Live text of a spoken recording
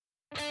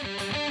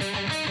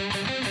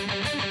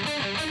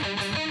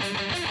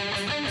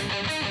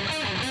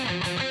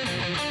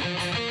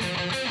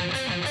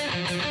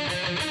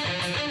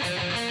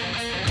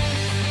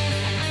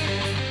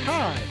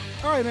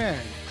I'm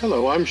Ed.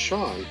 Hello, I'm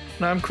Sean.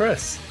 And I'm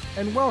Chris.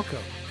 And welcome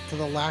to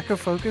the Lack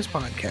of Focus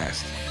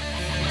podcast.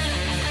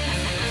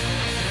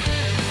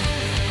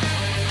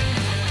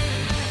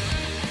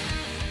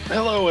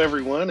 Hello,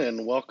 everyone,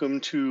 and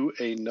welcome to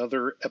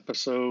another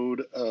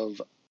episode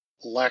of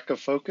Lack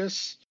of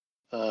Focus.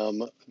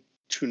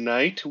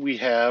 Tonight we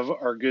have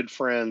our good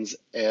friends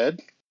Ed.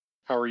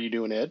 How are you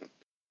doing, Ed?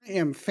 I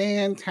am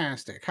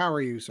fantastic. How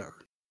are you, sir?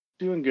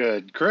 Doing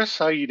good. Chris,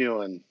 how you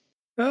doing?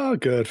 Oh,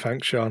 good.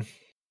 Thanks, Sean.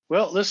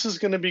 Well, this is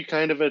going to be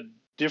kind of a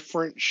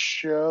different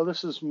show.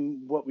 This is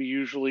what we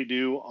usually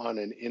do on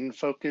an In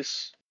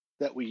Focus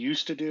that we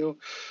used to do,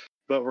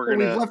 but we've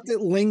left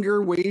it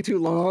linger way too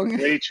long.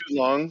 Way too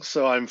long,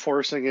 so I'm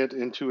forcing it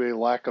into a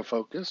Lack of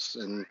Focus.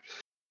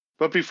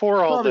 But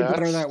before all Probably that,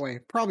 better that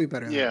way. Probably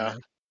better that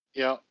way.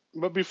 Yeah.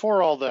 But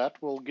before all that,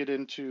 we'll get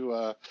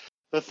into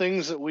the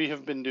things that we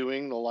have been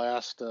doing the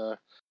last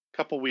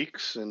couple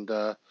weeks. And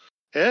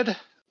Ed,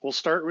 we'll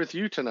start with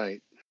you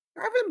tonight.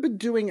 I haven't been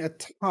doing a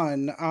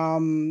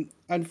ton.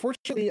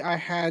 Unfortunately, I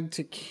had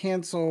to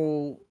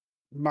cancel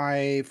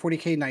my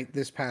 40K night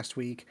this past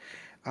week.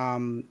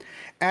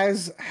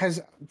 As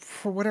has,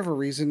 for whatever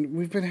reason,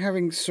 we've been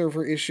having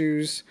server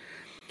issues,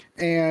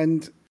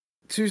 and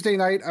Tuesday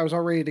night I was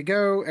all ready to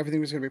go.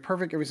 Everything was going to be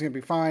perfect. Everything's going to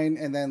be fine.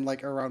 And then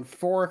like around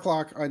 4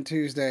 o'clock on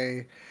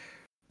Tuesday,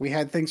 we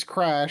had things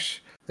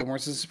crash that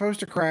weren't supposed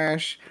to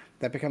crash.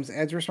 That becomes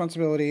Ed's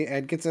responsibility.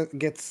 Ed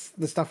gets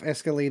the stuff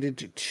escalated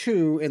to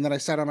 2, and then I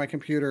sat on my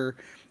computer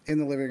in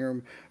the living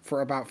room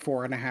for about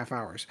 4.5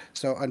 hours.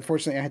 So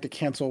unfortunately, I had to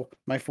cancel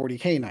my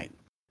 40K night.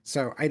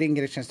 So I didn't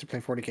get a chance to play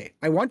 40K.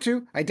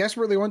 I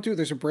desperately want to.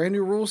 There's a brand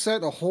new rule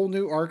set, a whole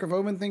new Ark of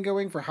Omen thing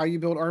going for how you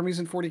build armies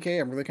in 40K.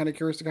 I'm really kind of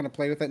curious to kind of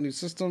play with that new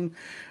system.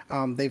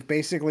 They've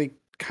basically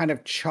kind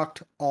of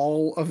chucked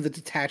all of the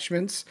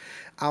detachments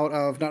out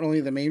of not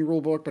only the main rule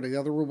book, but the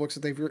other rule books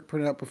that they've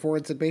put out before.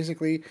 And said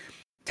basically,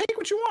 take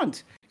what you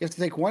want. You have to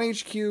take 1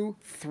 HQ,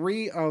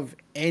 3 of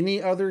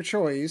any other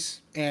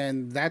choice,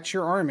 and that's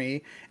your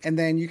army. And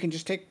then you can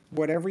just take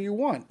whatever you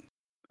want.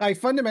 I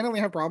fundamentally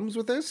have problems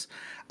with this.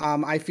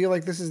 I feel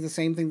like this is the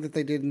same thing that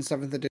they did in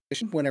 7th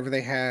edition whenever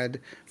they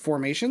had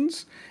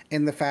formations,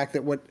 and the fact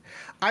that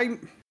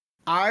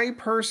I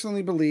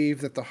personally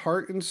believe that the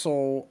heart and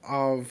soul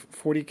of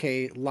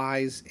 40K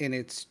lies in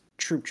its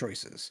troop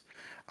choices.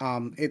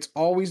 It's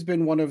always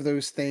been one of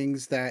those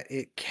things that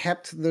it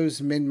kept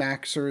those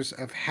min-maxers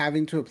of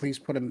having to at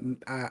least put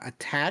a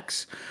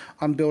tax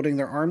on building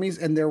their armies,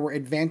 and there were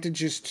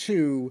advantages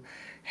to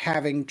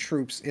having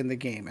troops in the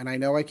game. And I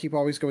know I keep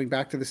always going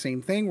back to the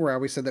same thing, where I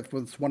always said that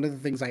was one of the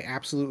things I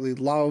absolutely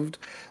loved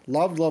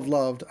about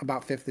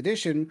 5th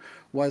edition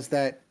was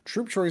that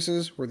troop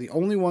choices were the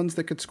only ones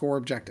that could score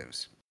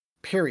objectives.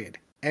 Period.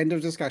 End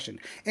of discussion.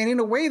 And in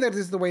a way, that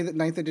is the way that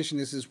 9th edition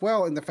is as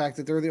well, in the fact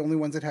that they're the only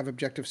ones that have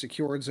objective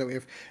secured. So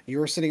if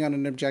you're sitting on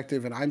an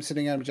objective and I'm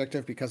sitting on an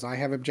objective because I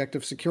have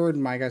objective secured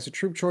and my guy's a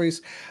troop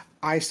choice,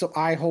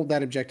 I hold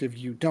that objective,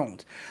 you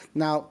don't.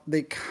 Now,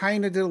 they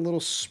kind of did a little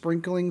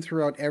sprinkling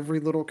throughout every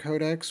little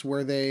codex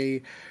where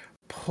they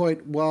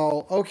put,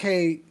 well,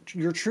 okay,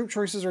 your troop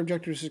choices are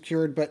objective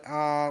secured, but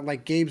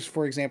like Gabe's,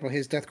 for example,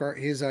 his Destral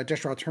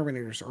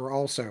Terminators are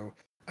also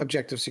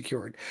objective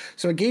secured.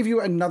 So it gave you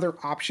another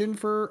option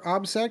for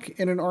OBSEC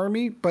in an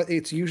army, but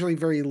it's usually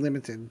very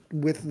limited.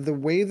 With the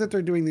way that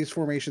they're doing these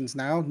formations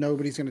now,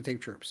 nobody's going to take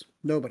troops.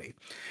 Nobody.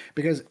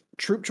 Because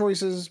troop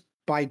choices,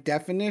 by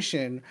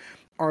definition,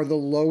 are the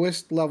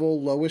lowest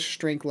level, lowest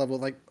strength level,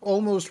 like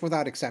almost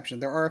without exception.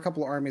 There are a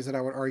couple of armies that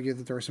I would argue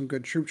that there are some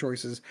good troop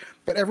choices,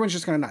 but everyone's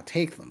just going to not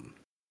take them.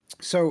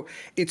 So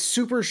it's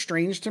super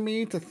strange to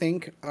me to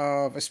think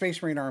of a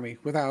Space Marine army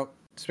without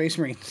Space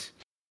Marines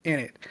in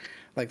it.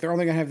 Like, they're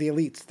only going to have the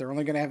elites. They're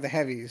only going to have the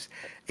heavies.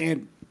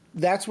 And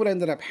that's what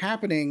ended up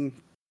happening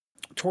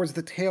towards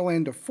the tail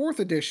end of 4th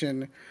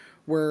edition,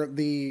 where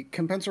the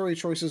compensatory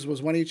choices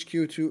was 1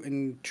 HQ, 2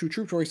 and 2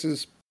 troop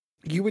choices.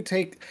 You would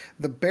take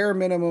the bare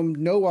minimum,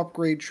 no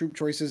upgrade troop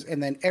choices,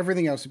 and then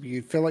everything else would be,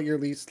 you'd fill out your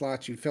elite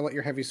slots, you'd fill out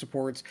your heavy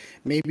supports,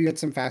 maybe you had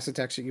some fast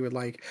attacks that you would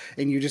like,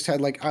 and you just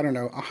had, like, I don't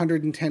know,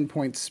 110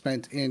 points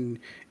spent in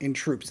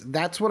troops.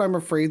 That's what I'm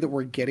afraid that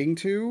we're getting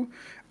to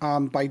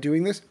by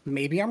doing this.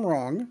 Maybe I'm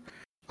wrong.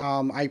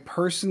 I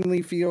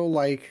personally feel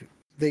like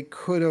they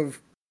could have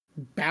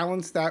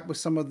balanced that with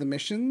some of the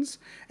missions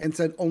and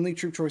said only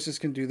troop choices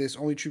can do this,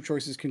 only troop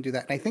choices can do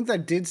that. And I think I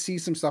did see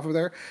some stuff over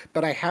there,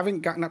 but I haven't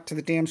gotten up to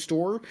the damn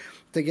store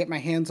to get my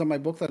hands on my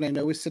book that I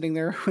know is sitting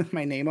there with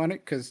my name on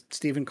it, because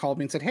Steven called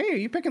me and said, "Hey, are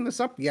you picking this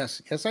up?"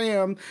 Yes, I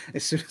am.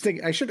 As soon as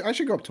I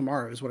should go up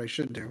tomorrow is what I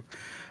should do.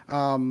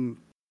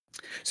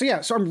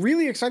 So I'm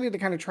really excited to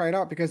kind of try it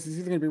out, because it's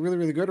either going to be really,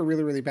 really good or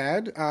really, really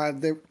bad.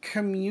 The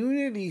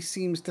community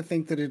seems to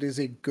think that it is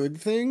a good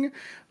thing,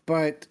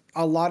 but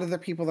a lot of the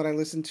people that I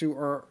listen to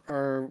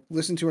or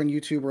listen to on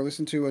YouTube or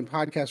listen to in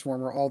podcast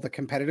form are all the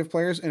competitive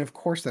players. And of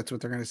course, that's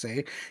what they're going to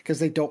say, because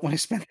they don't want to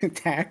spend the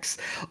tax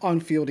on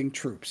fielding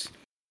troops.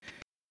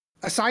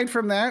 Aside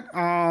from that,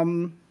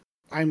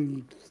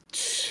 I'm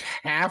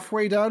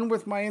halfway done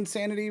with my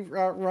Insanity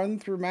run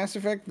through Mass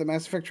Effect, the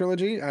Mass Effect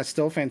trilogy.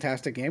 Still a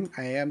fantastic game.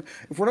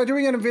 If we're not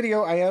doing it in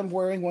video, I am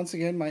wearing once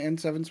again my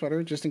N7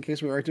 sweater just in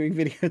case we are doing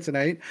video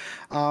tonight.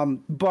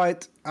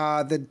 But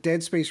the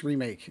Dead Space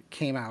remake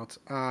came out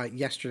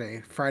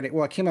yesterday, Friday.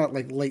 Well, it came out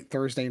like late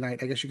Thursday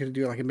night. I guess you could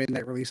do like a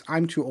midnight release.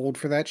 I'm too old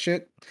for that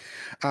shit.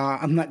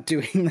 I'm not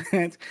doing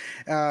that.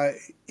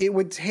 It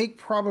would take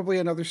probably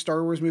another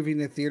Star Wars movie in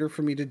the theater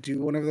for me to do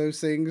one of those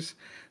things,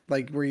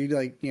 like where you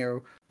like,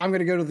 I'm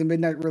gonna go to the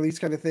midnight release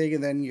kind of thing,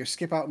 and then you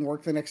skip out and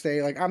work the next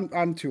day. Like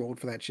I'm too old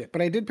for that shit.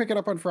 But I did pick it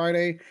up on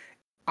Friday.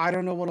 I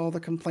don't know what all the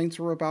complaints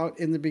were about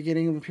in the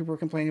beginning when people were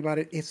complaining about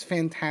it. It's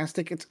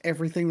fantastic. It's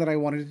everything that I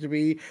wanted it to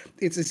be.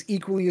 It's as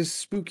equally as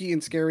spooky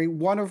and scary.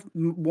 One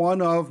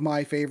of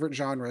my favorite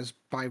genres,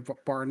 by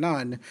bar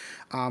none,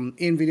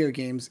 in video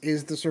games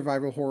is the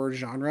survival horror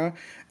genre,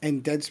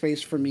 and Dead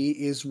Space for me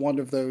is one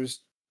of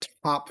those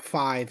top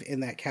 5 in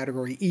that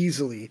category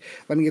easily.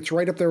 I mean, it's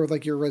right up there with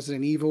like your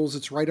Resident Evils.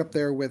 It's right up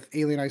there with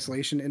Alien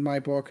Isolation in my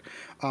book.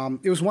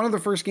 It was one of the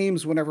first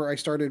games whenever I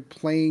started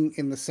playing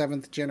in the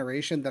 7th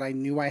generation that I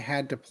knew I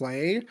had to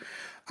play,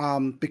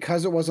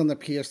 because it was on the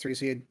PS3.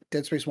 So you had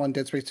Dead Space 1,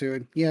 Dead Space 2,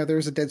 and yeah,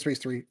 there's a Dead Space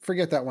 3.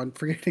 Forget that one.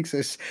 Forget it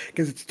exists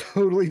because it's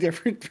totally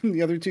different from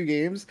the other 2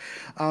 games.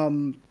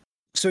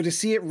 So to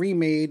see it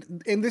remade,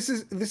 and this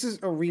is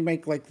a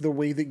remake like the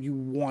way that you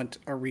want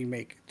a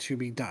remake to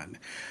be done.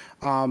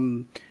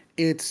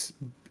 It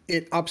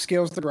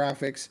upscales the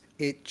graphics.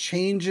 It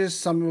changes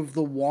some of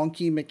the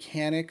wonky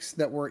mechanics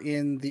that were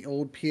in the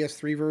old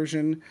PS3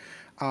 version.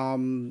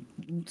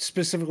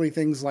 Specifically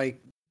things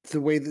like the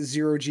way that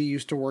Zero G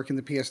used to work in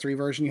the PS3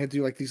 version. You had to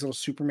do like these little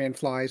Superman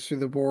flies through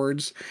the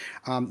boards.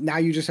 Now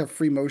you just have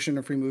free motion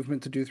and free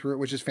movement to do through it,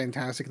 which is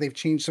fantastic. They've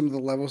changed some of the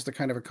levels to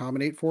kind of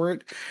accommodate for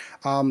it.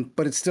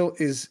 But it still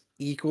is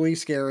equally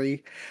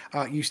scary.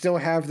 You still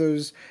have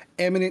those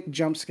eminent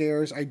jump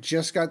scares. I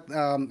just got,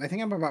 I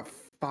think I'm about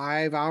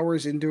 5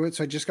 hours into it,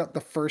 so I just got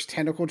the first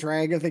tentacle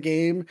drag of the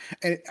game,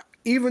 and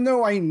even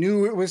though I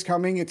knew it was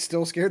coming, it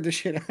still scared the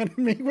shit out of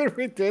me when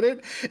it did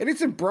it. And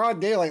it's in broad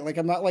daylight. Like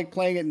I'm not like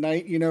playing at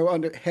night,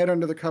 head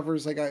under the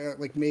covers.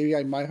 Like maybe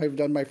I might have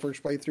done my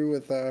first playthrough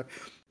with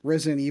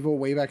Resident Evil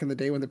way back in the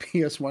day when the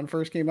PS1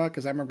 first came out,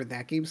 because I remember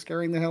that game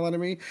scaring the hell out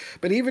of me.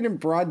 But even in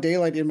broad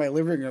daylight in my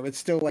living room, it's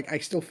still like I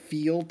still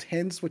feel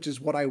tense, which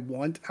is what I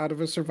want out of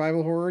a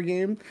survival horror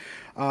game.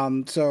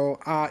 So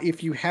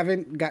if you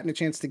haven't gotten a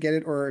chance to get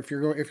it, or if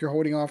you're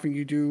holding off and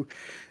you do,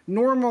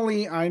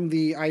 normally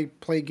I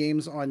play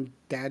games on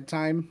dad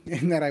time,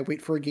 in that I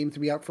wait for a game to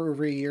be out for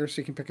over a year so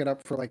you can pick it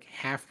up for like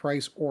half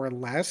price or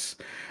less.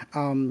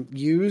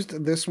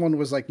 Used, this one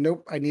was like,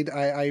 nope,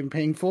 I'm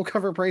paying full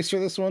cover price for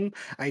this one.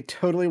 I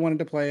totally wanted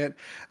to play it.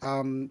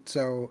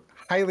 So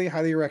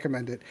highly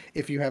recommend it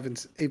if you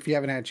haven't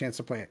had a chance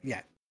to play it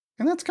yet.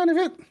 And that's kind of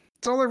it.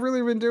 That's all I've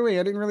really been doing.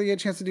 I didn't really get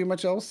a chance to do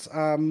much else.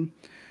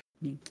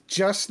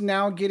 Just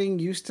now getting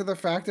used to the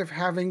fact of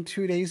having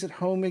 2 days at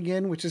home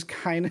again, which is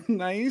kind of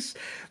nice.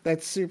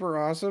 That's super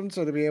awesome.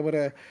 So to be able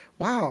to,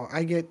 wow,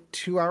 I get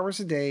 2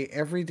 hours a day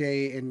every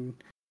day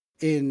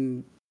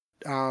in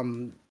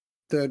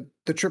the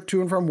trip to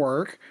and from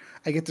work.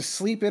 I get to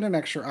sleep in an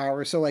extra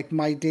hour. So like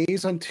my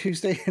days on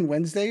Tuesday and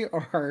Wednesday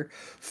are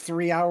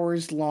 3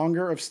 hours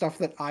longer of stuff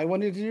that I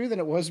wanted to do than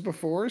it was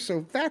before.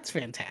 So that's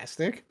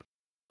fantastic.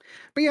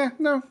 But yeah,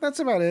 no, that's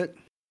about it.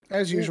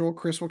 As usual,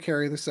 Chris will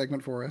carry the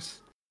segment for us.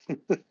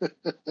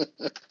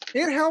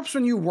 It helps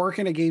when you work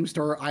in a game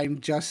store, I'm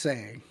just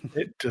saying.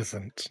 It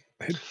doesn't.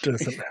 It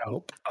doesn't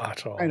help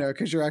at all. I know,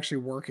 because you're actually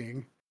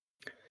working.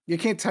 I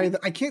can't tell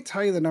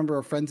you the number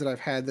of friends that I've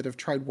had that have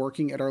tried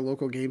working at our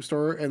local game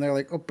store, and they're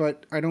like, "Oh,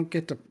 but I don't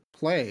get to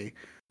play."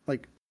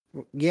 Like,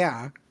 well,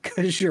 yeah,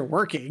 because you're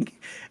working.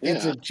 Yeah.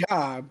 It's a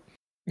job.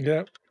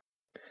 Yeah.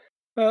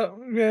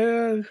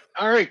 Yeah.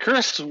 All right,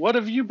 Chris, what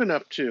have you been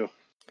up to?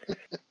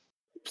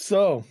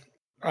 So,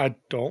 I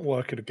don't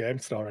work at a game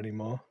store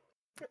anymore.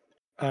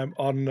 I'm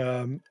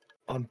on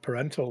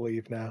parental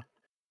leave now.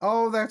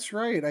 Oh, that's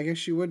right. I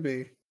guess you would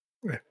be.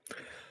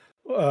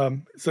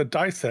 So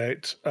Dice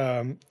 8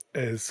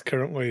 is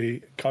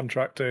currently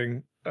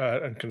contracting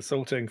and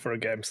consulting for a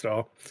game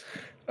store.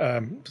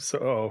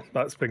 So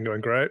that's been going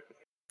great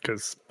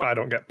because I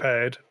don't get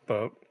paid,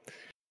 but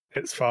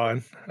it's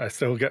fine. I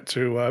still get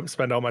to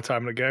spend all my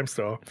time in a game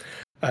store,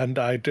 and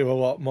I do a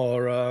lot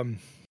more.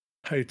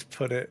 How to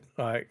put it,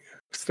 like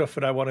stuff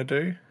that I want to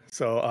do.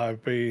 So I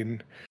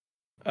think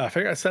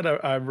I said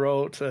I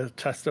wrote a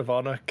Test of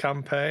Honor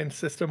campaign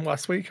system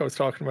last week. I was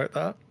talking about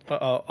that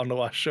on the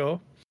last show.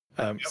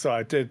 So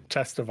I did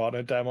Test of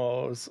Honor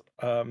demos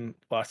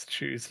last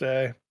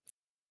Tuesday,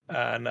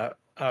 and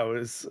I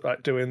was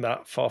like doing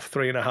that for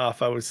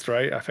 3.5 hours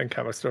straight. I think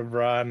I must have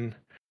ran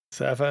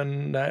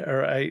 7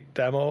 or 8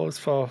 demos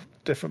for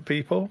different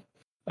people.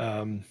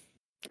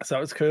 So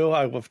it was cool.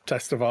 I love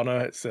Test of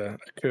Honor. It's a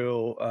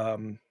cool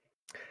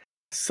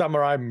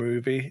samurai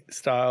movie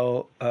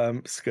style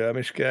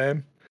skirmish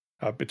game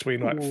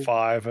between like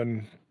 5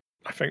 and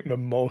I think the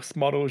most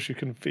models you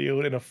can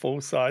field in a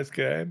full size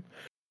game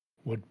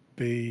would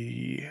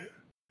be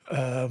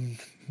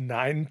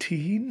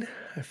 19.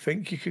 I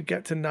think you could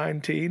get to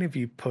 19 if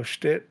you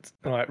pushed it,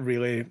 like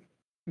really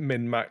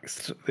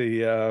min-maxed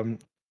the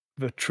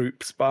troop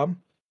spam.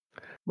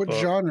 What But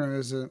genre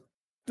is it?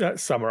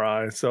 that's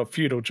samurai, so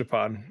feudal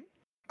Japan.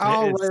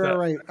 Oh, It is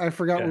right. I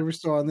forgot yeah. we were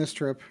still on this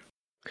trip.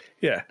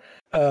 Yeah.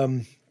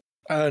 And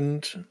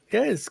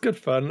yeah, it's good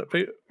fun.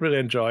 Really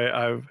enjoy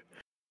it.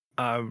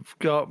 I've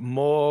got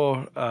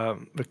more.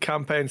 The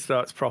campaign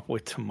starts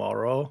properly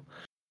tomorrow,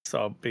 so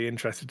I'll be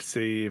interested to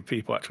see if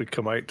people actually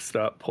come out to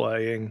start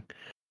playing,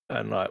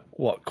 and like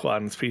what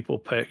clans people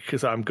pick.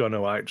 Because I'm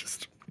gonna like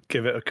just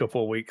give it a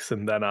couple of weeks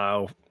and then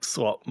I'll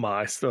slot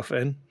my stuff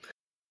in.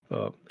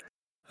 But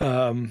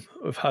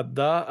we've had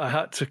that. I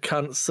had to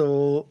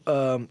cancel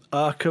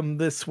Arkham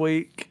this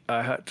week.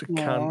 I had to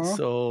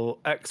cancel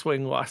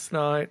X-Wing last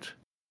night.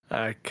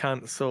 I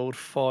cancelled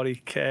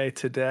 40k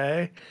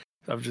today.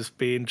 I've just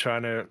been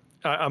trying to.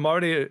 I'm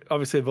already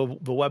obviously the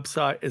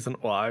website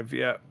isn't live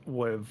yet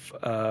with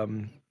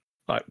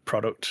like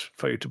product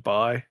for you to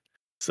buy,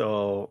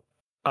 so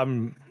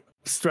I'm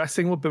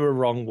stressing would be the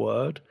wrong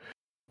word,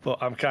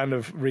 but I'm kind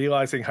of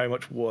realizing how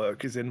much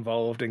work is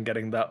involved in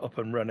getting that up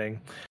and running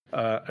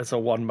as a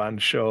one-man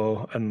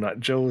show, and that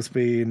Joe's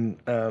been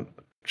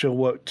Joe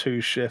worked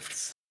 2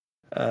 shifts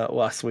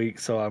last week,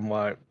 so I'm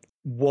like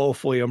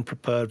woefully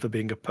unprepared for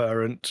being a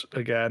parent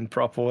again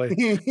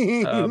properly.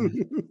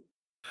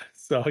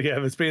 So yeah,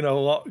 there's been a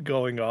lot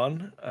going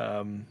on.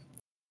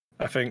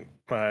 I think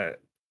my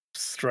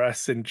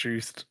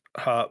stress-induced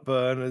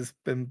heartburn has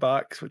been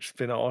back, which has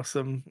been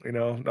awesome. You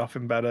know,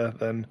 nothing better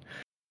than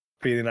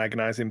being in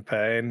agonizing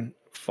pain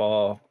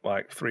for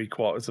like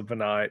 3/4 of the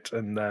night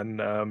and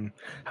then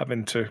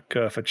having to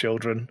care for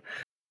children,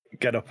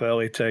 get up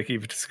early, take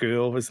Eva to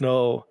school. It's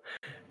not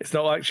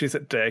like she's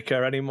at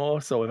daycare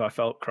anymore, so if I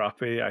felt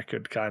crappy, I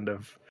could kind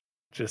of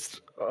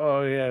just,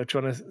 oh yeah, do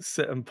you want to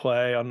sit and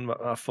play on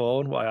my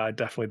phone? Why I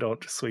definitely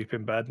don't just sleep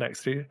in bed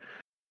next to you.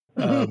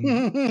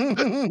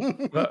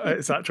 But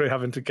it's actually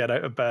having to get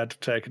out of bed,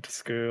 take her to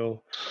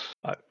school,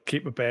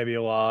 keep the baby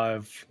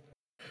alive.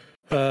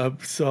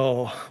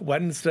 So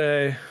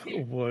Wednesday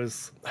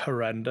was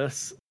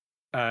horrendous,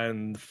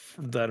 and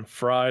then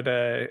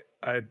Friday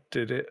I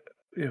did it.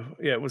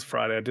 Yeah, it was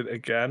Friday. I did it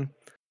again,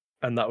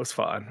 and that was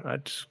fine. I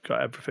just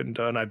got everything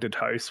done. I did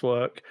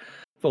housework.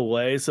 The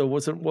laser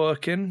wasn't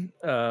working.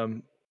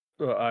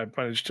 But I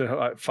managed to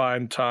like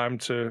find time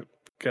to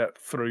get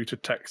through to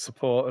tech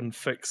support and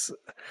fix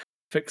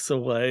the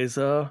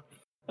laser.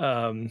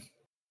 So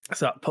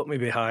that put me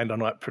behind on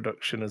like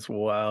production as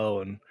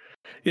well, and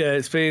yeah,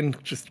 it's been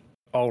just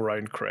all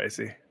round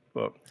crazy.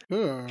 But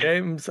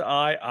games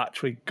I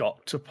actually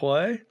got to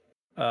play.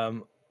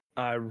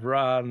 I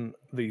ran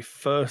the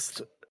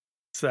first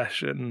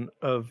session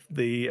of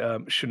the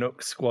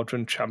Chinook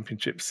Squadron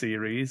Championship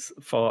Series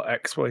for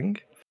X-Wing,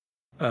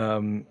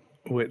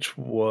 which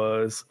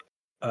was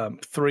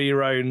 3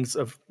 rounds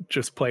of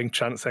just playing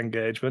chance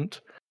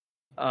engagement.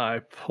 I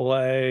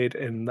played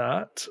in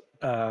that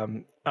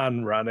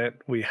and ran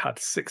it. We had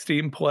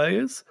 16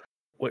 players,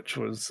 which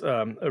was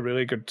a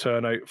really good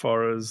turnout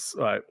for us,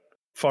 like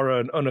for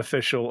an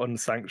unofficial,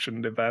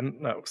 unsanctioned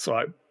event.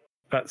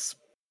 That's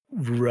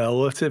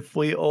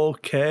relatively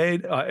okay.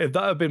 If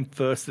that had been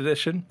first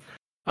edition,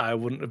 I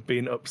wouldn't have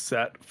been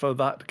upset for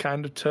that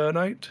kind of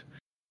turnout.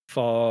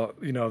 For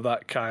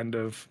that kind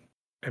of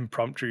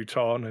impromptu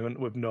tournament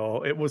with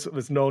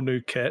there's no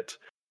new kit,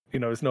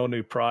 there's no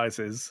new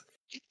prizes,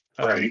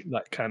 Right.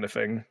 that kind of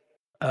thing.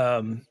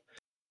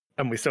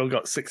 And we still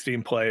got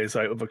 16 players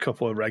out of a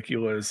couple of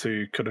regulars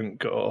who couldn't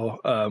go.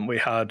 We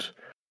had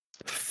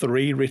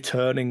 3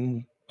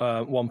 returning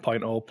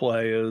 1.0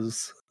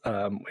 players.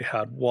 We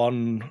had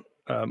 1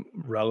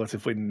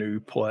 relatively new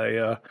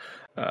player.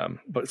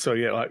 But so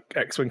yeah, like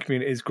X-Wing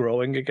community is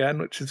growing again,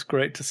 which is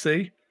great to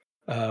see.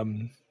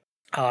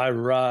 I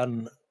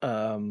ran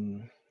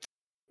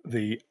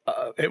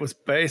it was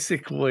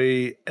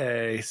basically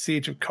a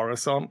Siege of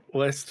Coruscant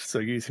list, so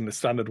using the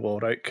standard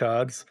loadout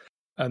cards,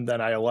 and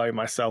then I allow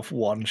myself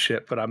 1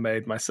 ship that I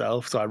made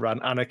myself. So I ran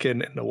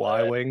Anakin in the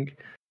Y-Wing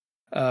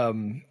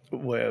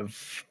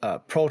with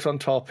Proton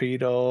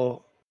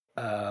Torpedo,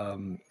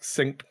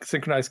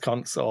 Synchronized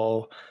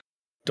Console,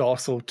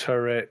 Dorsal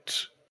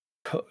Turret,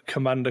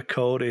 Commander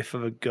Cody for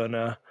the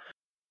Gunner,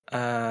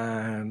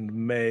 and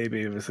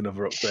maybe there's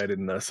another upgrade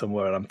in there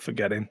somewhere and I'm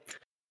forgetting.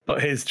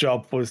 But his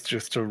job was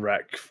just to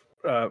wreck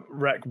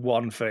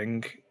 1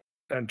 thing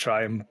and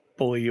try and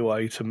bully you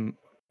out and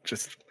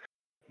just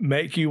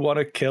make you want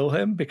to kill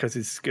him because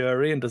he's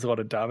scary and does a lot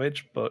of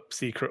damage, but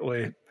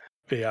secretly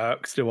the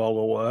arcs do all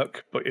the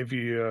work. But if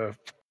you're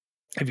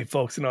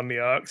focusing on the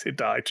arcs, you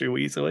die too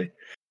easily.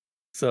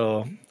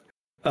 So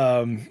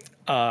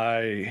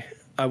I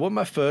won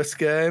my first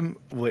game,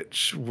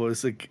 which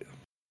was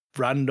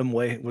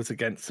randomly was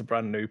against a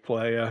brand new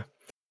player.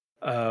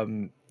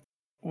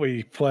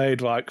 We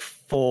played like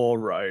 4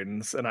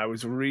 rounds, and I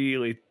was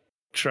really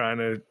trying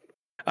to.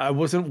 I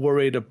wasn't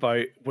worried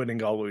about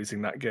winning or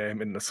losing that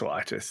game in the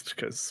slightest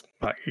because,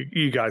 like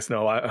you guys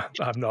know,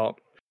 I'm not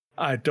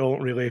I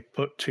don't really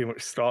put too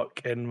much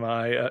stock in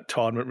my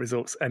tournament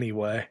results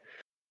anyway.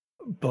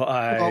 But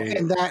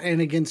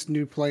and against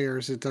new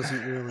players, it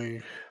doesn't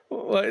really.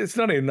 Well, it's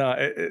not even that.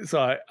 It's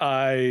like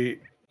I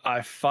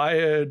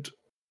fired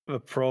the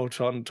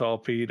proton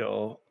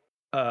torpedo.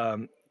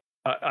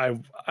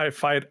 I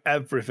fired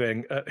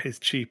everything at his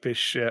cheapest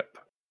ship,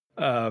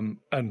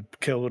 and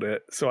killed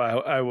it. So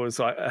I was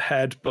like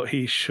ahead, but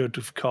he should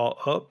have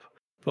caught up.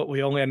 But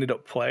we only ended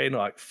up playing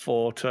like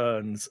 4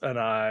 turns, and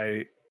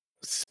I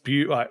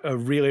spewed like a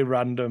really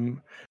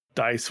random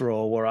dice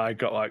roll where I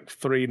got like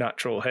 3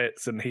 natural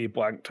hits and he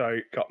blanked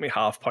out, got me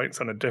half points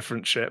on a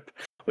different ship,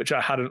 which I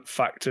hadn't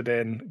factored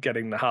in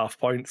getting the half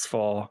points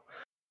for.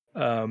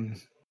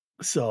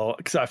 So,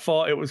 because I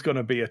thought it was going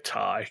to be a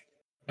tie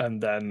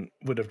and then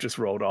would have just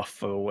rolled off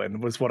for a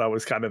win, was what I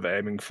was kind of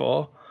aiming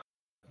for.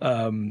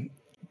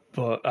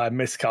 But I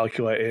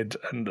miscalculated,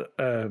 and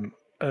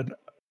an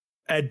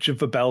edge of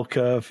the bell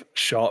curve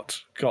shot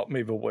got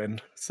me the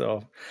win.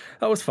 So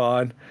that was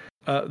fine.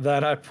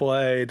 Then I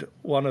played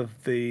one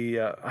of the.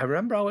 I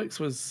remember Alex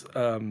was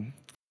a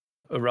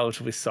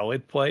relatively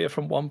solid player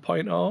from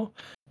 1.0,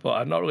 but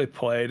I'd not really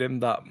played him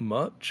that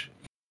much.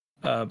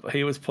 But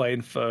he was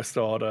playing First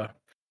Order,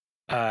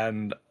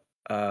 and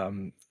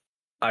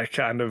I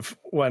kind of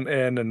went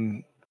in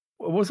and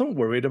I wasn't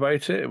worried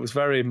about it. It was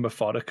very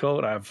methodical,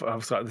 and I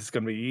was like, "This is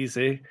going to be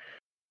easy."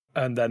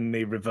 And then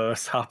the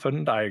reverse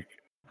happened. I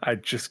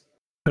just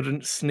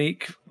couldn't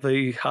sneak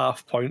the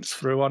half points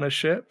through on a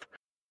ship.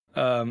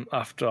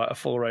 After a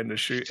full round of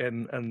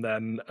shooting, and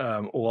then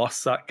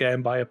lost that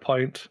game by a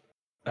point.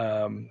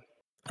 And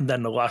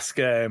then the last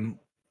game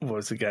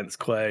was against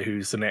Clay,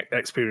 who's an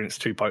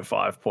experienced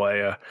 2.5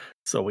 player.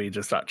 So we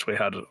just actually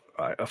had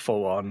a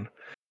full-on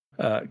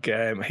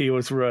game. He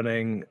was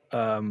running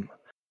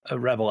a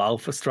Rebel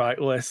Alpha strike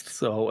list,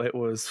 so it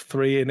was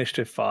 3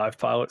 Initiative 5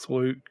 pilots: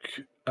 Luke,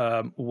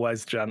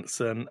 Wes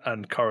Jansen,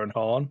 and Corin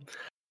Horn,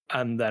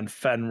 and then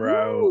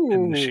Fenro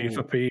in the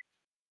Shifa P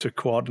to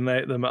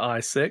coordinate them at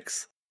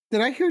I6.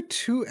 Did I hear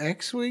 2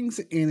 X-Wings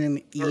in an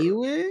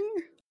E-Wing?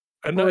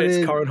 No,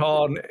 it's Corin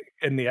Horn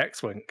in the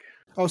X-Wing.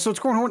 Oh, so it's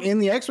Corin Horn in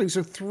the X-Wing,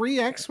 so 3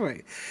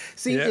 X-Wing.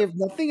 See, if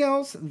nothing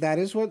else, that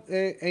is what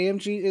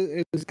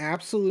AMG is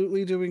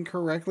absolutely doing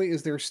correctly,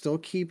 is they're still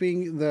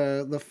keeping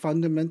the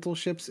fundamental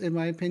ships, in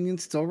my opinion,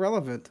 still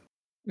relevant.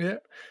 Yeah.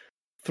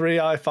 3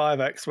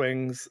 I5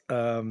 X-Wings,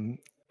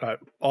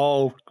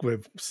 all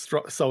with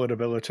solid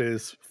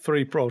abilities,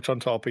 3 proton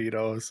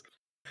torpedoes.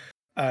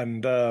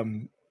 And I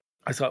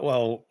was like,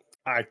 well,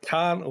 I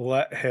can't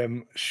let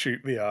him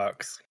shoot the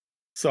arcs.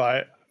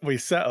 So we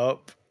set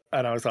up,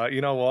 and I was like,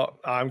 you know what?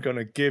 I'm going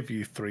to give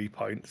you 3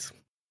 points.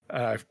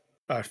 I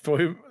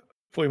flew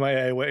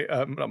my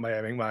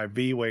my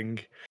V-wing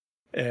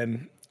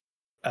in,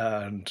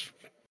 and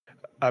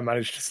I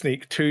managed to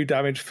sneak 2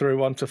 damage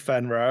through onto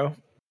Fenro,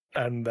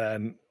 and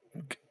then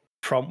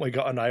promptly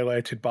got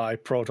annihilated by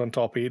proton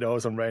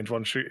torpedoes and range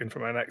 1 shooting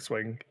from an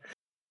X-wing.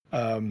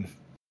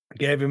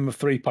 Gave him a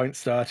 3-point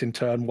start in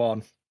turn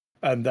 1,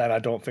 and then I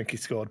don't think he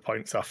scored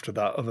points after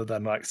that, other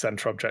than like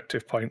center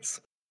objective points.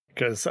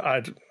 Because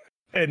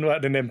in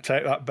letting him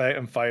take that bait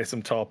and fire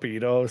some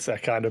torpedoes, I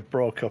kind of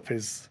broke up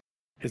his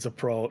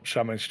approach.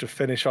 I managed to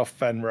finish off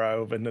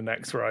Fenro in the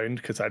next round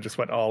because I just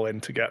went all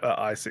in to get that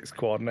I6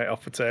 coordinate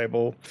off the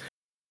table.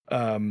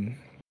 Oh,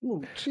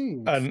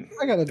 jeez. And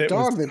I got a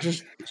dog that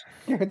just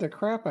scared the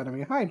crap out of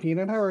me. Hi,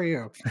 Peanut. How are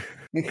you?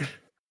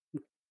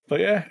 But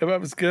yeah, it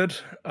was good.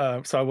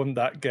 So I won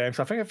that game.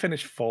 So I think I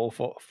finished fourth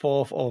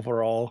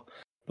overall.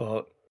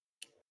 But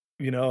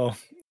you know,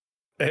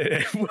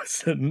 it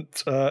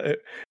wasn't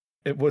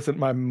it wasn't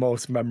my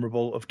most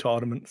memorable of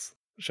tournaments,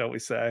 shall we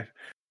say?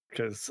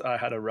 Because I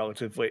had a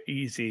relatively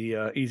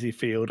easy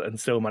field and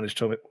still managed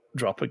to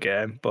drop a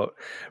game. But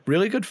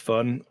really good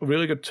fun,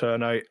 really good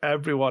turnout.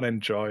 Everyone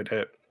enjoyed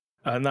it,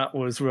 and that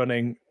was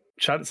running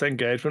chance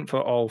engagement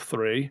for all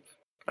 3.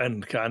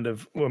 And kind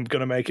of, I'm going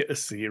to make it a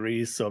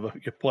series, so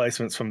your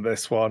placements from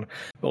this one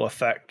will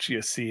affect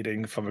your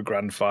seeding for the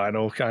grand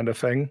final, kind of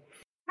thing.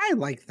 I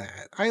like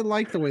that. I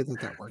like the way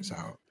that works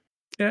out.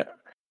 Yeah.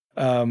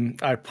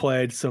 I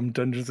played some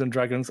Dungeons and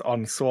Dragons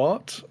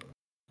Onslaught. So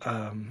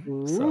that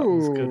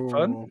was good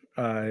fun.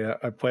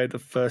 I played the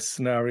first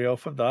scenario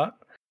for that,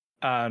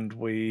 and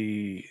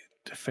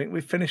I think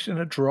we finished in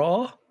a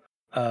draw.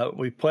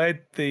 We played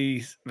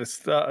the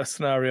starter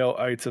scenario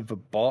out of the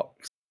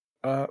box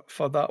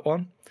for that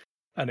one,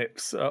 and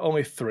it's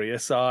only 3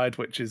 aside,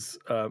 which is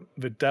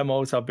the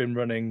demos I've been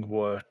running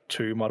were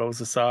 2 models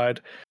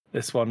aside.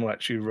 This one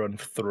lets you run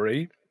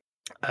 3,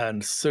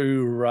 and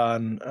Sue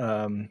ran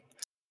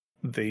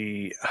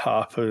the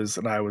Harpers,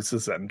 and I was the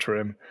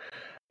Zentrim.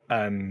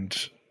 And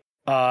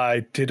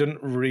I didn't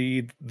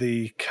read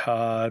the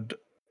card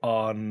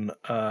on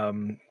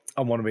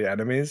one of the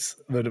enemies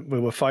that we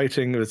were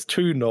fighting. There was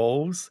 2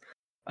 gnolls,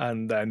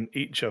 and then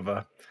each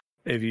other.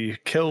 If you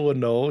kill the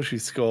gnolls, you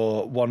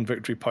score 1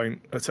 victory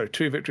point.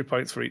 2 victory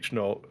points for each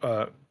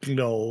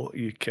gnoll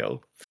you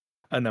kill,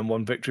 and then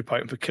 1 victory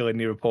point for killing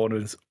your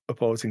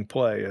opposing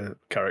player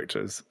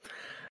characters.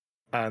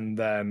 and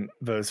then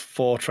there's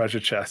 4 treasure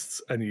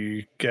chests, and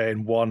you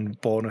gain 1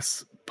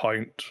 bonus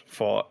point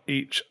for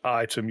each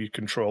item you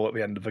control at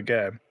the end of the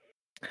game.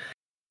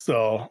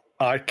 So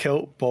I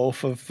killed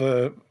both of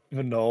the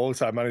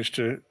gnolls. I managed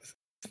to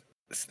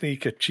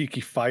sneak a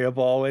cheeky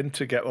fireball in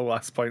to get the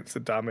last points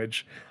of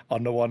damage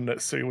on the one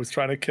that Sue was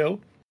trying to kill.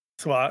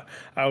 So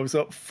I was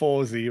up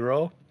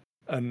 4-0,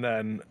 and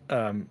then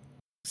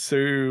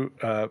Sue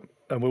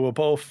and we were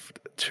both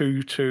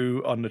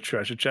 2-2 on the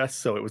treasure chest,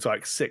 so it was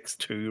like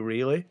 6-2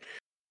 really.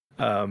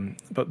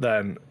 But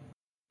then,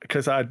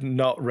 because I'd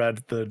not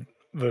read the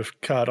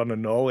card on a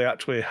gnoll, we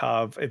actually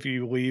have, if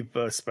you leave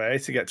the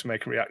space, you get to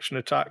make a reaction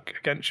attack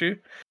against you.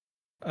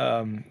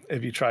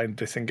 If you try and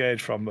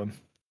disengage from them.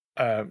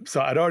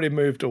 So I'd already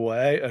moved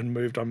away and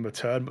moved on the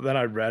turn, but then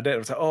I read it. I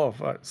was like,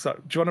 oh, so do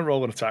you want to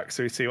roll an attack,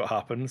 Sue, see what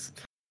happens?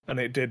 And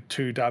it did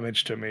 2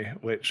 damage to me,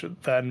 which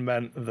then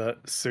meant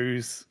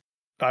that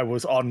I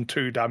was on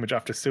 2 damage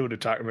after Sue had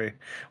attacked me,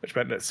 which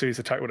meant that Sue's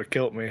attack would have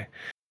killed me.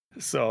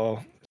 So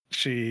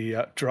she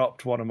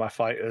dropped one of my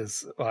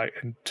fighters like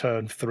in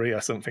turn 3 or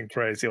something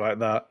crazy like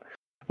that,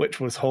 which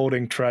was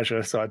holding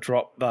treasure. So I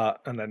dropped that,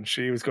 and then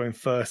she was going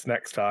first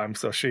next time.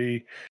 So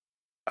she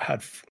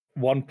had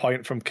 1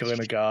 point from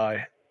killing a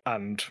guy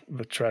and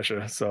the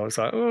treasure. So I was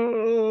like,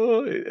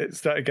 oh, it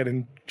started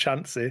getting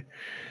chancy.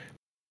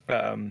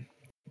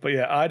 But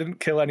yeah, I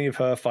didn't kill any of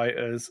her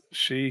fighters.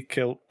 She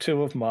killed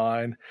 2 of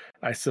mine.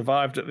 I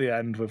survived at the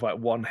end with like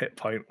 1 hit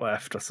point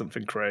left or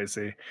something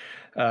crazy.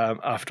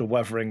 After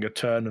weathering a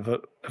turn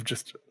of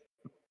just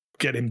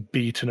getting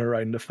beaten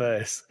around the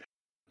face.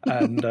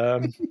 And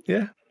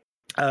yeah.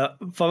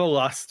 For the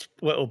last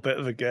little bit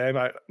of the game,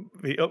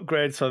 the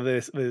upgrades for the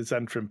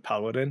Zentrim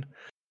Paladin.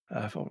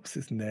 What was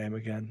his name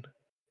again?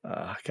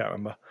 I can't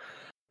remember.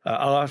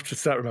 I'll have to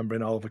start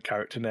remembering all the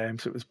character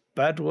names. It was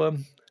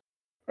Bedlam,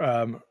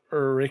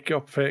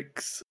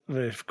 Ricopix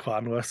with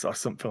Clanless or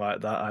something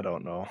like that. I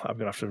don't know. I'm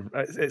gonna have to.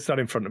 It's not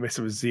in front of me,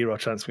 so there's 0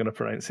 chance I'm gonna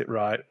pronounce it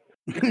right.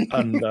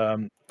 And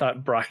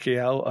that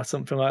Brachiel or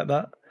something like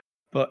that.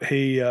 But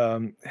he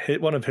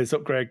hit one of his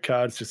upgrade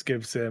cards just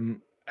gives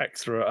him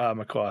extra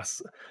armor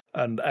class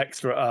and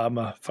extra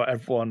armor for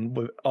everyone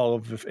with all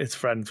of his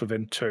friends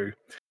within 2.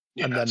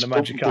 Yeah, and then the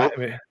magic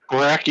item.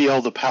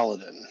 Brachiel the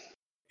Paladin.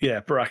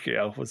 Yeah,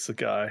 Brachiel was the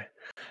guy.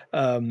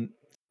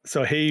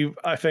 So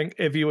I think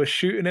if you were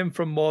shooting him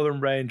from more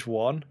than range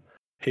 1,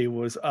 he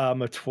was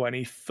armor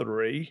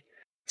 23.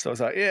 So I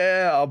was like,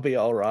 yeah, I'll be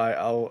all right.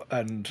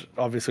 And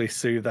obviously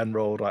Sue then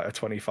rolled like a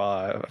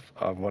 25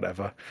 or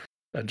whatever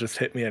and just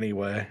hit me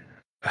anyway.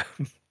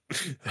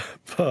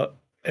 But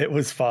it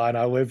was fine.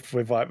 I lived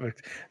with like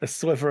a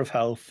sliver of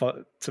health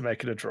to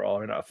make it a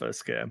draw in our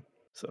first game.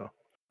 So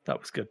that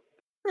was good.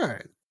 All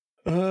right.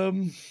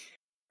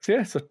 So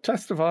yeah, so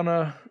Test of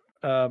Honor,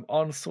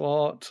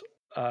 Onslaught,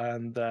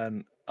 and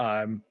then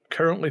I'm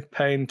currently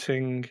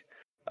painting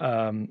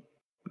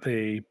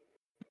the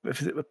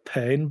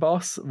pain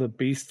boss, the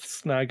Beast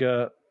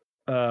Snagger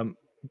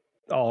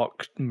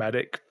Orc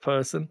medic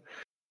person.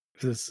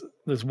 There's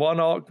 1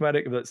 Orc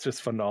medic that's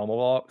just for normal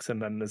orcs,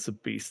 and then there's a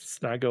Beast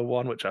Snagger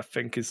one, which I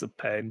think is the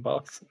pain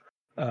boss.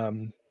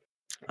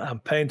 I'm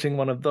painting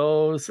one of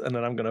those, and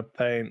then I'm going to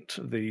paint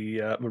the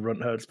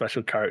Runtherd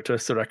special character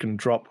so that I can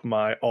drop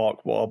my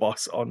Orc war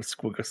boss on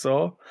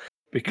Squigosaur,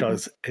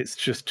 because it's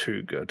just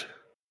too good.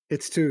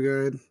 It's too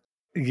good.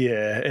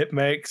 Yeah, it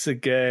makes a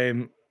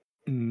game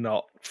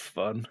not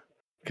fun,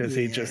 because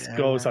he just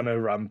goes on a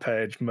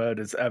rampage,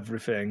 murders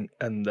everything,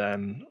 and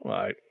then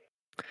like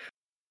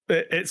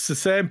it's the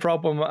same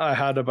problem I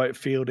had about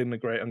fielding the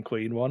Great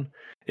Unclean one.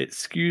 It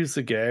skews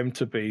the game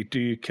to be, do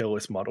you kill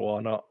this model or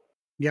not?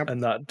 Yep.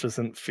 And that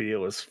doesn't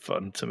feel as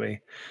fun to me.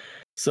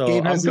 So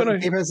Gabe has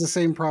the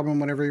same problem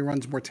whenever he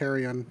runs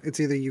Mortarion. It's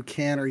either you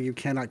can or you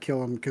cannot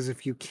kill him, because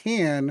if you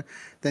can,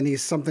 then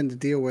he's something to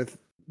deal with.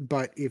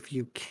 But if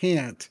you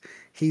can't,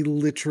 he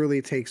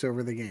literally takes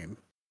over the game.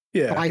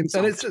 Yeah, and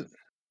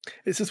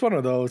it's just one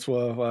of those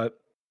where like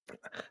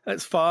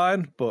it's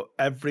fine, but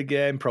every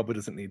game probably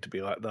doesn't need to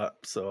be like that.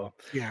 So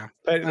yeah,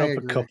 painting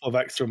up a couple of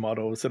extra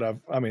models that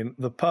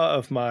the part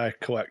of my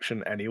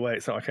collection anyway.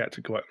 It's not like I had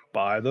to go out and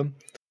buy them.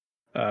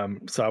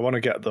 So I want to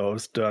get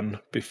those done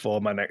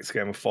before my next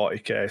game of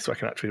 40k, so I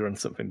can actually run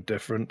something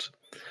different.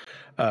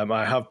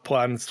 I have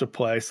plans to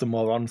play some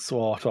more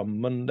Onslaught on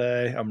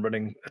Monday. I'm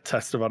running a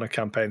Test of Honor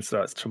campaign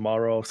starts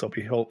tomorrow, so I'll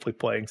be hopefully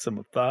playing some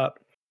of that.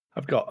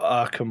 I've got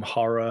Arkham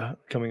Horror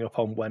coming up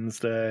on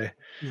Wednesday.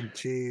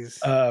 Jeez.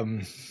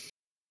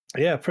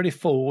 Yeah, pretty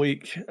full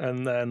week,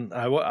 and then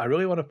I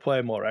really want to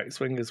play more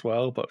X-Wing as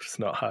well, but I've just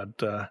not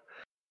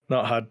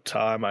had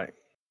time.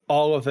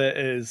 All of it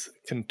is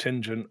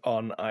contingent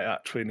on I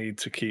actually need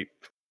to keep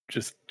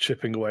just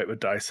chipping away at the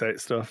dice 8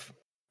 stuff.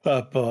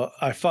 But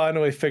I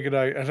finally figured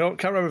out,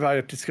 can't remember if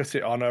I discussed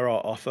it on or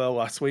off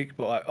last week,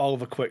 but like all of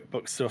the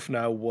QuickBooks stuff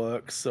now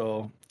works.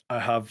 So I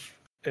have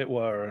it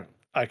where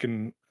I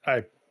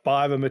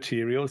buy the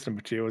materials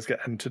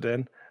get entered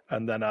in,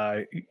 and then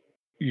I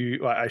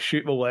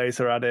shoot the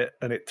laser at it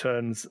and it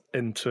turns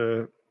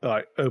into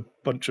like a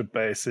bunch of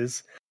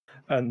bases.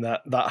 and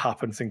that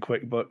happens in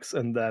QuickBooks,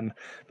 and then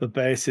the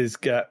bases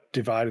get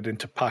divided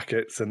into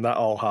packets, and that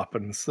all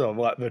happens. So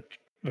like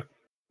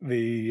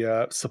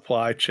the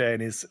supply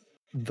chain is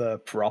there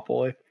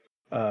properly.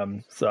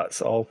 So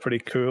that's all pretty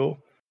cool.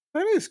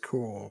 That is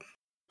cool.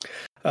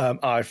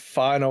 I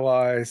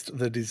finalized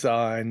the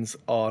designs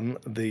on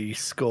the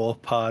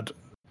ScorePad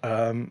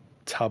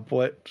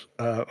tablet,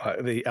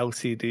 the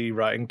LCD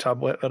writing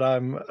tablet that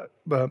I'm.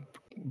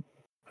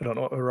 I don't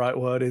know what the right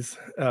word is.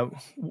 Going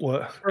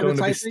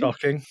to be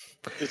stocking.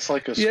 It's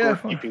like a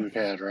scorekeeping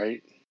pad,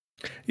 right?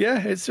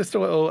 Yeah, it's just a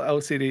little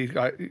LCD.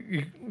 Like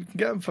you can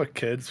get them for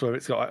kids, where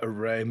it's got like a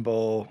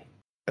rainbow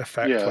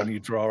effect when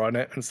you draw on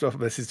it and stuff.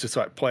 This is just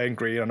like plain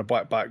green on a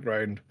black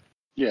background.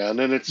 Yeah, and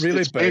then it's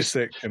really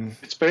basic, and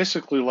it's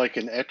basically like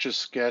an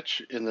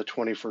Etch-a-Sketch in the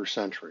 21st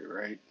century,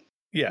 right?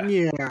 Yeah.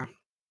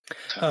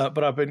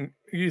 But I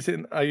use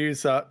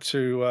that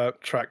to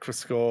track for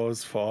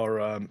scores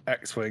for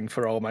X-Wing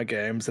for all my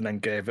games, and then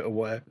gave it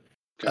away.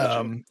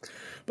 Gotcha.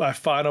 But I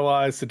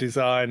finalized the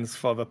designs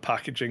for the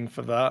packaging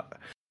for that,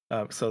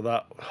 so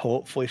that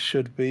hopefully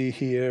should be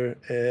here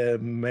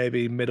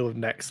maybe middle of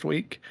next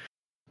week,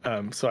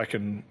 so I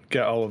can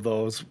get all of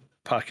those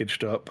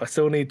packaged up. I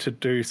still need to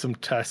do some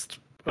test.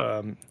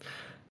 I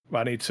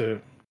need to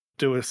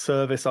do a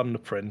service on the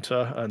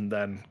printer and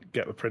then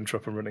get the printer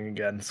up and running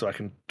again, so I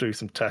can do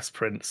some test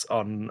prints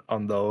on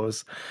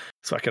those,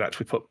 so I can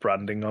actually put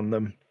branding on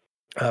them.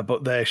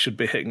 But they should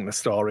be hitting the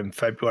store in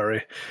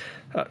February.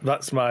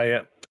 That's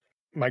my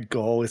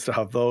goal, is to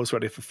have those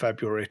ready for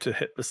February to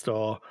hit the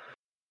store.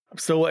 I'm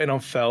still waiting on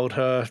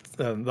Feldherr,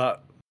 and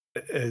that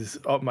is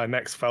my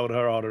next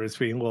Feldherr order is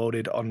being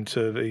loaded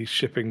onto the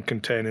shipping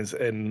containers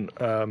in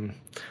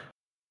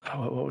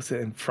what was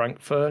it, in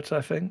Frankfurt,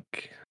 I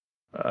think.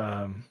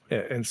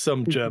 In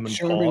some German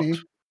port.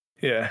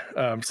 Yeah,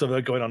 so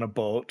they're going on a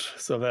boat,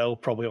 so they'll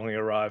probably only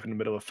arrive in the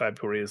middle of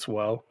February as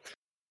well.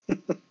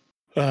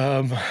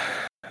 Then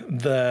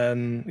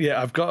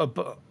I've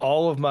got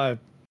all of my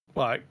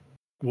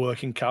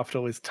working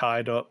capital is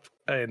tied up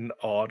in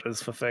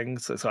orders for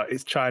things. So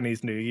it's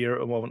Chinese New Year at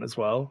the moment as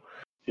well.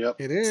 Yep,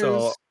 it is.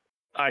 So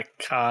I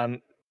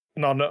can't.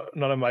 None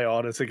of my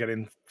orders are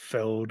getting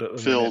filled at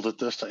the minute. At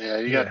this time. Yeah,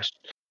 you got.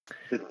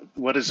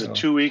 What is it?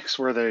 2 weeks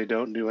where they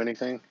don't do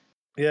anything?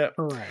 Yeah,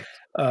 correct.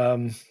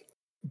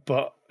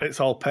 But it's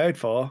all paid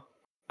for.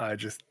 I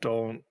just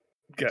don't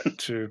get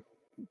to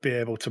be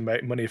able to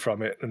make money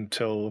from it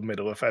until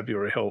middle of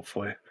February,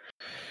 hopefully.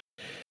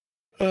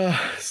 Like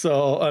I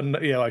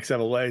said,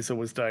 the laser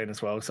was down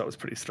as well, so that was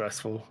pretty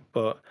stressful.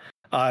 But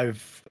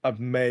I've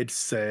made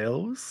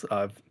sales.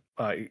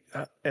 I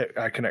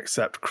can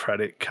accept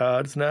credit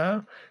cards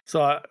now,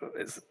 so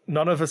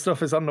none of the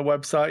stuff is on the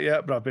website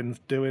yet. But I've been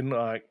doing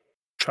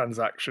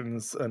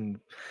transactions, and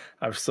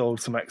I've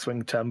sold some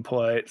X-Wing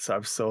templates.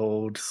 I've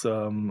sold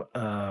some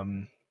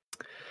of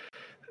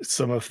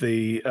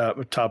the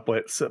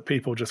tablets that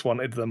people just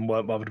wanted, them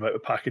weren't bothered about the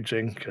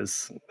packaging,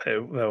 because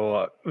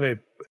everyone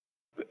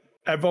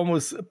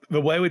was. The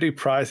way we do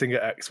pricing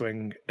at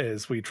X-Wing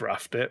is we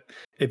draft it.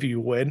 If you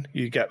win,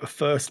 you get the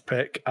first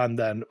pick and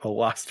then the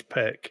last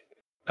pick,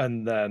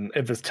 and then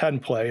if there's 10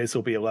 players,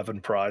 there'll be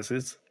 11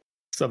 prizes.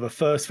 So the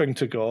first thing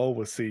to go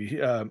was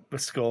the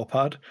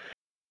ScorePad,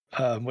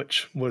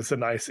 which was a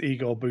nice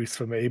ego boost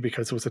for me,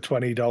 because there was a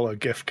 $20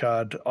 gift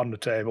card on the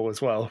table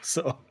as well.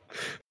 So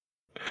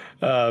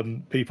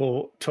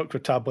people took the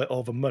tablet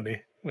over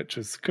money, which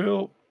is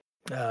cool.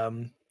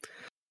 But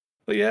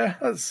yeah,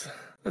 that's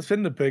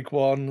been the big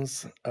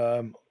ones.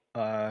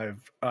 I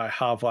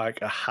have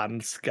a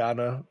hand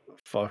scanner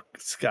for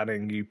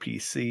scanning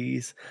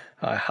UPCs.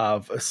 I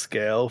have a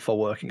scale for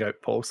working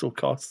out postal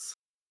costs.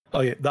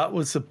 Oh yeah, that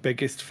was the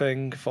biggest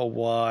thing for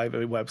why the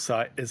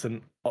website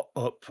isn't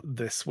up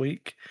this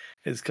week,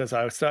 is because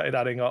I started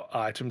adding up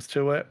items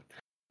to it,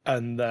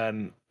 and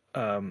then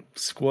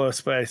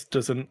Squarespace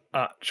doesn't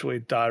actually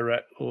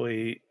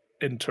directly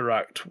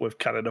interact with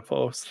Canada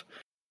Post,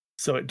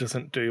 so it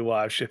doesn't do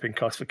live shipping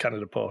costs for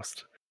Canada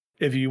Post.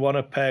 If you want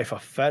to pay for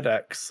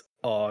FedEx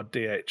or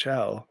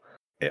DHL,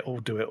 it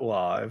will do it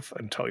live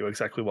and tell you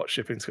exactly what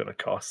shipping's going to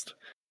cost.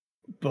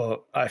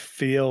 But I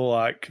feel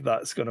like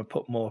that's going to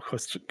put more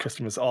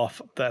customers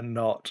off than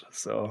not.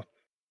 So,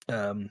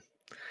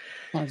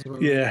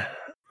 yeah,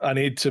 I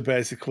need to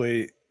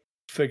basically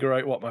figure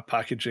out what my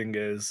packaging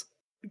is,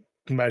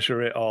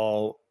 measure it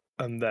all,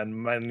 and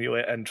then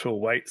manually enter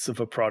weights of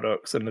the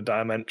products and the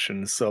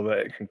dimensions, so that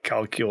it can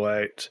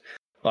calculate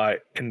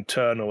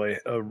internally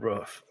a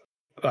rough.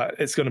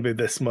 It's going to be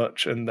this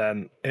much, and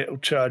then it'll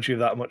charge you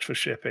that much for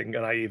shipping,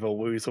 and I either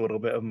lose a little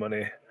bit of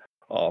money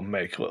or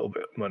make a little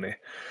bit of money.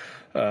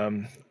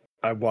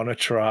 I want to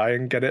try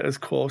and get it as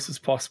close as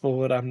possible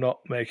that I'm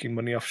not making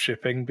money off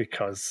shipping,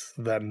 because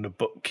then the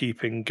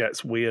bookkeeping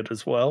gets weird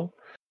as well.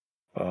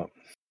 But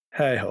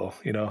hey ho,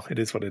 it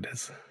is what it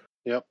is.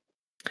 Yep.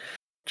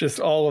 Just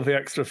all of the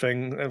extra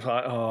things. It's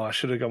I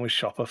should have gone with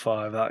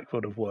Shopify. That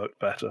would have worked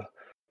better.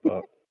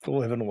 But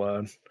live and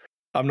learn.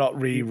 I'm not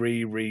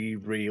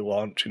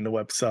relaunching the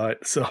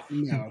website, so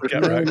No,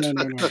 get no, wrecked.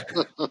 no.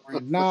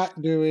 We're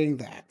not doing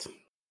that.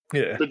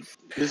 Yeah. But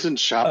isn't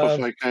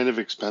Shopify kind of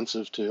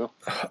expensive too?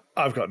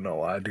 I've got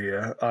no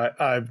idea.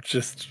 I'm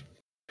just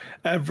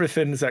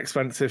everything's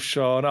expensive,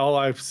 Sean. All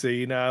I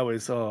see now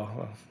is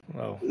I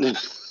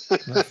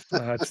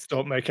just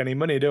don't make any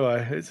money, do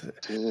I?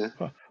 Yeah.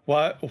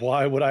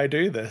 Why would I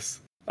do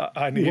this? I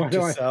Why need do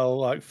to I- sell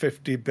like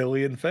 50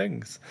 billion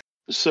things.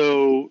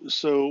 So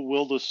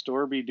will the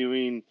store be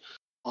doing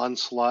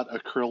Onslaught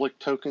acrylic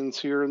tokens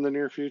here in the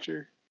near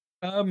future?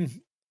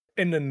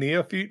 In the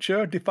near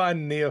future,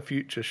 define near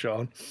future,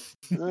 Sean.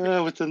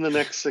 Within the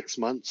next 6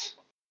 months.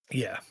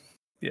 Yeah.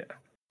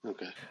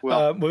 Okay.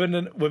 Well,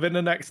 Within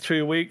the next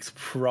 2 weeks,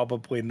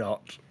 probably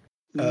not.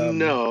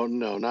 no,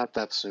 not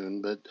that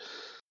soon. But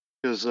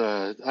because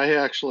I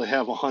actually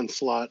have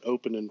Onslaught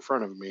open in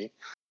front of me,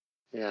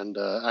 and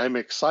I'm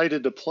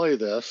excited to play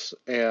this.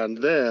 And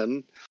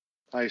then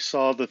I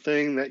saw the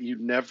thing that you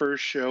never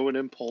show an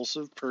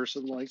impulsive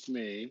person like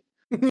me.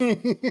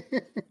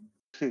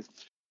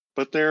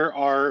 But there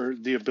are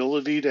the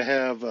ability to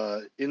have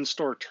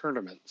in-store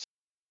tournaments.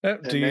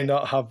 Do you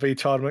not have the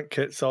tournament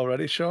kits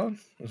already, Sean?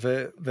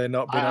 They're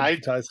not been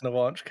advertised in a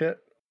launch kit?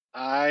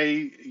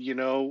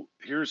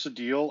 Here's the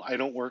deal. I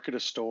don't work at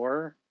a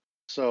store,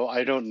 so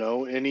I don't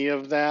know any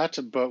of that.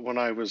 But when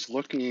I was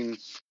looking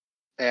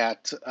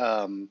at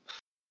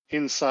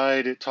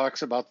inside, it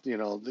talks about,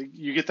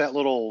 you get that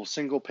little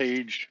single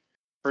page,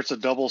 or it's a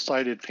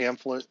double-sided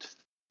pamphlet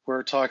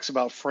where it talks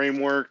about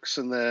frameworks,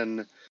 and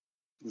then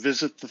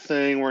visit the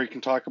thing where you can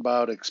talk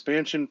about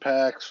expansion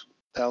packs,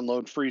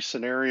 download free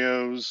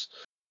scenarios,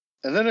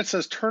 and then it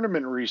says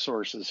tournament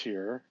resources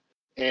here.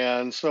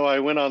 And so I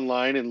went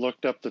online and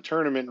looked up the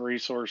tournament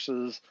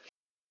resources,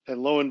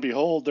 and lo and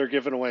behold, they're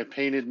giving away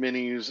painted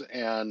minis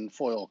and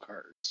foil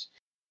cards.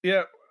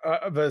 Yeah,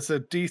 there's a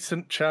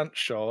decent chance,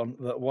 Sean,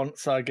 that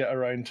once I get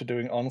around to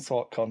doing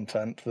Onslaught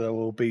content, there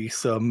will be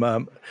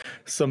some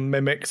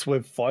mimics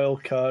with foil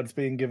cards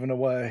being given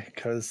away,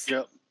 because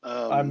Yep.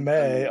 I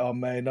may or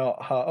may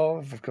not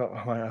have.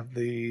 I have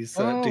these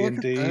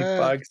D&D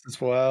bags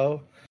as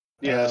well.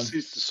 Yeah.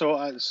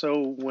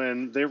 So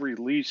when they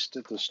released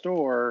at the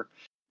store,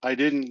 I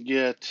didn't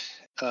get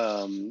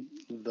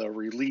the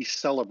release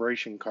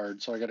celebration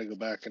card, so I got to go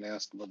back and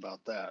ask them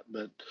about that.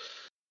 But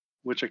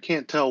which I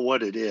can't tell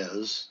what it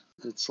is.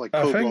 It's like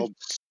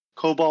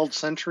Cobalt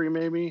Century,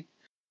 maybe.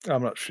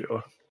 I'm not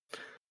sure,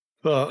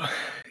 but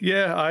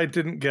yeah, I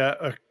didn't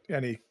get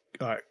any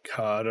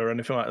card or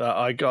anything like that.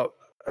 I got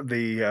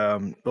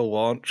the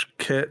launch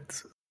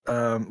kit,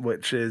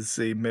 which is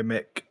the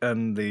mimic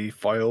and the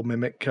foil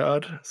mimic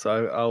card.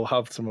 So I'll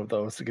have some of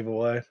those to give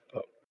away.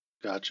 But,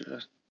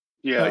 gotcha.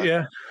 Yeah. But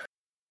yeah,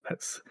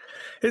 it's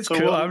so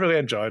cool. I really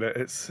enjoyed it.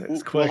 It's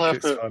quick.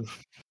 It's fun.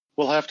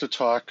 We'll have to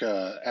talk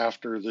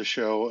after the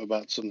show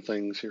about some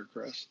things here,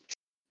 Chris.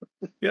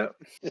 Yep.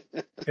 Chris,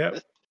 do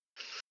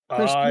you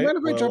mind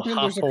if I jump in?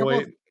 There's a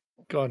couple.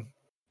 Go on.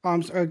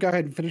 Go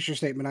ahead and finish your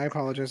statement. I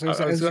apologize.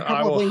 There's a I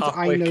couple will of things I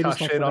happily noticed.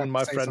 cash in on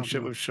my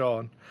friendship with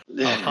Sean.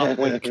 I'll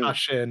happily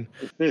cash in.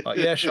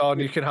 Yeah, Sean,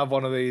 you can have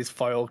one of these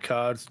foil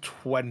cards,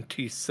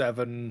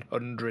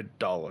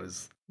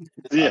 $2,700.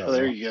 Yeah,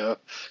 there you go.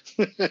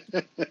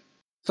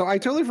 So I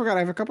totally forgot. I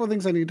have a couple of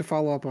things I need to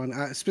follow up on.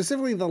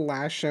 Specifically, the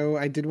last show,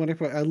 I did want to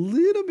put a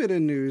little bit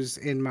of news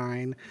in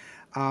mine.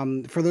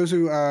 For those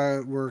who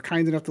were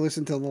kind enough to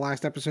listen to the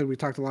last episode, we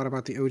talked a lot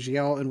about the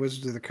OGL and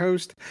Wizards of the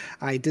Coast.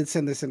 I did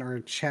send this in our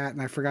chat,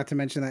 and I forgot to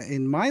mention that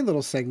in my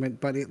little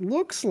segment, but it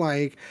looks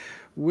like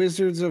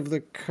Wizards of the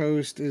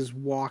Coast is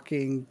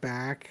walking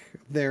back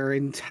their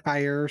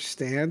entire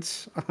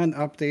stance on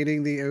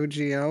updating the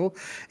OGL,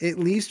 at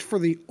least for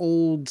the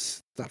old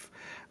stuff.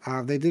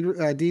 They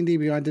did D&D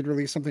Beyond did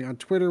release something on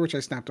Twitter, which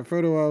I snapped a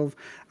photo of.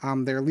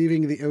 They're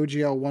leaving the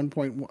OGL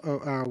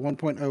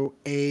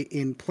 1.0A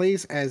in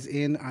place, as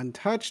in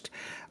untouched.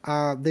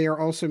 They are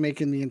also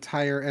making the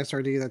entire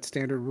SRD, that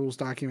standard rules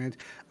document,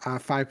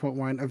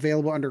 5.1,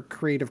 available under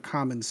Creative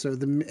Commons. So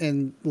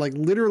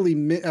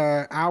literally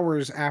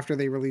hours after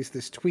they released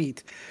this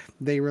tweet,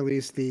 they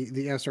released the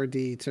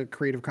SRD to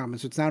Creative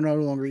Commons. So it's now no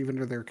longer even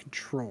under their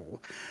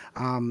control.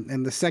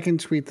 And the second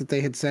tweet that they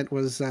had sent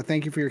was,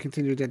 thank you for your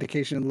continued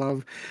dedication and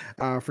love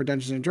for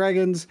Dungeons and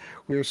Dragons.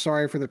 We are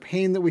sorry for the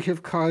pain that we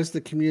have caused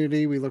the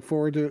community. We look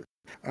forward to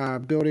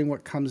building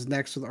what comes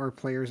next with our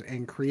players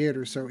and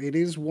creators. So it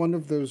is one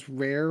of those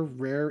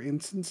rare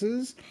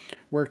instances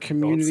where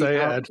community...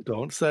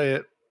 Don't say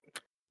it,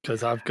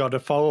 because I've got a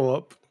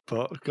follow-up.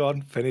 But go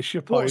on, finish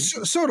your point.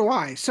 Well, so do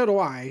I.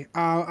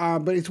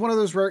 But it's one of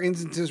those rare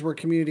instances where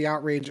community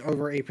outrage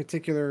over a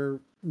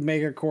particular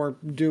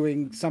Megacorp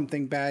doing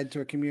something bad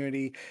to a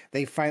community.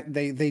 They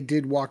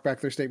did walk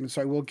back their statement,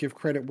 so I will give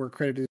credit where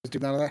credit is due.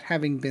 Now, that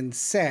having been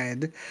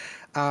said,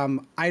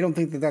 I don't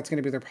think that that's going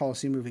to be their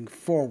policy moving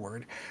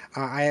forward.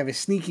 I have a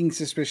sneaking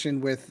suspicion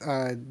with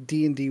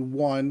D&D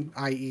 1,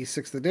 i.e.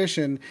 6th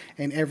edition,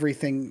 and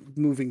everything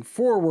moving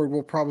forward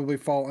will probably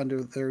fall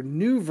under their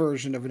new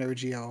version of an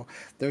OGL.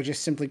 They're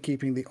just simply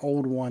keeping the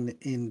old one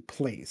in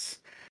place.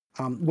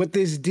 What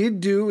this did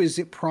do is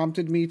it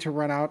prompted me to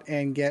run out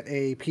and get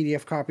a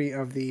PDF copy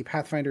of the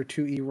Pathfinder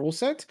 2e rule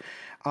set.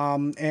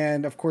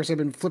 And of course, I've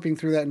been flipping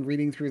through that and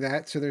reading through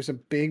that. So there's a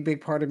big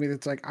part of me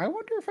that's like, I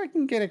wonder if I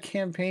can get a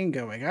campaign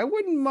going. I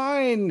wouldn't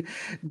mind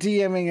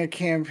DMing a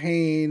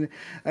campaign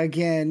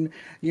again.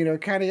 You know,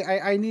 kind of,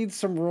 I need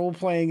some role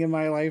playing in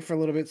my life for a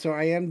little bit. So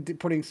I am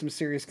putting some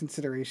serious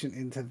consideration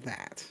into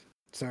that.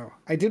 So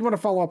I did want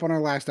to follow up on our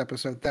last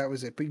episode. That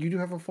was it. But you do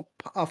have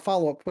a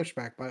follow-up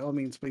pushback. By all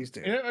means, please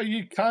do. Yeah,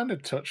 you kind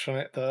of touched on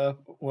it there.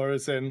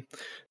 Whereas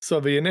so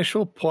the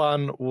initial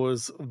plan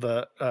was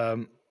that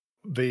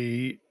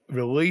the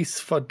release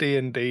for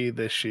D&D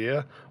this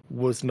year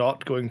was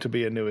not going to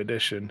be a new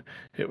edition.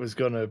 It was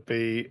going to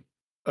be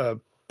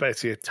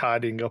basically a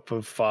tidying up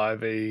of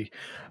 5e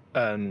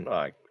and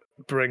like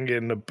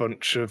bringing a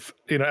bunch of,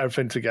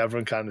 everything together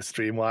and kind of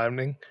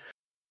streamlining.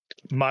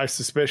 My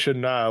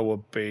suspicion now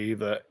would be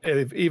that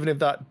even if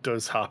that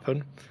does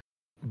happen,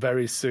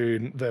 very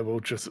soon they will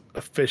just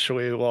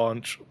officially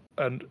launch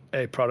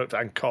a product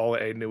and call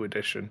it a new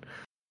edition.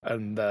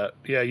 And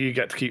you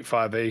get to keep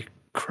 5e,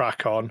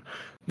 crack on.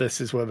 This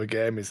is where the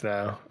game is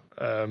now.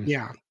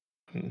 Yeah,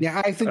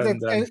 I think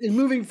that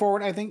moving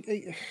forward, I think,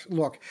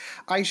 look,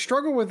 I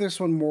struggle with this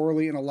one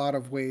morally in a lot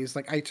of ways.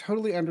 Like, I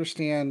totally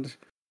understand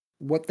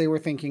what they were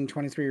thinking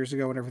 23 years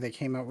ago whenever they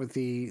came out with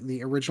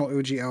the original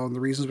OGL and the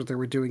reasons what they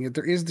were doing it.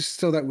 There is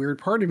still that weird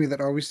part of me that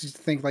always used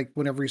to think, like,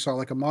 whenever you saw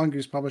like a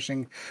Mongoose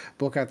publishing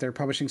book out there,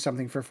 publishing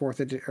something for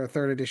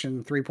 3rd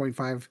edition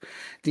 3.5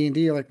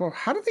 D&D, like, well,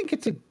 how did they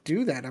get to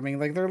do that? I mean,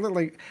 like, they're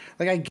like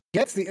I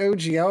get the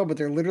OGL, but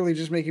they're literally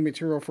just making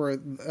material for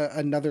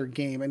another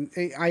game. And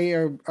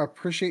I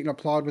appreciate and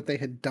applaud what they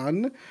had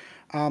done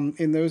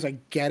in those. I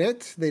get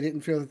it. They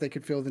didn't feel that they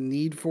could feel the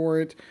need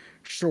for it.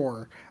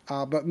 Sure.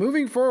 But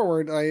moving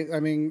forward, I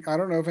mean, I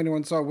don't know if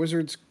anyone saw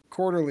Wizards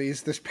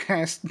quarterlies this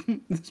past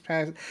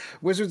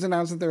Wizards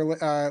announced that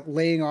they're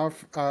laying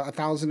off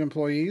 1,000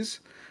 employees.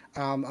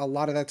 A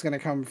lot of that's going to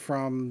come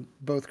from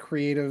both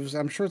creatives.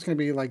 I'm sure it's going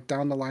to be like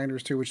down the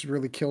liners too, which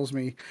really kills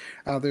me.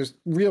 There's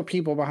real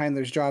people behind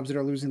those jobs that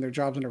are losing their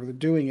jobs whenever they're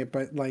doing it.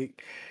 But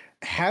like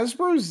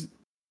Hasbro's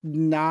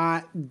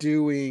not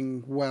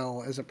doing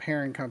well as a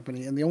parent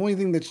company. And the only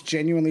thing that's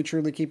genuinely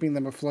truly keeping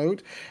them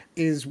afloat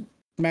is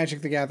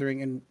Magic the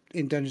Gathering and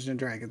in Dungeons and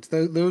Dragons.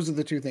 Those are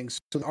the two things.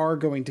 So they are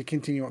going to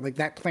continue on. Like,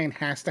 that plan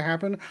has to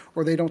happen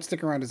or they don't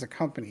stick around as a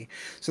company.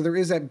 So there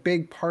is that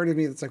big part of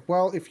me that's like,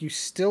 well, if you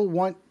still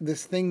want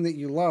this thing that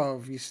you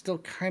love, you still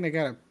kind of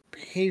got to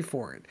pay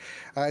for it.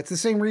 It's the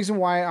same reason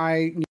why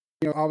I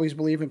always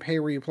believe in pay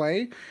where you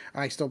play.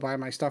 I still buy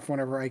my stuff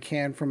whenever I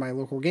can from my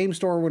local game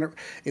store. Whenever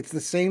it's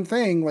the same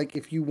thing. Like,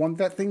 if you want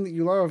that thing that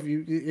you love,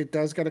 it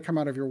does got to come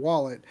out of your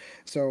wallet.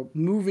 So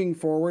moving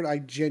forward, I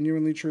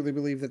genuinely, truly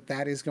believe that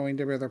that is going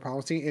to be their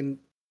policy. And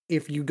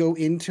if you go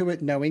into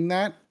it knowing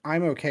that,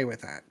 I'm okay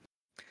with that.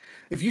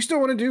 If you still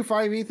want to do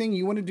 5e thing,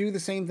 you want to do the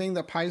same thing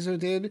that Paizo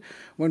did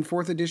when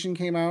 4th edition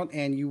came out,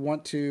 and you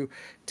want to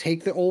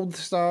take the old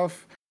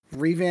stuff,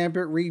 revamp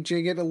it,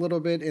 rejig it a little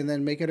bit, and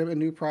then make it a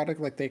new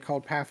product like they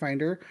called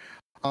Pathfinder,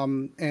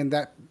 and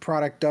that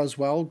product does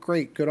well,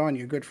 great, good on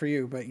you, good for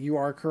you. But you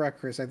are correct,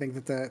 Chris. I think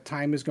that the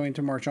time is going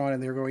to march on,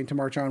 and they're going to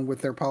march on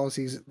with their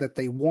policies that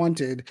they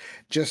wanted,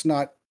 just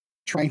not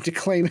trying to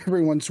claim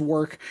everyone's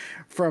work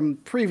from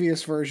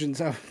previous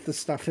versions of the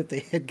stuff that they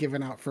had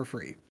given out for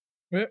free.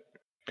 Yeah.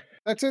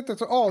 That's it.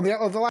 That's all.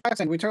 The last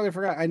thing we totally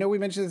forgot. I know we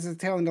mentioned this at the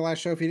tail end of the last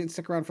show. If you didn't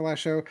stick around for last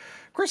show,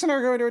 Chris and I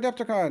are going to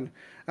Adepticon.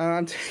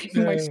 I'm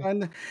taking my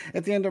son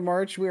at the end of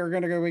March. We're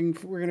going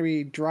to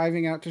be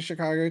driving out to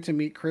Chicago to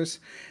meet Chris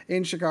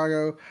in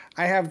Chicago.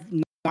 I have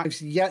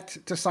not yet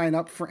to sign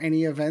up for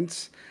any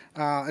events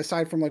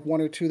aside from like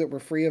 1 or 2 that were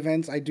free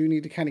events. I do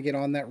need to kind of get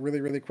on that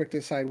really, really quick to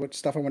decide what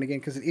stuff I want to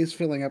get, because it is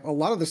filling up. A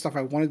lot of the stuff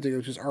I wanted to do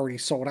is already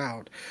sold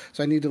out,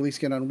 so I need to at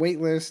least get on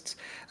wait lists.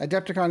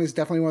 Adepticon is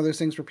definitely one of those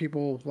things where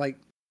people like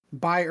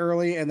buy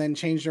early and then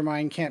change their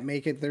mind, can't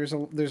make it. There's a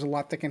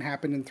lot that can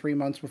happen in 3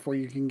 months before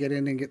you can get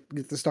in and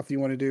get the stuff you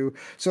want to do.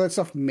 So that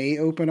stuff may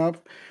open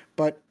up,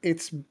 but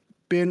it's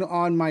been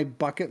on my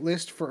bucket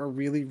list for a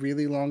really,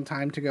 really long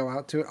time to go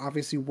out to it.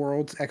 Obviously,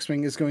 Worlds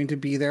X-Wing is going to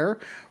be there.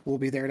 We'll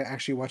be there to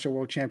actually watch a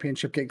World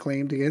Championship get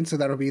claimed again. So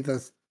that'll be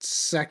the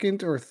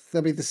second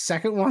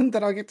one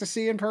that I'll get to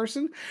see in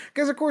person.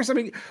 Because of course, I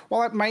mean,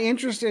 while my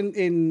interest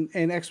in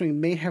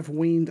X-Wing may have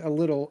waned a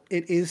little,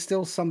 it is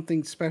still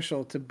something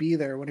special to be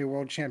there when a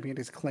world champion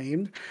is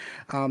claimed.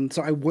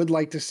 So I would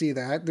like to see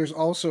that. There's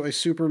also a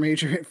super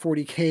major at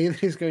 40K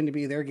that is going to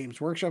be there. Games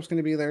Workshop's going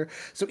to be there.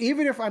 So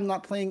even if I'm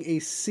not playing a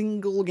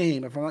single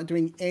game, if I'm not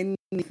doing any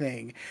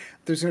anything.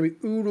 There's going to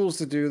be oodles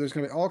to do. There's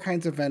going to be all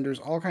kinds of vendors,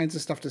 all kinds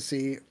of stuff to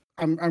see.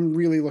 I'm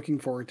really looking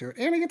forward to it,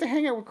 and I get to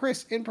hang out with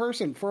Chris in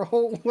person for a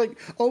whole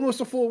almost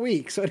a full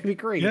week, so it'd be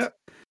great. Yeah,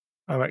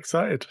 I'm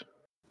excited.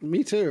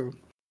 Me too.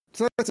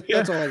 So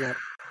that's all I got.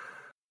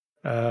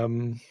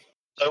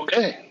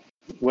 Okay.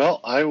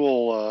 Well, I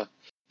will.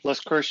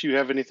 Unless, Chris, you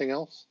have anything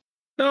else?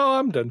 No,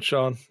 I'm done,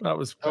 Sean. That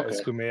was Okay.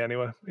 basically me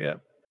anyway. Yeah,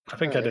 I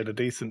think I did a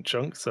decent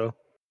chunk. So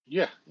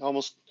yeah,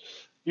 almost.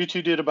 You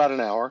two did about an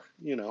hour.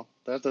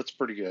 That's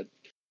pretty good.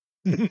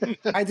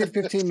 I did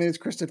 15 minutes.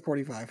 Chris did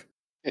 45.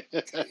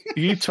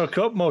 You took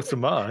up most of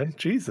mine.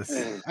 Jesus.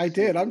 I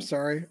did. I'm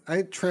sorry.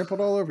 I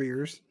trampled all over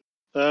yours.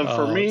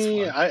 For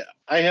me, I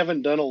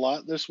haven't done a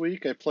lot this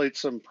week. I played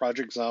some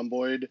Project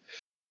Zomboid,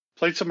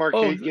 played some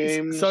arcade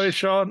games. Sorry,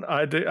 Sean.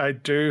 I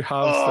do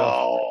have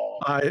stuff.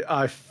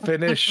 I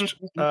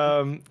finished.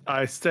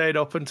 I stayed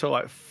up until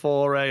like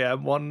 4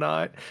 a.m. one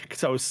night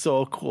because I was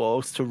so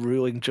close to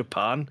ruling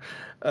Japan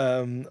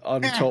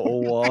on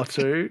Total War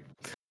 2,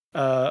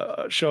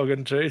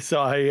 Shogun 2. So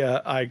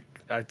I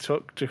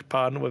took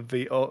Japan with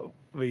the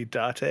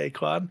Date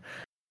clan.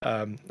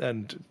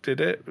 And did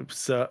it. It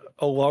was a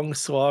long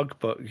slog,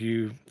 but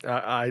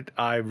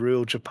I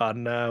rule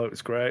Japan now. It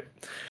was great.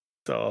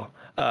 So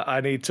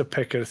I need to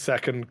pick a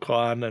second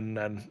clan and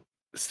then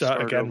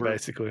start again, over.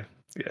 Basically.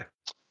 Yeah.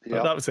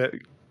 Yep. That was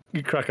it.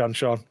 You crack on,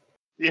 Sean.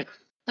 Yeah.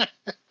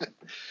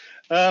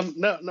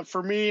 No,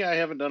 for me, I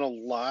haven't done a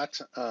lot.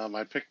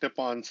 I picked up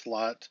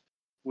Onslaught,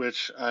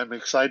 which I'm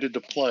excited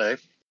to play.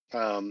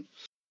 I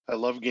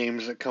love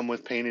games that come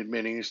with painted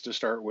minis to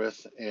start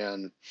with,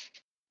 and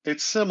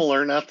it's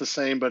similar, not the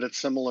same, but it's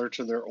similar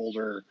to their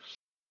older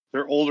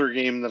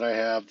game that I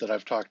have that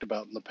I've talked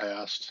about in the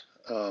past,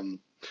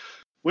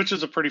 which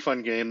is a pretty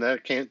fun game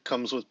that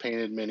comes with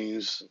painted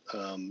minis.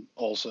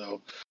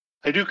 Also,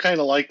 I do kind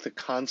of like the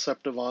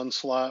concept of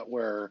Onslaught,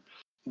 where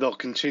they'll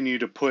continue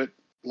to put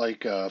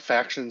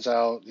factions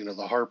out,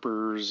 the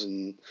Harpers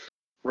and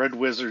Red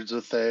Wizards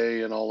of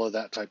Thay and all of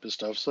that type of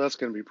stuff. So that's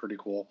going to be pretty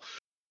cool.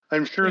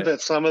 I'm sure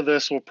that some of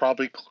this will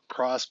probably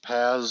cross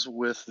paths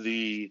with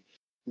the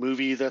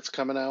movie that's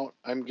coming out,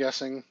 I'm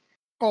guessing.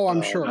 Oh,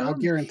 I'm sure. I'll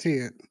guarantee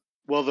it.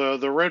 Well,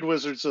 the Red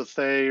Wizards of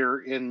Thay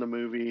are in the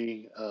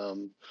movie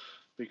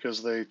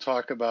because they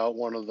talk about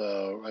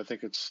I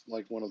think it's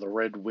like one of the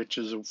Red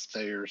Witches of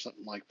Thay or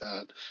something like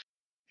that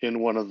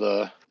in one of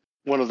the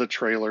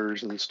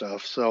trailers and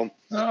stuff. So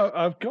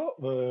I've got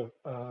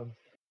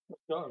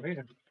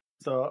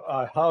So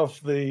I have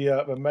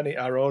the Many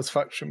Arrows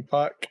faction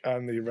pack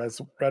and the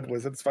Red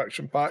Wizards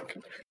faction pack.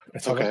 I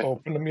haven't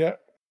opened them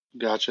yet.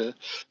 Gotcha.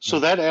 So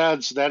that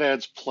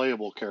adds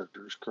playable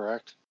characters,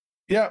 correct?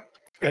 Yeah,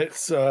 it's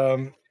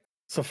so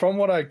from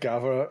what I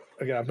gather,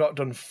 again, I've not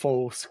done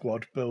full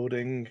squad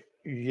building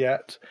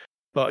yet,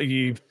 but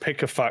you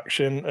pick a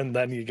faction and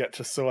then you get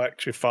to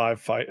select your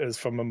 5 fighters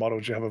from the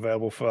models you have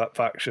available for that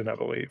faction, I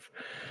believe.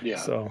 Yeah.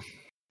 So,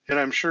 and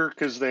I'm sure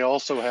because they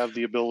also have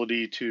the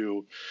ability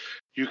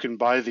you can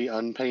buy the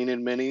unpainted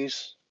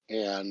minis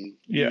and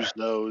use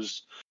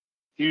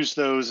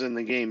those in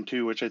the game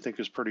too, which I think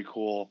is pretty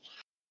cool.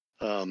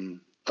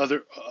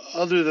 Other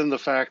than the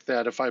fact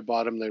that if I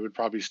bought them, they would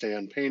probably stay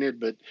unpainted,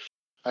 but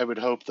I would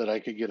hope that I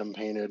could get them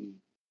painted,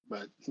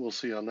 but we'll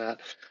see on that.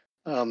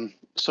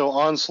 So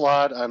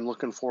Onslaught, I'm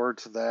looking forward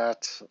to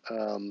that.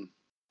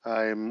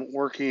 I'm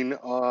working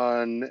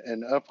on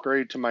an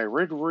upgrade to my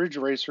Ridge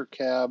Racer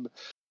cab.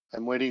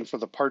 I'm waiting for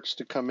the parts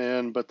to come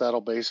in, but that'll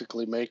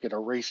basically make it a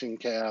racing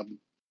cab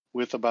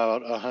with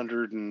about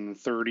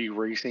 130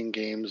 racing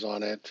games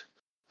on it.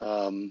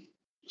 So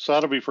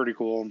that'll be pretty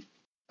cool.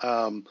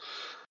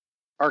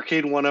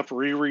 Arcade 1-Up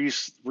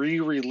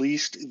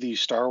re-released the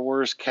Star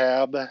Wars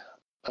cab,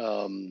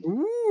 the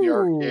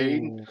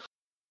arcade.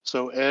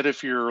 So Ed,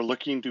 if you're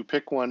looking to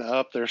pick one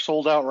up, they're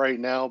sold out right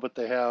now, but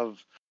they have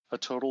a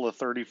total of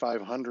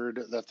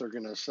 3,500 that they're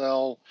going to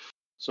sell.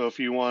 So if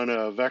you want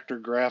vector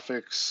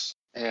graphics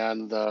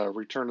and the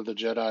Return of the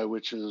Jedi,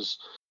 which is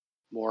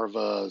more of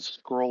a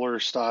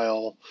scroller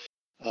style,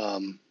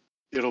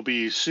 it'll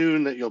be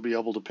soon that you'll be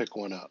able to pick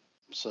one up.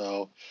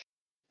 So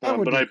that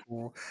would be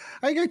cool.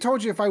 I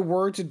told you if I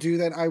were to do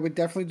that, I would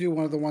definitely do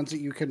one of the ones that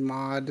you can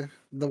mod,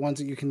 the ones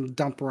that you can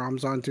dump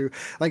ROMs onto.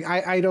 Like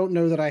I don't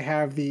know that I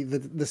have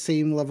the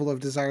same level of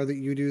desire that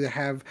you do to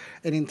have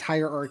an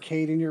entire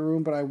arcade in your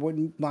room, but I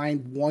wouldn't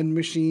mind one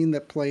machine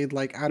that played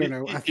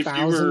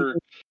 1,000.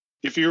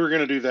 If you were going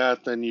to do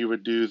that, then you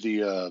would do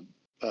the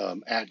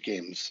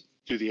AtGames,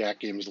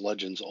 AtGames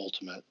Legends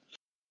Ultimate.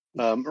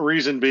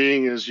 Reason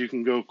being is you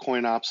can go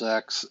CoinOps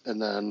X,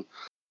 and then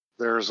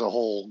there's a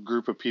whole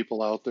group of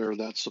people out there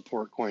that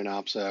support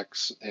CoinOps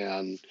X,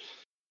 and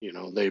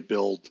they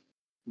build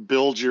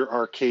your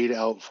arcade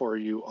out for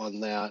you on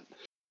that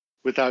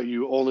without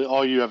you.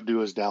 All you have to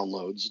do is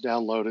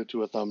download it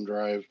to a thumb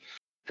drive,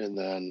 and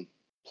then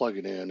plug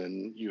it in,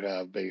 and you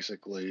have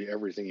basically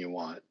everything you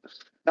want.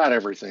 Not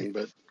everything,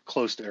 but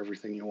close to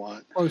everything you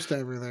want. Close to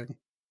everything.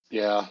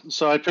 Yeah.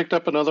 So I picked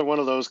up another one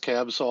of those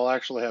cabs, so I'll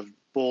actually have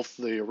both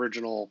the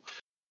original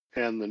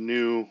and the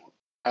new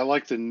I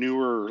like the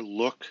newer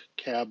look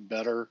cab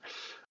better,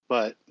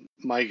 but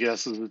my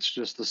guess is it's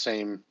just the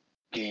same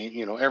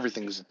game.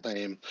 Everything's the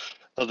same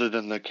other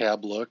than the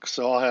cab look.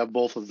 So I'll have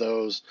both of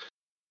those.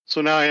 So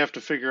now I have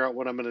to figure out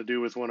what I'm going to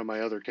do with one of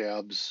my other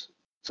cabs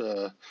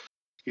to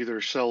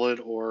either sell it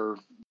or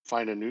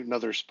find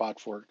another spot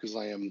for it, because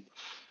I am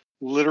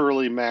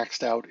literally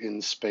maxed out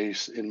in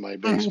space in my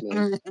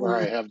basement where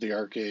I have the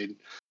arcade.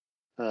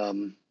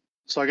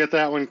 So I got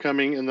that one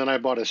coming, and then I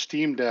bought a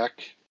Steam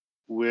Deck,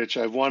 which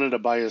I've wanted to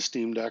buy a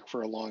Steam Deck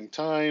for a long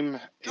time.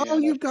 Oh,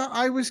 And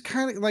I was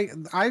kind of like,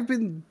 I've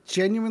been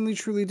genuinely,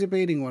 truly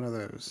debating one of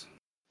those.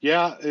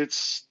 yeah,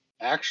 it's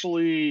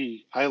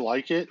actually, I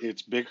like it.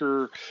 It's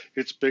bigger.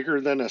 It's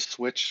bigger than a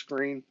Switch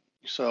screen.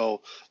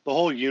 So the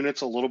whole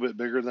unit's a little bit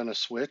bigger than a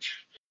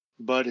Switch,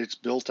 but it's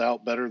built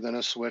out better than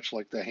a Switch.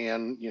 Like the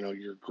hand,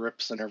 your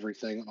grips and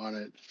everything on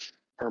it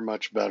are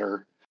much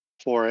better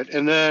for it.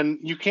 And then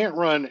you can't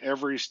run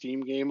every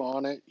Steam game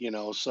on it,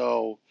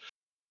 so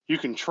you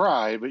can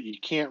try, but you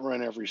can't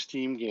run every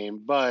Steam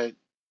game, but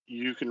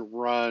you can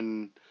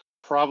run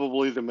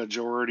probably the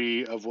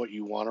majority of what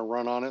you want to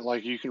run on it.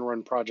 Like you can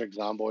run Project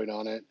Zomboid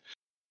on it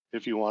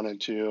if you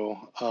wanted to.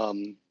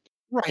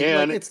 Right, like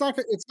And it's not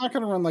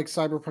going to run like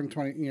Cyberpunk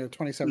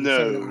 2077 on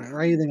no, it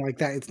or anything like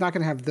that. It's not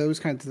going to have those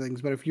kinds of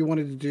things. But if you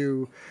wanted to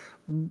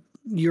do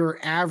your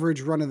average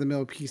run of the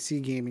mill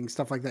PC gaming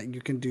stuff like that, you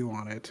can do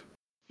on it.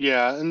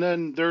 yeah, and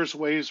then there's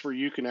ways where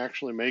you can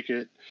actually make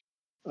it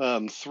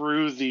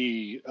through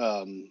the.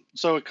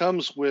 So it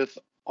comes with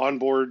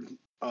onboard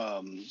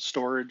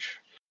storage.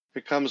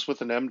 It comes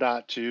with an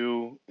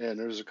M.2, and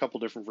there's a couple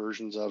different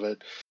versions of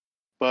it.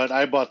 But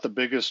I bought the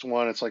biggest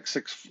one. It's like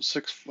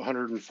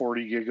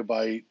 640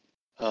 gigabyte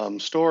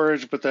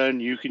storage, but then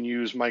you can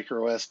use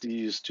micro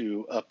SDs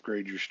to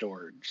upgrade your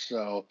storage.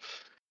 So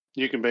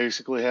you can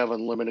basically have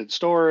unlimited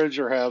storage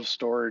or have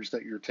storage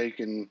that you're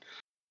taking,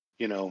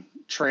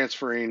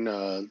 transferring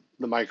the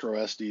micro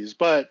SDs.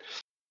 But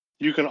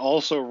you can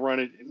also run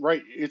it,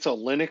 right? It's a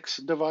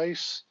Linux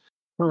device,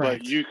 but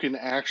Correct. you can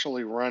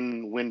actually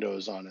run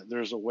Windows on it.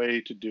 There's a way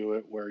to do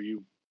it where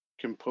you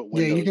can put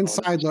Yeah, you Windows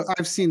can on it. sideload.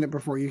 I've seen it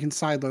before. You can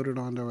sideload it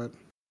onto it.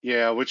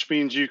 Yeah, which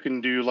means you can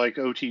do like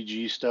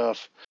OTG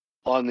stuff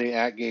on the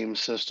at-game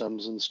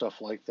systems and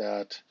stuff like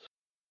that.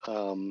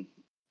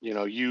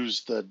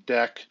 Use the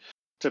deck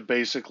to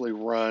basically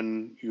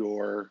run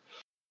your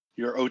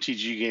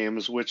OTG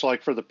games, which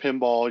like for the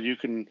pinball, you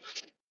can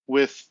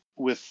with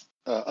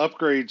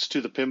upgrades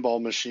to the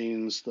pinball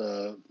machines,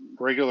 the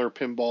regular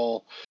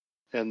pinball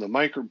and the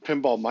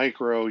pinball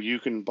micro, you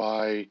can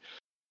buy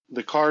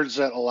the cards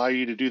that allow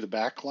you to do the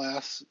back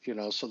glass,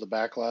 so the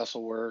back glass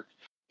will work.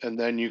 And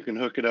then you can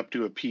hook it up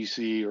to a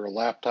PC or a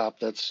laptop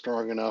that's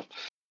strong enough,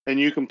 and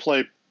you can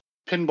play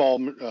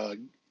pinball.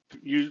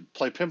 You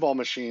play pinball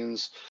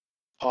machines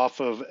off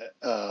of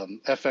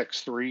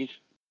FX3,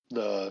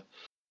 the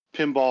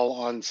pinball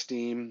on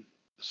Steam.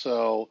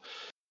 So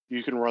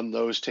you can run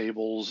those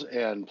tables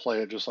and play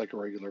it just like a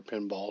regular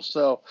pinball.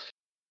 So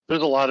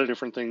there's a lot of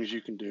different things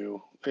you can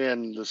do,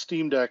 and the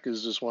Steam Deck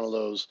is just one of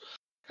those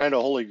kind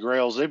of holy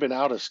grails. They've been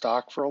out of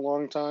stock for a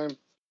long time,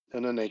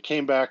 and then they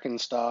came back in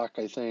stock,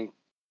 I think,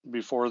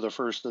 before the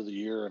first of the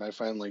year, and I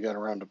finally got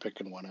around to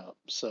picking one up.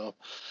 So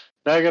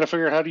now I got to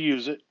figure out how to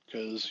use it,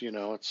 because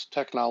it's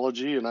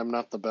technology, and I'm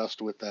not the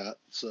best with that.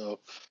 So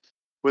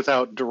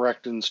without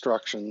direct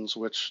instructions,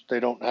 which they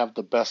don't have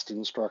the best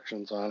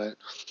instructions on it.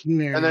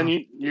 And then Yeah.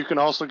 you can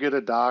also get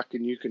a dock,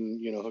 and you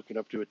can hook it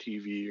up to a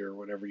TV or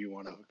whatever you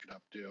want to hook it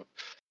up to.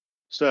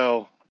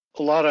 So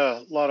a lot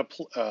of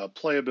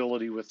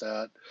playability with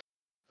that.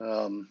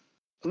 And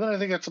then I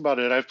think that's about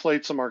it. I've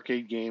played some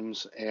arcade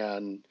games,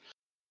 and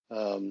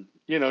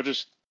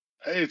just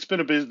it's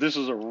been this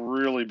is a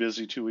really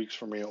busy 2 weeks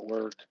for me at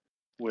work,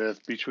 with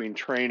between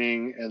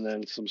training and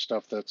then some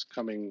stuff that's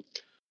coming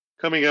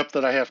up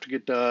that I have to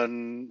get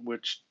done,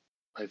 which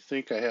I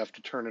think I have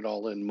to turn it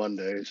all in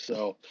Monday.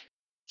 So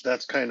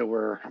that's kind of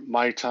where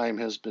my time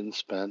has been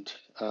spent,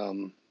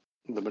 the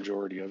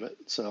majority of it.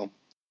 So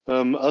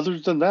other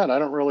than that, I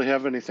don't really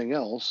have anything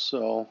else.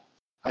 So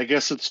I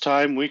guess it's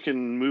time we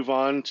can move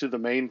on to the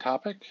main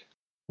topic.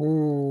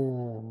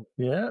 Oh,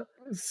 Yeah.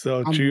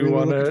 So I'm do you really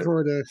want looking to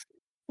forward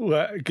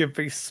give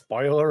me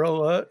spoiler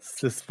alerts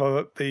just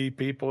for the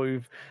people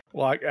who've,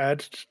 like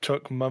Ed,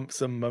 took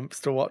months and months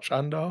to watch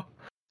Andor?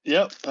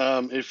 Yep.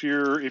 If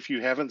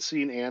you haven't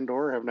seen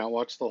Andor, have not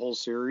watched the whole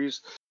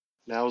series,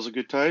 now is a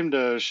good time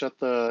to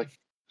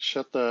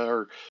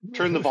or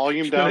turn the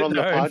volume Shut down it on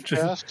the down.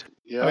 podcast. I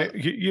Yeah.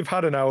 mean, you've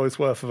had an hour's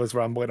worth of us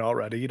rambling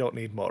already. You don't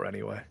need more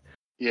anyway.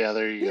 Yeah,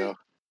 there you to. go.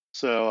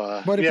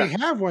 So But if yeah. you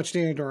have watched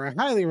Andor, I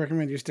highly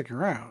recommend you stick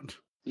around.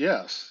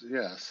 Yes,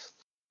 yes.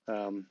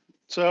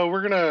 So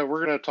we're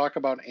gonna talk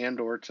about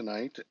Andor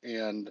tonight,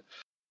 and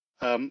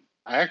I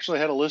actually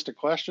had a list of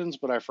questions,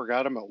 but I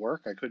forgot them at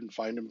work. I couldn't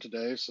find them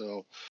today,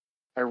 so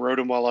I wrote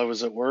them while I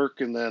was at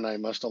work, and then I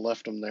must have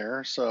left them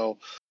there. So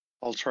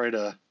I'll try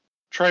to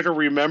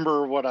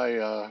remember what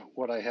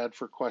I had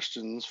for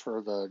questions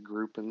for the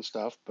group and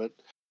stuff. But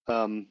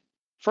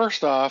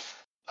first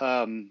off,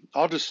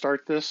 I'll just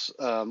start this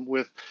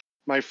with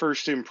my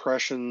first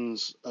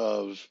impressions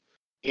of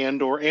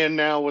Andor, and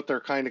now what they're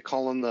kind of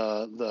calling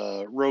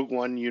the Rogue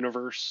One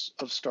universe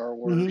of Star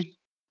Wars,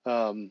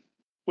 Mhm.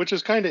 which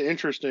is kind of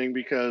interesting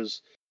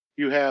because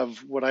you have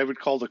what I would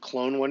call the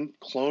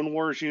Clone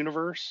Wars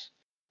universe,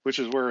 which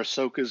is where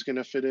Ahsoka is going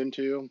to fit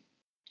into.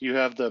 You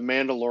have the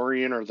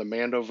Mandalorian, or the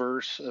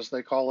Mandoverse, as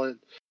they call it,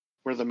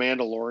 where the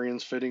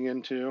Mandalorian's fitting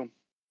into.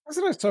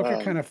 Doesn't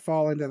Ahsoka kind Um, of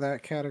fall into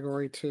that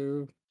category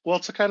too? well,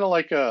 it's kind of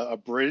like a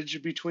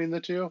bridge between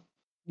the two,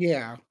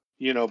 Yeah.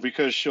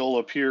 because she'll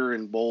appear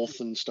in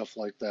both and stuff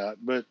like that.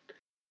 But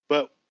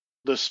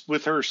this,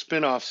 with her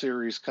spin-off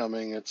series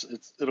coming,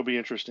 it'll be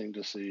interesting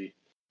to see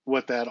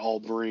what that all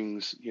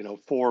brings,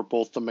 for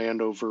both the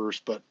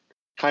Mandoverse, but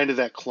kind of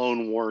that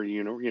Clone War,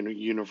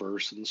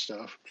 universe and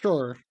stuff.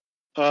 Sure.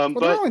 Well, they're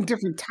But all in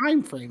different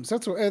time frames.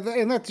 That's what,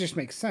 and that just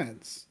makes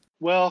sense.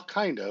 well,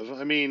 kind of.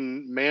 I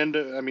mean,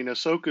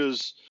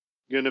 Ahsoka's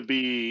gonna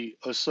be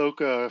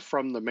Ahsoka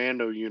from the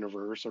Mando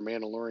universe, or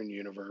Mandalorian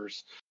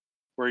universe,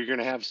 where you're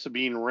gonna have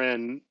Sabine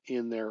Wren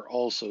in there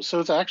also.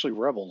 So it's actually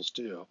Rebels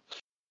too.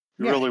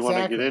 You Yeah, really want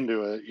to get exactly.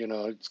 into it,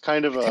 it's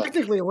kind of a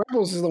Technically,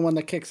 Rebels is the one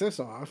that kicks this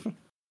off.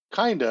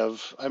 kind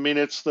of. I mean,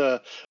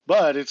 but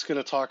it's going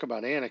to talk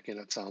about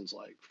Anakin. It sounds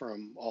like,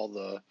 from all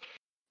the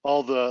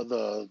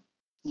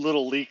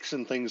little leaks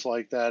and things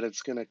like that.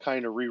 It's going to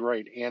kind of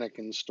rewrite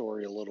Anakin's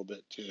story a little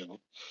bit too.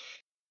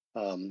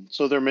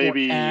 So there may Or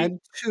be, add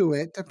to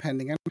it,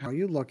 depending on how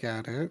you look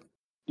at it.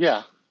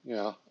 yeah,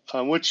 yeah.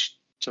 Which,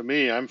 to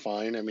me, I'm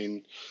fine. I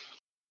mean,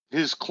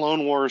 his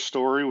Clone Wars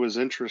story was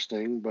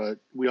interesting, but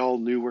we all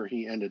knew where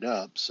he ended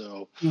up.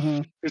 So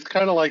Hmm. it's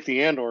kind of like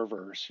the Andor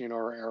verse,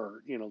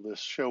 or this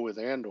show with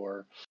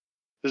Andor.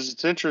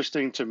 It's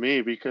interesting to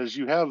me because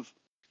you have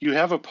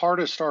a part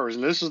of Star Wars,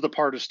 and this is the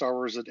part of Star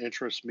Wars that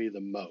interests me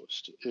the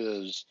most,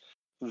 is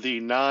the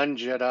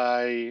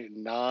non-Jedi,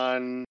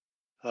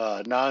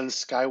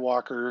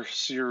 non-Skywalker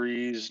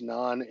series,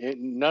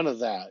 none of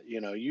that.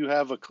 You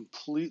have a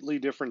completely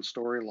different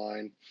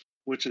storyline,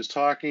 which is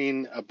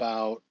talking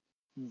about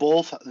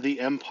both the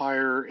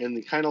Empire and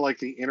the kind of like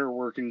the inner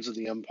workings of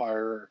the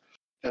Empire,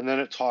 and then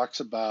it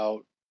talks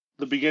about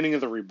the beginning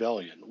of the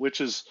rebellion,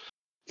 which is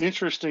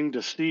interesting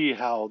to see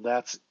how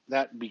that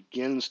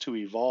begins to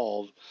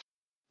evolve,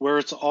 where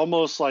it's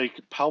almost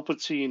like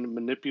Palpatine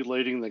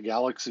manipulating the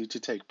galaxy to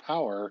take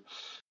power.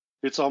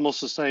 It's almost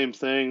the same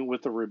thing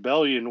with the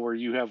rebellion, where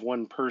you have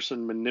one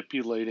person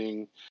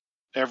manipulating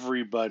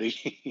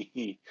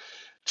everybody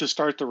to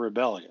start the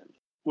rebellion,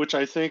 which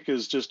I think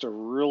is just a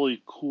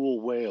really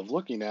cool way of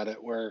looking at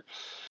it, where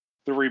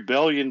the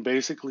rebellion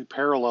basically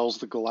parallels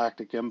the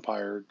galactic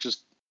empire,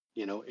 just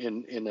in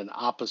an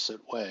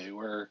opposite way,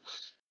 where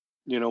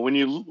when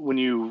you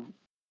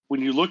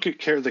look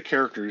at the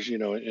characters,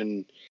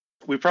 and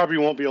we probably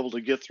won't be able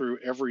to get through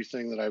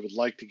everything that I would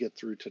like to get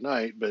through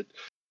tonight, but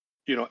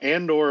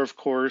Andor, of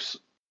course,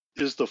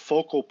 is the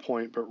focal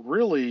point, but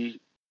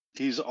really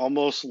he's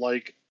almost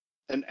like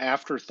an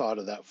afterthought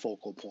of that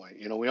focal point.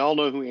 We all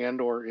know who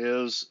Andor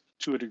is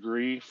to a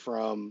degree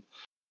from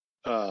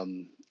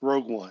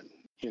Rogue One.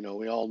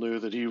 We all knew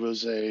that he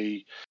was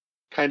a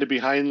kind of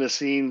behind the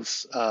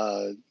scenes,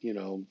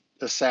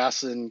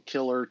 assassin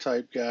killer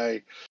type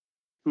guy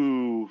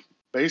who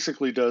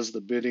basically does the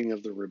bidding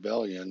of the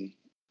rebellion.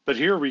 But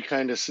here we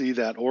kind of see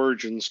that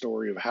origin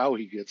story of how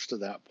he gets to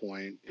that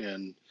point,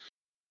 and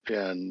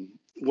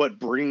what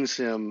brings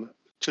him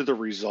to the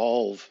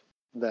resolve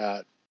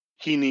that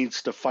he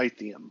needs to fight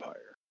the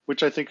Empire,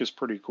 which I think is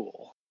pretty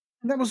cool.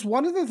 That was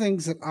one of the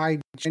things that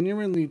I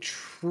genuinely,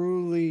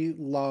 truly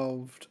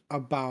loved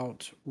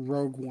about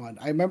Rogue One.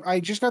 I remember I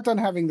just got done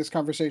having this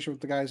conversation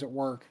with the guys at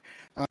work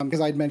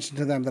because I'd mentioned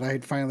to them that I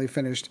had finally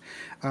finished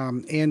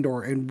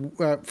Andor. And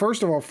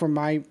first of all, from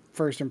my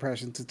first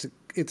impressions,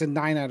 it's a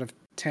 9 out of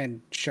 10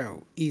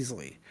 show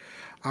easily.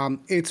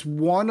 It's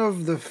one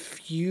of the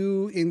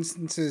few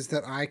instances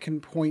that I can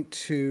point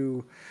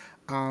to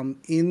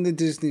in the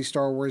Disney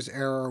Star Wars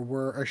era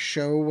where a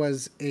show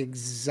was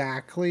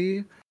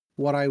exactly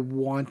what I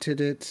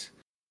wanted it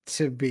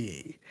to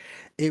be.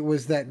 It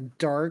was that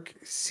dark,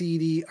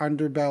 seedy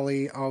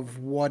underbelly of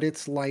what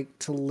it's like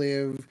to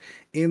live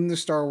in the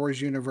Star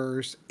Wars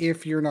universe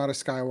if you're not a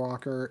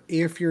Skywalker,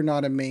 if you're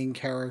not a main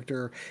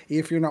character,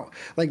 if you're not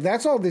like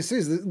that's all this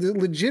is.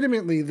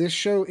 Legitimately, this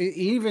show,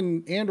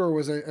 even Andor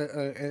was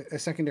a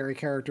secondary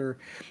character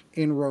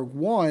in Rogue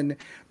One,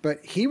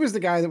 but he was the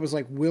guy that was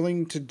like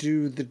willing to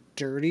do the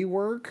dirty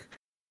work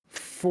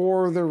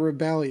for the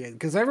rebellion,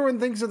 because everyone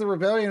thinks of the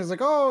rebellion as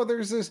like, oh,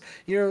 there's this,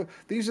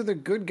 these are the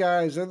good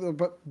guys,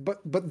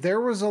 but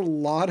there was a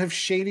lot of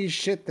shady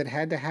shit that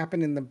had to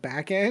happen in the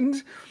back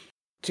end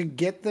to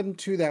get them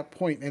to that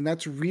point, and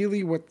that's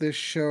really what this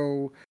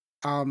show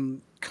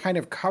kind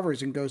of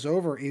covers and goes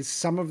over, is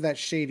some of that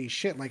shady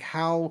shit, like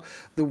how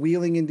the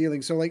wheeling and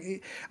dealing. So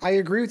like I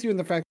agree with you in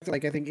the fact that,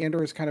 like, I think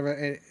Andor is kind of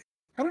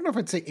I don't know if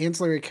I'd say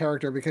ancillary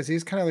character, because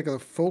he's kind of like a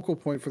focal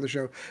point for the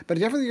show, but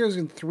it definitely goes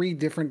in 3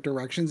 different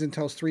directions and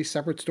tells 3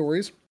 separate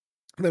stories.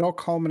 that all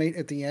culminate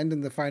at the end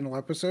in the final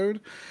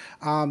episode.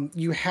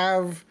 You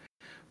have,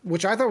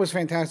 which I thought was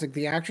fantastic.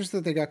 The actress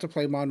that they got to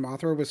play Mon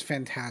Mothma was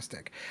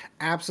fantastic,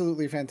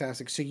 absolutely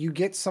fantastic. So you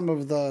get some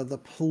of the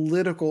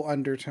political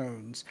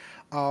undertones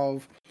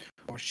of,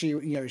 well,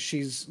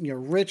 she's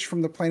rich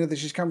from the planet that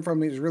she's come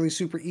from. It was really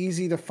super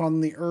easy to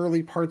fund the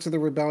early parts of the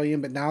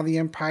rebellion, but now the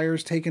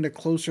Empire's taken a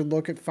closer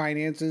look at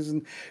finances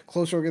and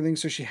closer look at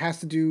things. So she has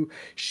to do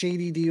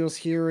shady deals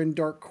here in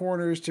dark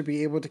corners to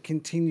be able to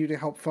continue to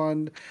help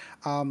fund.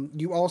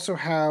 You also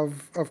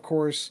have, of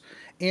course,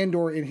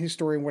 Andor in his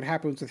story and what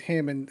happens with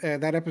him and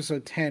that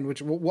episode 10,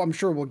 which I'm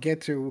sure we'll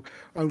get to,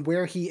 on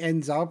where he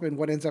ends up and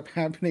what ends up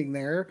happening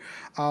there.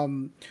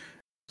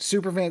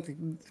 Super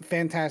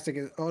fantastic.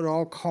 It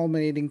all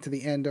culminating to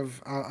the end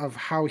of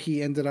how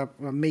he ended up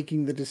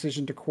making the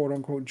decision to quote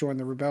unquote join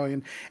the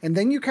rebellion. And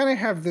then you kind of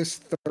have this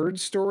third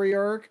story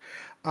arc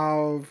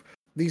of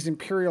these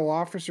Imperial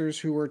officers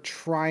who are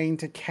trying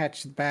to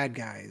catch bad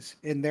guys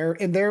in their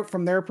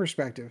from their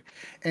perspective.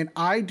 And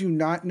I do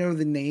not know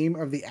the name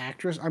of the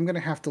actress. I'm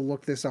gonna have to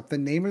look this up. The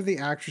name of the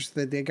actress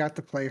that they got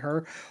to play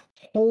her.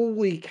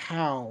 Holy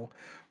cow.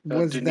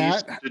 Was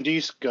Denise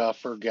that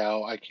Guff or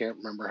Gao, I can't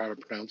remember how to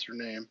pronounce her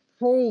name.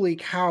 holy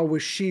cow,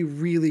 was she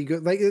really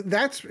good? Like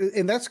that's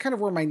kind of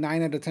where my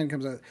 9 out of 10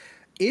 comes out.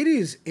 It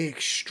is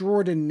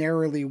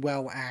extraordinarily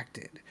well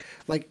acted,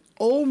 like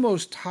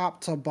almost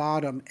top to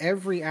bottom.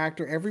 Every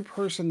actor, every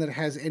person that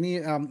has any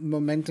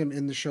momentum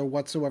in the show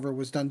whatsoever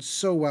was done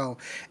so well,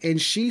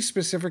 and she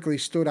specifically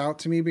stood out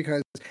to me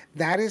because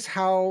that is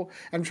how.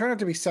 I'm trying not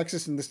to be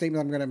sexist in the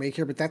statement I'm going to make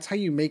here, but that's how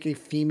you make a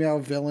female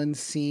villain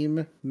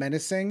seem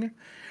menacing.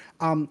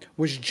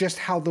 Was just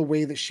how the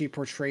way that she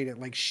portrayed it.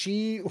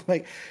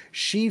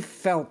 She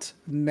felt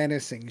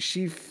menacing.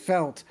 She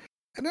felt,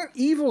 and not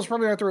evil is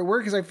probably not the right word,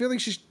 because I feel like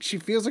she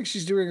feels like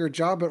she's doing her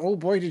job, but oh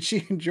boy, did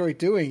she enjoy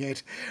doing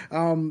it.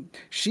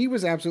 She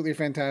was absolutely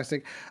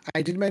fantastic.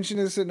 I did mention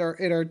this in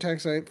our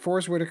text.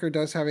 Forrest Whitaker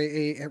does have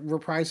a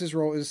reprise his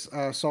role as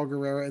Saul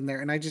Guerrero in there,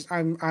 and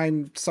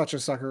I'm such a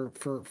sucker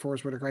for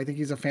Forrest Whitaker. I think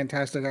he's a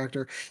fantastic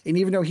actor, and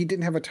even though he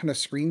didn't have a ton of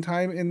screen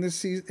time in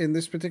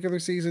this particular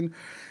season,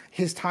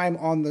 his time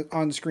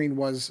on screen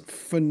was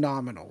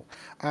phenomenal.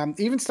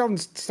 Even Stellan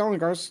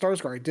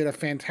Skarsgård did a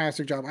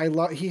fantastic job.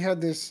 He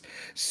had this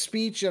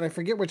speech, and I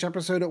forget which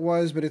episode it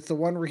was, but it's the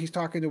one where he's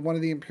talking to one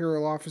of the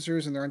Imperial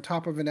officers, and they're on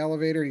top of an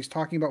elevator, and he's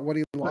talking about what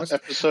he lost.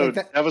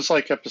 That was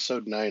like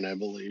episode 9, I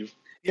believe.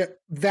 Yeah,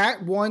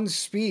 that one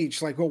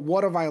speech, like, well,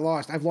 what have I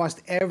lost? I've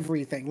lost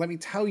everything. Let me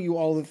tell you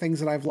all the things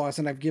that I've lost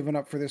and I've given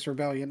up for this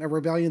rebellion, a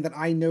rebellion that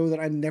I know that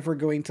I'm never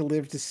going to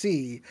live to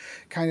see,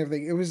 kind of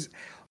thing. It was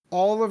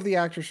all of the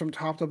actors from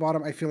top to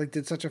bottom, I feel like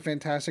did such a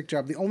fantastic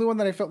job. The only one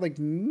that I felt like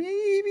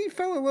maybe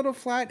fell a little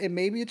flat, and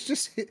maybe it's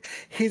just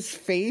his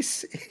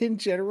face in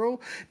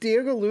general.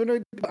 Diego Luna,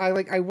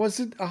 I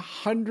wasn't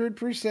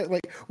 100%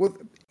 like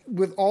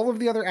with all of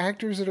the other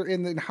actors that are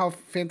in and how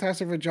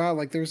fantastic of a job.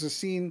 Like there's a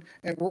scene,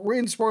 and we're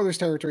in spoilers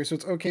territory, so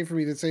it's okay for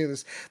me to say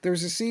this.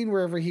 There's a scene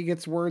wherever he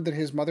gets word that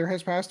his mother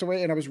has passed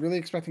away, and I was really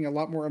expecting a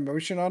lot more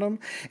emotion on him,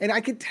 and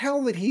I could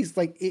tell that he's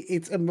like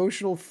it's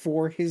emotional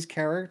for his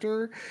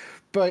character,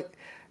 but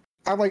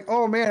I'm like,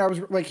 oh man, I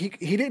was like, he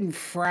didn't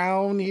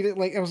frown. He didn't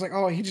like. I was like,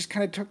 oh, he just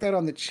kind of took that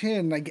on the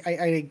chin. Like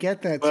I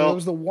get that. Well, so it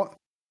was the one.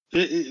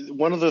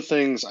 One of the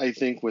things I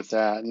think with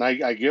that, and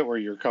I get where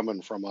you're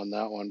coming from on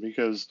that one,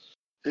 because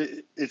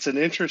it's an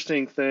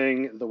interesting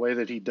thing the way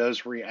that he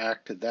does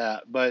react to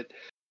that. But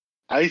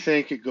I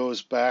think it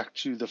goes back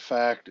to the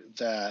fact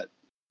that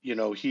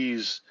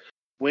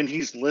when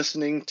he's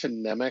listening to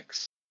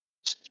Nemec's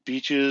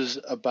speeches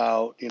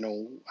about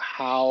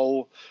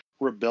how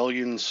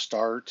rebellions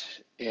start,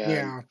 and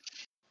Yeah.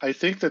 I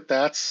think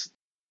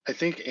I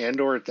think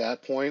Andor at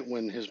that point,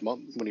 when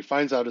he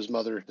finds out his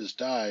mother has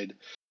died,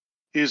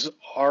 is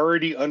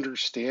already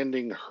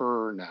understanding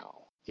her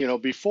now.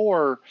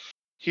 Before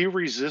he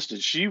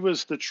resisted, she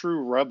was the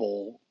true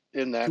rebel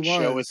in that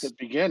show at the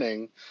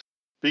beginning,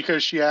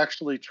 because she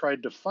actually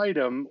tried to fight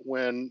him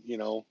when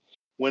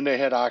they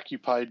had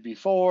occupied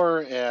before,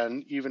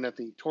 and even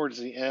towards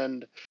the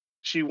end,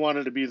 she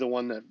wanted to be the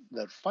one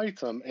that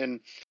fights him. And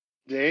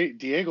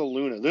Diego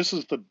Luna, this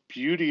is the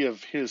beauty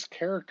of his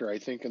character, I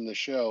think, in the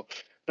show.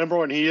 Number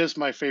one, he is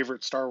my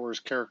favorite Star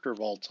Wars character of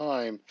all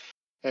time,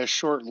 as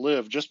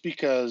short-lived, just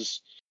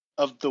because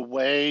of the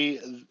way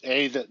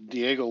that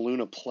Diego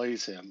Luna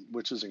plays him,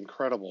 which is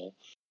incredible.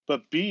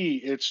 But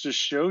B, it just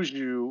shows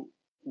you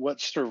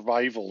what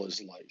survival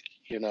is like.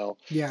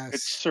 It's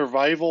Yes.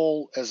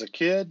 survival as a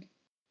kid.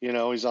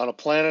 He's on a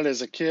planet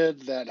as a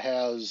kid that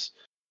has,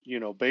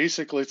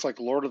 basically it's like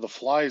Lord of the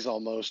Flies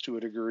almost, to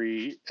a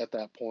degree at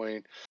that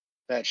point.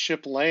 That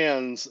ship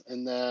lands,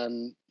 and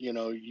then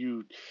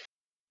you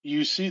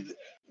see.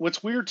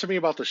 What's weird to me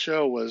about the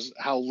show was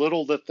how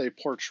little that they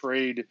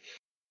portrayed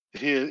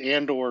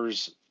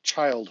Andor's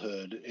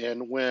childhood,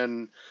 and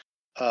when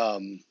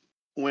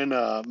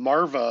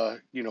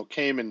Marva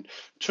came and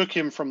took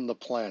him from the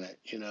planet,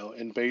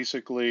 and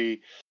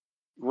basically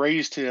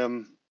raised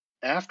him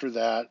after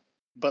that,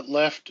 but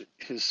left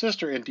his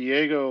sister. And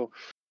Diego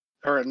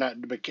or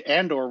not, but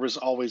Andor was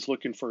always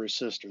looking for his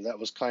sister. That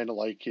was kind of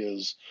like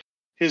his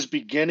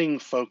beginning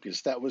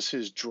focus. That was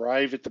his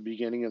drive at the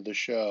beginning of the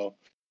show.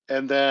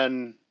 And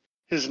then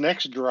his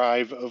next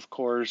drive, of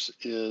course,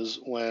 is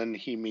when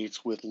he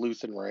meets with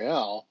Luthen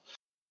Rael.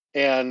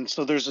 And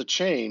so there's a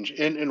change.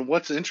 And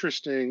what's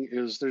interesting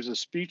is there's a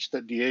speech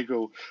that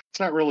Diego, it's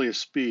not really a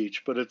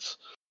speech, but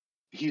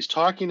he's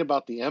talking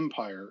about the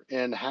Empire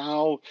and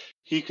how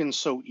he can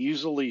so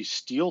easily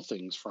steal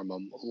things from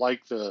them,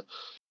 like the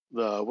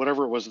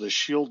whatever it was, the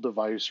shield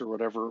device or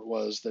whatever it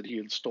was that he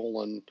had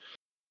stolen,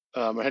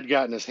 had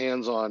gotten his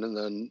hands on,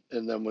 and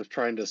then was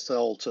trying to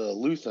sell to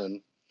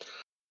Luthen.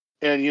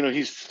 And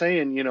he's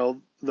saying,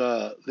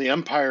 the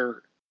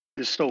Empire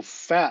is so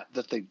fat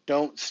that they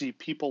don't see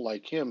people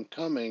like him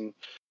coming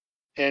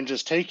and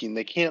just taking.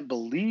 They can't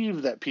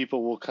believe that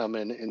people will come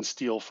in and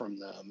steal from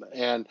them,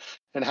 and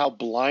how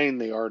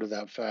blind they are to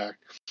that fact,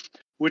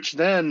 which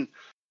then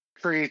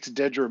creates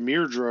Dedra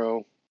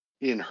Meerdro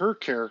in her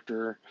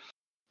character,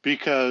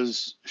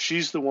 because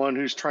she's the one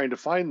who's trying to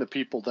find the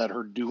people that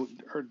are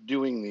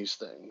doing these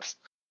things.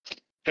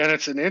 And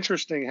it's an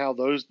interesting how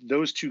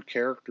those two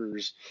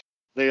characters,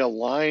 they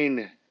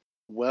align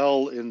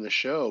well in the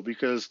show,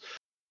 because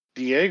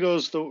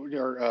Andor's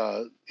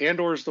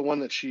the one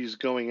that she's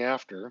going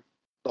after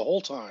the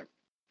whole time.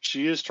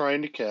 She is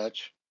trying to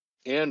catch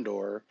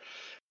Andor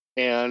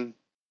and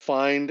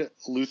find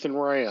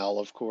Luthen Rael,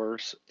 of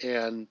course.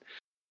 And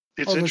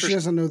it's Although interesting. she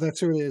doesn't know that's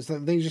who it is.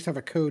 They just have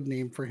a code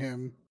name for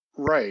him.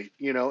 Right.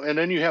 And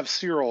then you have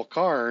Cyril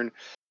Karn,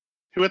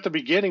 who at the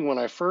beginning, when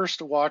I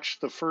first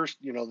watched the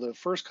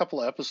first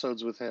couple of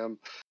episodes with him,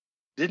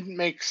 didn't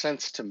make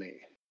sense to me,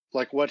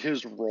 like what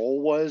his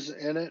role was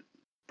in it.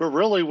 But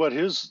really what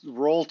his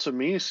role to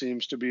me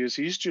seems to be is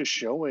he's just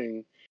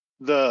showing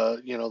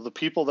the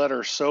people that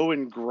are so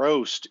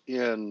engrossed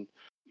in,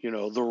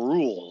 the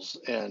rules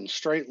and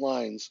straight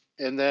lines,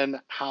 and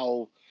then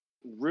how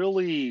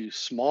really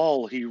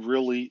small he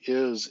really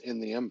is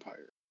in the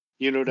Empire.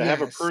 To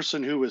have a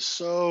person who is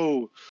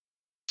so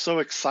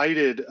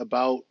excited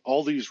about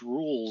all these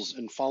rules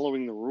and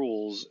following the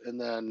rules, and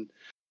then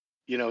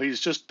he's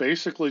just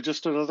basically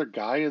just another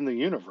guy in the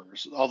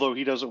universe, although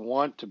he doesn't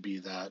want to be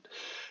that.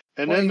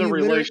 And then the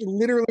relation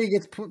literally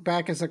gets put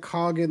back as a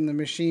cog in the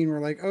machine.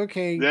 We're like,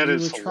 okay, that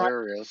is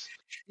hilarious.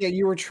 Yeah,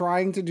 you were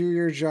trying to do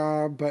your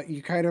job, but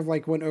you kind of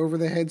like went over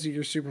the heads of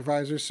your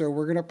supervisors. So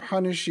we're going to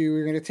punish you.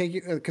 We're going to take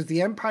you because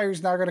the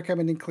Empire's now going to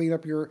come in and clean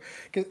up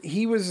because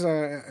he was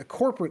a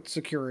corporate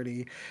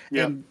security,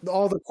 and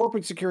all the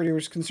corporate security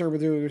was concerned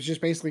with doing was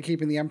just basically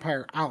keeping the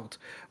Empire out.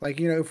 Like,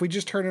 if we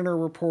just turn in our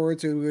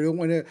reports, and we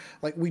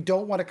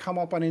don't want to come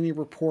up on any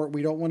report.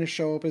 We don't want to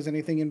show up as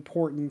anything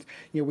important.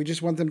 We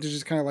just want them to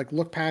just kind of like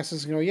look past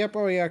us and go, yep,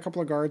 oh yeah, a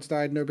couple of guards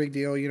died, no big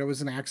deal. It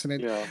was an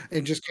accident,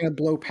 and just kind of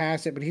blow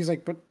past it. But he's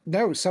like, but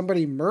no,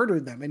 somebody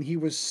murdered them. And he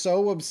was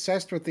so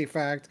obsessed with the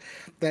fact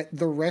that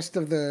the rest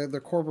of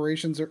the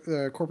corporations,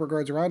 corporate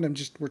guards around him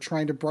just were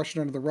trying to brush it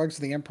under the rug so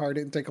the Empire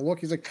didn't take a look.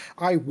 He's like,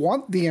 I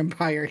want the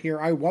Empire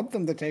here. I want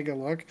them to take a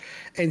look.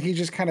 And he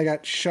just kind of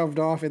got shoved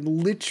off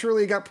and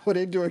literally got put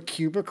into a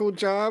cubicle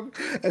job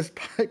as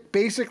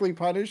basically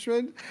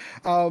punishment.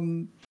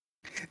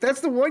 That's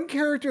the one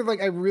character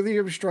like I really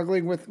am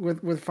struggling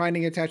with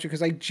finding attachment,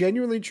 because I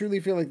genuinely truly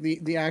feel like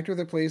the actor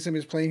that plays him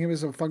is playing him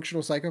as a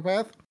functional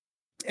psychopath.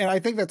 And I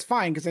think that's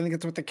fine, because I think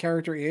that's what the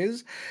character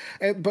is.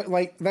 But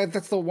like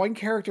that's the one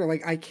character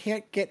like I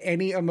can't get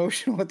any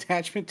emotional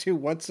attachment to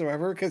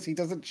whatsoever, because he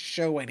doesn't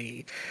show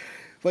any.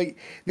 Like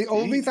the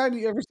only time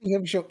you ever see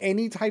him show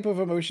any type of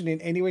emotion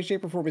in any way,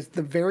 shape, or form is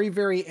the very,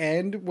 very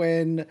end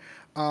when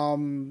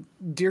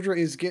Deirdre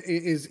is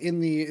in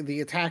the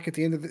attack at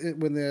the end of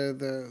when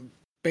the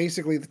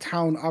basically the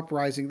town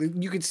uprising.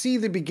 You could see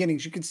the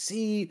beginnings. You could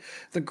see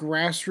the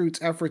grassroots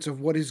efforts of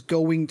what is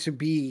going to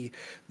be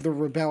the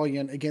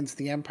rebellion against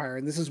the Empire.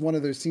 And this is one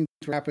of those scenes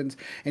where it happens,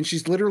 and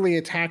she's literally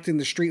attacked in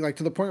the street, like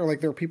to the point where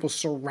like there are people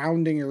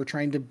surrounding her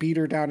trying to beat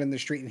her down in the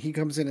street, and he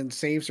comes in and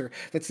saves her.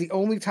 That's the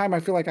only time I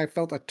feel like I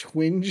felt a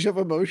twinge of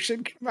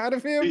emotion come out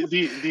of him.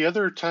 The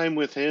other time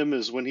with him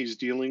is when he's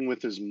dealing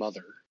with his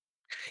mother.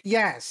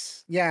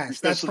 Yes.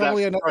 That's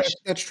probably another.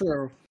 That's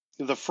true.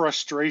 The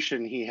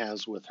frustration he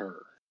has with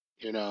her,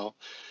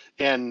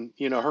 and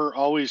her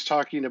always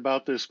talking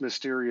about this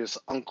mysterious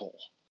uncle,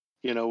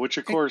 which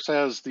of course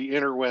has the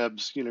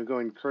interwebs,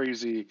 going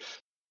crazy.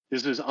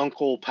 Is his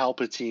uncle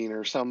Palpatine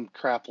or some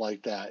crap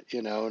like that,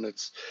 and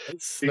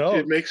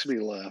it makes me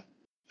laugh.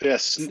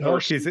 Yes,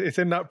 Snoke. It's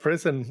in that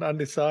prison.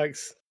 Andy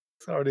Sykes.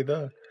 It's already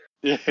there.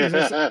 Yeah. And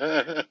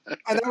that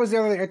was the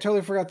other thing. I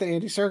totally forgot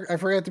that I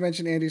forgot to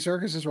mention Andy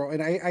Serkis' role.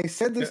 And I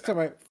said this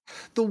to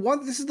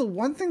this is the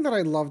one thing that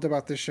I loved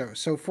about this show.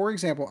 So for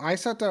example,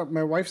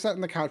 my wife sat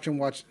on the couch and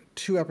watched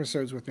 2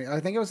 episodes with me.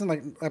 I think it was in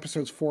like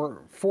episodes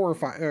 4 or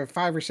 5 or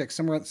 5 or 6,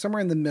 somewhere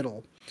in the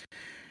middle.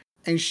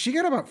 And she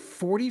got about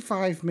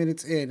 45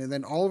 minutes in, and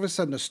then all of a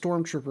sudden a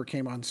stormtrooper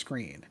came on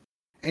screen.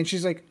 And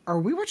she's like, "Are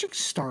we watching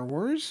Star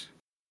Wars?"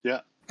 Yeah.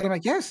 And I'm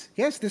like, yes,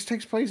 this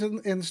takes place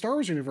in the Star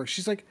Wars universe.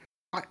 She's like,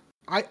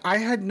 I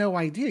had no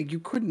idea. You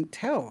couldn't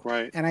tell.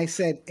 Right. And I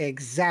said,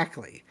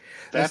 exactly.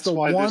 That's That's the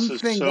why this one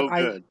is thing that so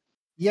good.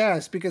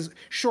 yes, because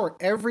sure,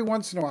 every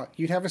once in a while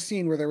you'd have a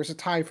scene where there was a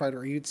TIE fighter,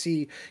 or you'd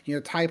see,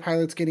 TIE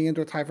pilots getting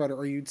into a TIE fighter,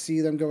 or you'd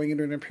see them going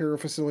into an Imperial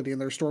facility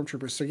and they're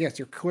stormtroopers. So yes,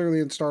 you're clearly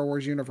in Star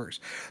Wars universe.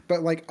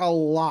 But like a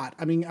lot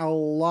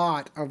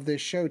of this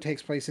show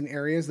takes place in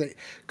areas that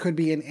could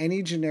be in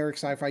any generic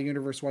sci-fi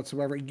universe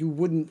whatsoever. You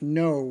wouldn't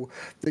know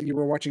that you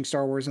were watching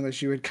Star Wars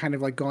unless you had kind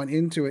of like gone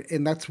into it.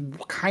 And that's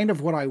kind of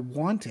what I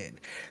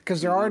wanted.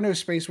 Because there are no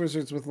space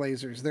wizards with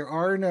lasers. There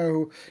are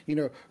no,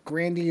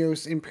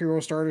 grandiose Imperial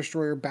Star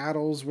Destroyer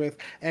battles with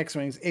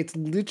X-Wings. It's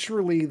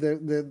literally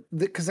the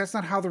because that's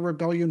not how the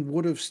rebellion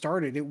would have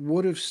started. It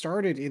would have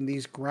started in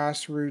these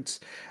grassroots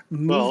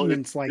Well,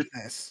 movements like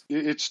this.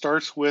 it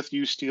starts with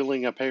you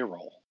stealing a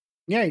payroll.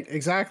 Yeah,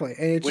 exactly.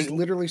 And it just When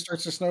literally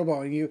starts to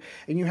snowball. And you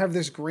have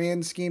this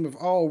grand scheme of,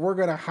 oh, we're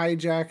going to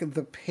hijack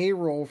the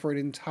payroll for an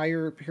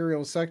entire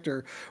Imperial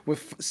sector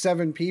with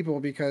 7 people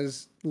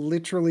because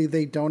literally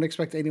they don't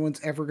expect anyone's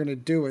ever going to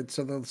do it.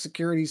 So the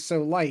security's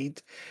so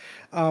light,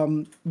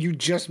 you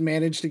just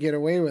managed to get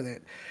away with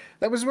it.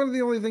 That was one of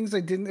the only things I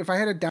didn't. If I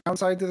had a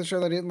downside to the show,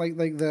 that I didn't like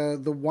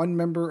the one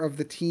member of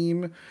the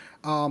team,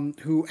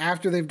 who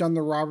after they've done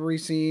the robbery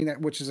scene,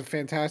 which is a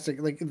fantastic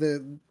like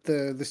the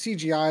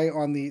CGI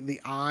on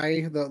the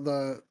eye,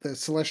 the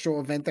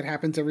celestial event that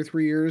happens every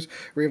 3 years,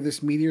 where you have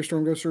this meteor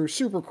storm goes through,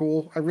 super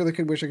cool. I really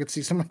could wish I could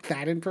see something like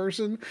that in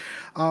person.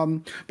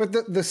 But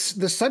the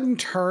sudden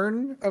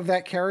turn of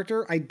that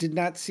character, I did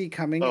not see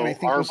coming, and I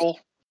think Arvel.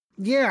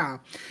 yeah,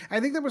 I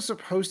think that was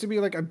supposed to be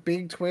like a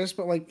big twist,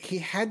 but like he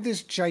had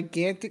this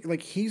gigantic,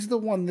 like he's the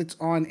one that's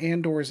on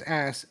Andor's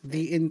ass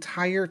the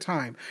entire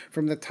time.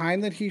 From the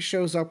time that he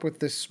shows up with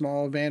this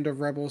small band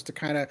of rebels to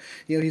kind of,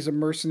 he's a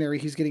mercenary,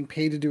 he's getting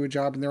paid to do a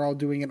job, and they're all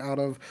doing it out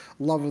of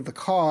love of the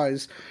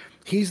cause.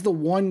 He's the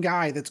one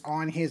guy that's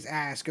on his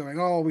ass going,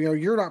 oh,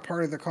 you're not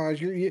part of the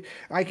cause.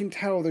 I can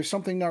tell there's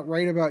something not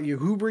right about you.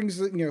 Who brings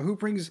the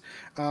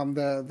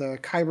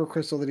kyber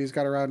crystal that he's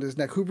got around his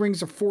neck? Who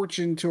brings a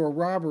fortune to a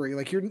robbery?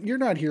 Like you're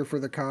not here for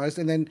the cause.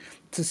 And then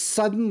to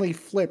suddenly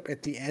flip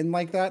at the end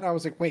like that, I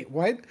was like, wait,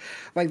 what?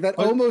 Like that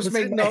almost was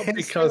made it my not head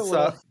because spin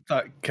a little.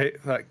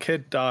 that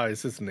kid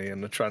dies, isn't he, in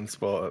the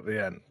transport at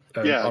the end?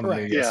 Yeah, On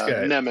Correct. the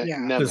escape.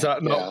 Yeah. Does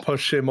that not yeah.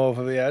 push him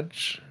over the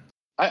edge?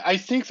 I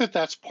think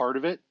that's part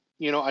of it.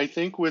 I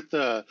think with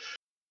the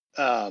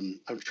I'm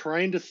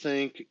trying to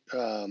think.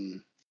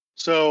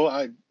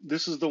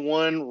 This is the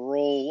one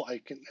role I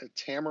can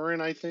Tamarin.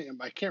 I think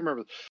I can't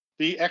remember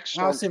the ex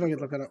I'll see if I can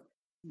stormtrooper. look it up.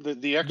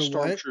 The ex The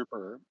what?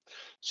 stormtrooper.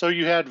 So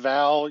you had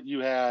Val,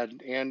 you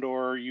had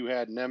Andor, you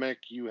had Nemec,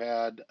 you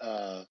had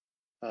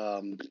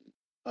um,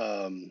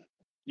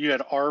 you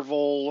had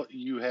Arvel,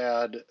 you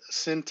had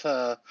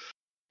Cinta.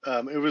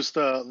 It was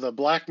the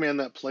black man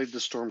that played the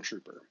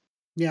stormtrooper.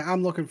 Yeah,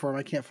 I'm looking for him.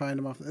 I can't find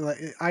him off. Like,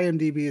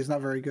 IMDb is not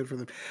very good for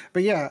them.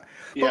 But yeah,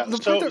 Yeah. well, the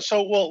point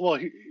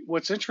that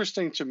What's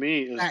interesting to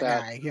me is that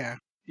that guy, yeah,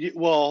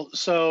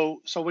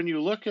 when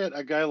you look at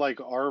a guy like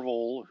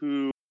Arvel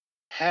who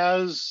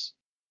has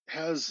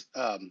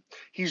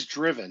he's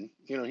driven,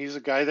 he's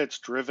a guy that's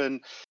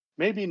driven,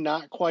 maybe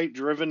not quite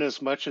driven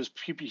as much as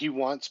he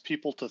wants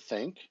people to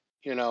think,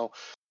 you know,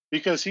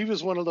 because he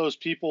was one of those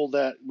people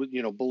that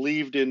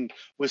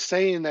was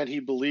saying that he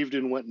believed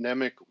in what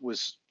Nemec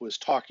was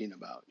talking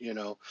about,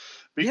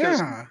 because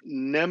yeah,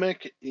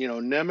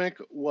 Nemec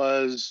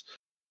was,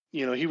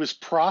 he was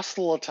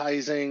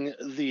proselytizing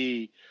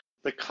the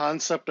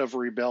concept of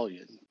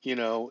rebellion,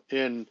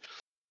 and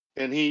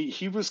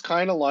he was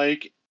kind of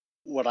like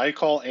what I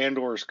call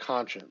Andor's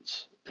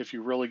conscience, if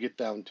you really get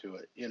down to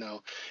it.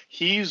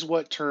 He's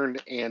what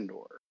turned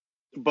Andor.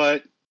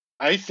 But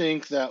I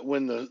think that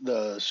when the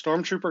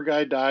stormtrooper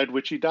guy died,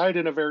 which he died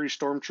in a very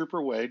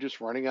stormtrooper way, just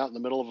running out in the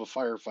middle of a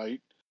firefight,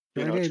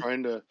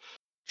 trying to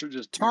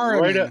just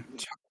right up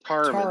Tarman.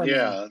 Tarman, Tarman,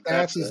 yeah, that's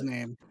that's his it.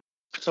 name.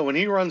 So when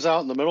he runs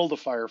out in the middle of the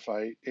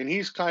firefight, and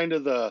he's kind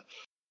of the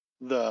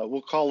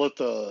we'll call it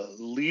the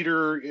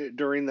leader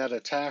during that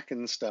attack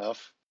and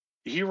stuff,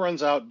 he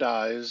runs out,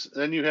 dies.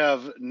 Then you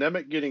have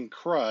Nemec getting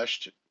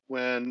crushed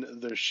when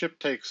the ship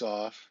takes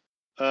off.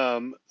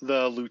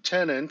 The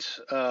Lieutenant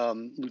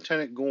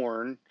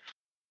Gorn,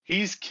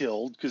 he's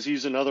killed because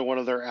he's another one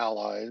of their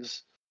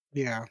allies.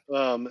 Yeah,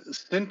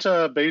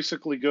 Cinta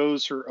basically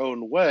goes her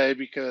own way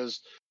because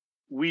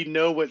we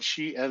know what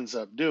she ends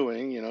up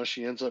doing.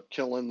 She ends up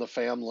killing the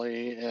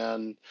family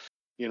and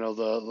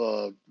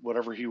the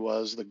whatever he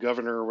was, the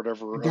governor or the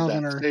whatever of that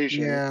governor.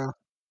 station. Yeah.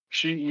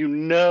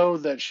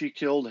 That she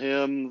killed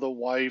him, the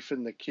wife,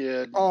 and the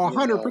kid. Oh,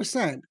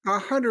 100%. Well,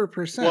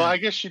 I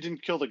 100%. guess she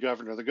didn't kill the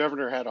governor. The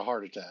governor had a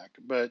heart attack,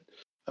 but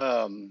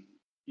so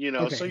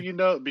Okay.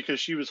 because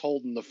she was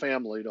holding the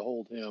family to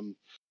hold him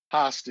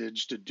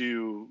hostage to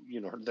do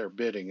their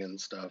bidding and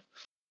stuff.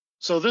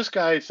 So this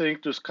guy, I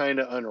think, just kind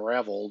of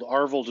unraveled.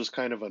 Arvel just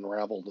kind of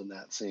unraveled in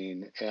that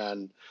scene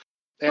and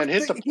But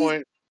hit the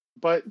point.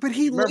 But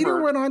he later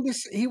remember, went on to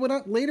he went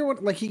on later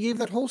like he gave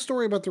that whole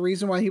story about the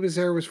reason why he was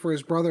there was for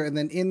his brother, and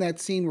then in that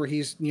scene where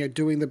he's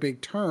doing the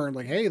big turn,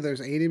 like, hey,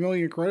 there's 80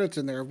 million credits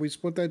in there. If we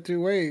split that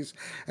two ways,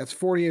 that's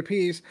 40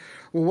 apiece.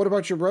 Well, what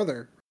about your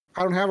brother?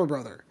 I don't have a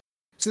brother.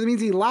 So that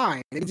means he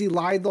lied. It means he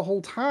lied the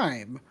whole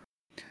time.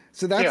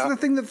 So that's the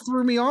thing that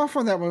threw me off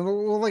on that one.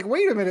 Well, like,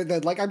 wait a minute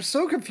then. Like, I'm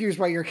so confused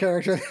by your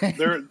character.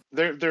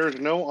 there's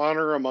no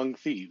honor among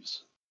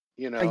thieves,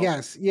 I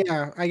guess.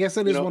 Yeah, I guess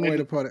that is one way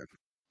to put it.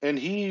 And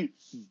he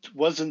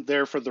wasn't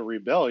there for the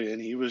rebellion.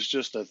 He was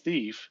just a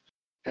thief.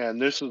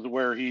 And this is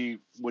where he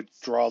would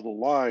draw the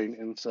line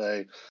and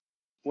say,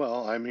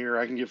 well, I'm here.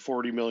 I can get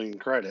 40 million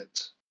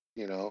credits,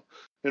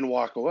 and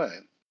walk away.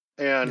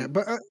 And yeah,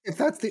 but if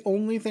that's the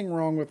only thing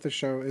wrong with the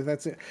show, if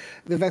that's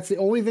the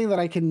only thing that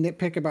I can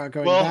nitpick about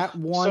going, that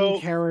one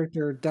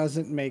character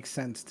doesn't make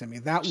sense to me.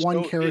 That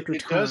one character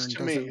it does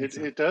to me.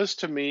 It does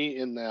to me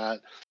in that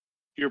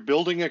you're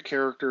building a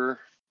character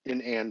in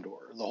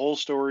Andor. The whole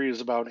story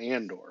is about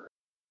Andor.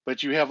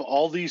 But you have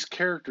all these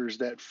characters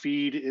that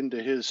feed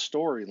into his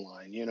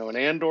storyline, and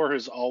Andor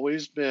has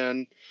always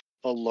been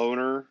a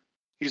loner.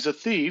 He's a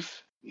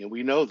thief.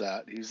 We know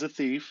that. He's a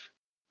thief.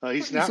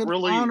 He's not an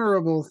really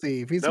honorable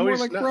thief. He's more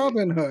like not,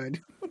 Robin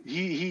Hood.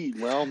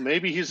 Well,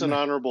 maybe he's an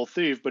honorable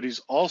thief, but he's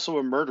also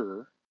a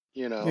murderer.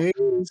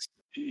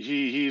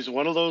 He's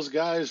one of those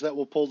guys that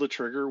will pull the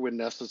trigger when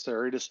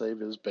necessary to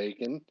save his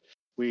bacon.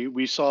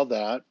 We saw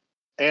that.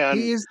 And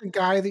he is the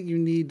guy that you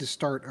need to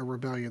start a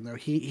rebellion, though.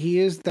 He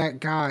is that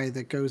guy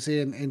that goes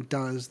in and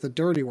does the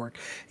dirty work.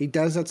 He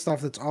does that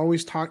stuff that's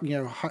always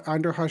talking,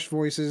 under hushed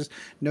voices.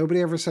 Nobody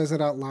ever says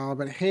it out loud,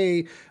 but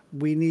hey,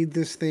 we need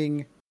this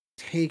thing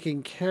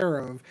taken care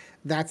of.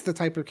 That's the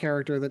type of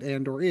character that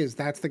Andor is.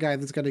 That's the guy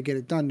that's going to get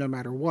it done no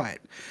matter what.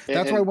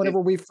 That's why whenever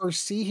we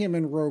first see him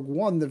in Rogue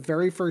One, the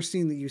very first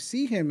scene that you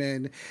see him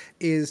in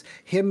is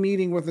him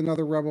meeting with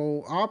another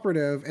rebel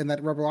operative, and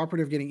that rebel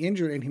operative getting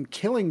injured and him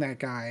killing that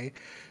guy,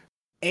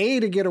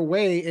 A, to get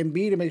away, and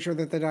B, to make sure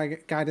that the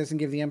guy doesn't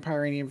give the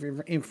Empire any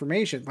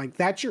information. Like,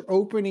 that's your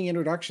opening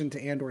introduction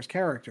to Andor's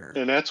character.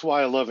 And that's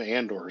why I love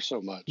Andor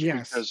so much.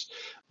 Yes.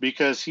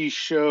 Because he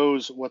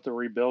shows what the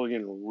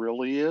rebellion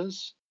really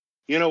is.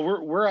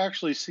 We're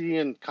actually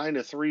seeing kind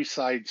of three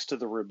sides to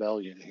the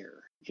rebellion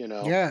here,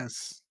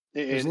 Yes.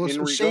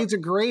 There's shades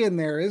of gray in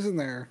there, isn't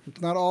there?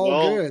 It's not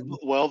all good.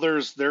 Well,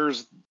 there's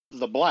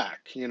the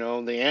black,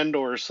 the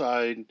Andor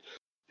side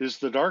is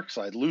the dark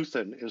side.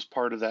 Luthen is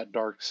part of that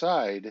dark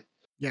side.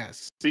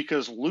 Yes.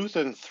 Because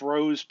Luthen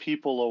throws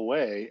people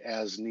away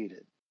as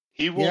needed.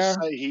 He will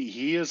say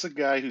he is a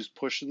guy who's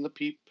pushing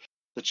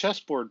the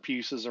chessboard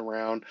pieces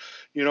around,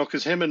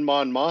 because him and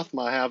Mon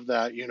Mothma have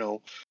that,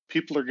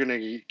 people are going to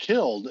get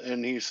killed.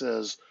 And he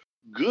says,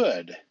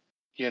 good,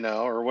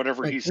 or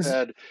whatever he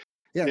said.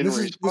 Yeah, this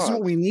is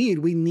what we need.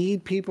 We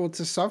need people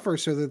to suffer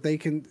so that they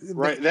can.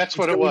 Right, that's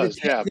what it was.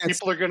 Yeah,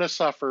 people are going to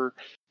suffer.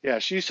 Yeah,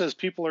 she says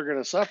people are going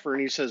to suffer,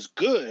 and he says,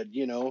 good,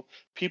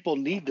 people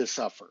need to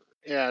suffer.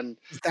 And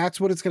that's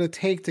what it's going to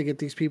take to get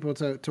these people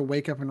to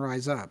wake up and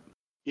rise up.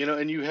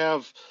 And you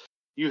have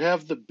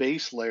the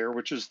base layer,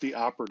 which is the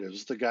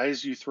operatives, the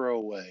guys you throw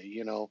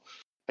away.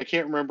 I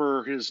can't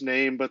remember his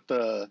name, but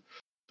the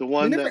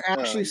one we never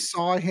actually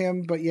saw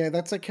him, but yeah,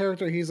 that's a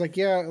character. He's like,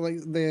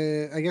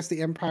 I guess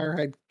the Empire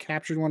had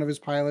captured one of his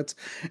pilots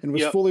and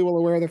was fully well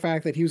aware of the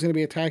fact that he was going to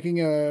be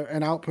attacking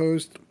an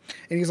outpost.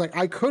 And he's like,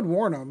 I could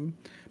warn them,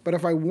 but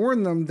if I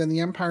warn them, then the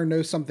Empire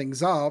knows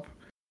something's up.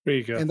 There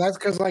you go. And that's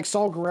because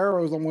Saul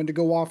Guerrero is the one to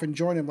go off and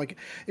join him. Like,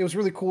 it was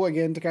really cool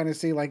again to kind of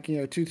see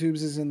Two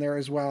Tubes is in there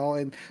as well,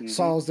 and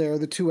Saul's there.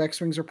 The two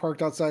X-wings are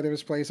parked outside of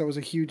his place. That was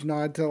a huge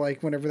nod to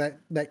whenever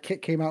that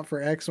kit came out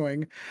for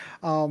X-wing.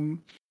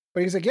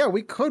 But he's like, yeah,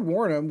 we could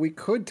warn him. We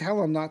could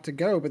tell him not to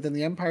go, but then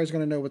the Empire's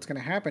going to know what's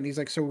going to happen. He's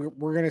like, so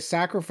we're going to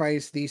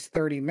sacrifice these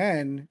 30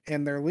 men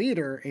and their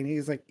leader. And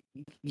he's like,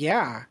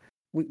 yeah,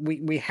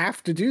 we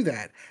have to do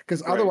that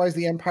because otherwise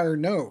the Empire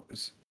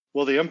knows.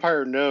 Well, the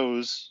Empire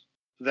knows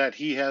that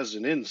he has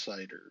an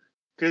insider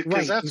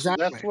because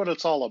that's what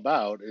it's all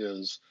about,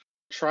 is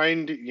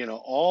trying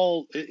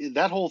to,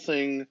 that whole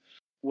thing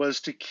was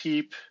to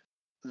keep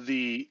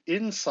the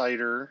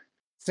insider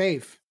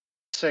safe.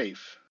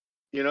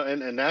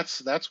 And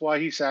that's why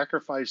he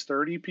sacrificed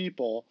 30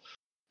 people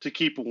to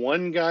keep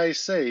one guy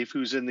safe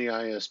who's in the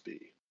ISB.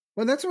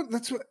 Well, that's what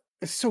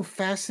is so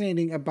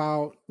fascinating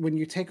about when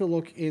you take a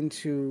look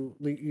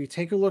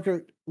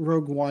at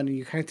Rogue One, and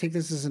you kind of take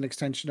this as an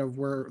extension of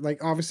where,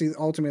 obviously,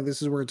 ultimately,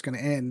 this is where it's going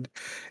to end,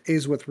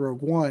 is with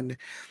Rogue One.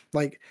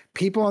 Like,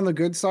 people on the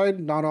good side,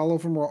 not all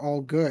of them are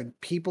all good.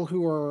 People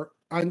who are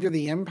under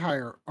the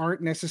Empire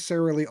aren't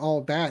necessarily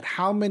all bad.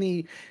 How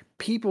many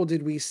people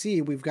did we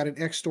see? We've got an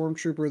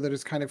ex-stormtrooper that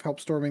has kind of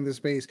helped storming this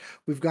base.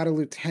 We've got a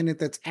lieutenant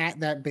that's at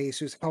that base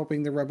who's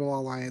helping the Rebel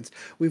Alliance.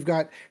 We've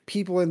got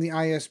people in the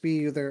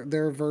ISB,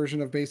 their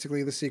version of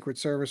basically the Secret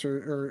Service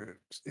or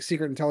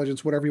Secret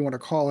Intelligence, whatever you want to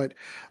call it,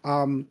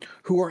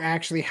 who are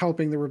actually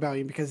helping the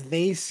rebellion because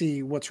they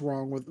see what's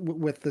wrong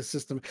with the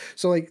system.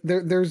 So like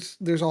there's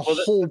a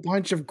whole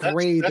bunch of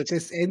gray that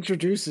this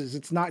introduces.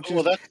 It's not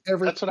just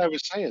that's what I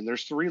was saying.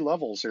 There's 3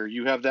 levels here.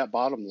 You have that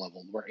bottom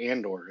level where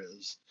Andor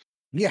is.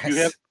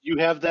 Yes. You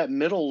have that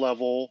middle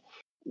level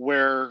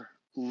where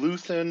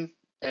Luthen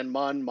and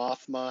Mon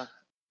Mothma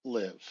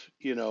live,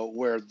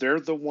 where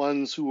they're the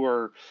ones who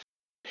are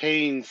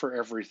paying for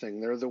everything.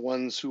 They're the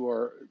ones who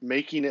are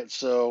making it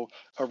so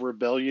a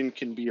rebellion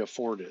can be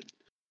afforded.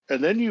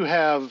 And then you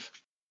have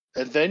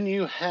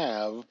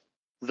the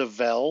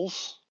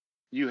Vels,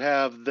 you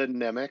have the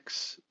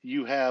Nemeks,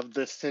 you have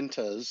the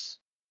Cintas,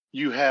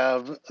 you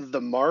have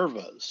the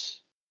Marvas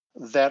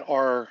that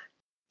are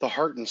the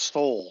heart and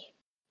soul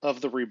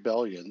of the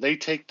rebellion. They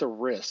take the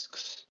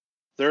risks.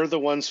 They're the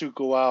ones who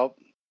go out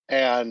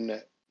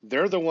and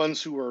they're the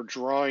ones who are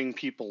drawing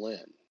people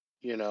in.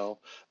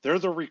 They're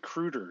the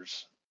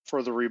recruiters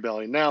for the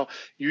rebellion. Now,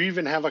 you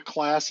even have a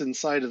class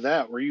inside of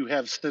that where you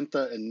have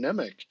Cinta and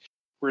Nemec,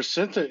 where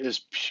Cinta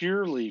is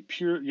pure,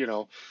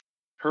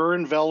 her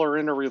and Vel are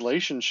in a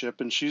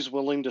relationship and she's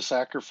willing to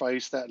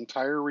sacrifice that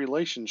entire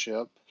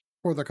relationship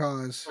for the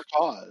cause.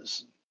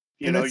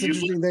 That's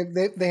interesting.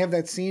 They have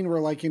that scene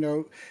where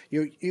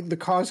the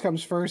cause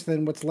comes first,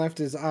 then what's left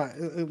is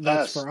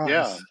that's for us.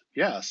 Yeah,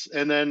 yes.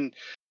 And then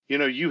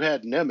you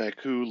had Nemec,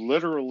 who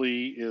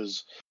literally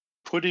is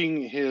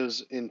putting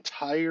his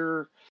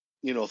entire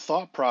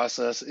thought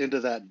process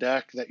into that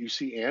deck that you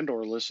see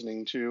Andor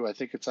listening to. I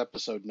think it's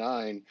episode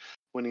 9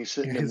 when he's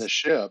sitting in the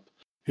ship.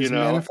 His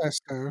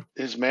manifesto,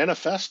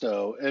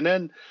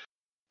 and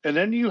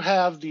then you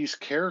have these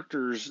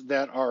characters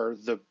that are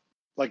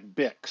like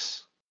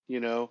Bix,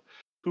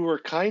 who are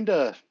kind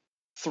of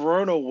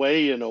thrown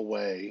away in a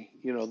way.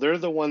 They're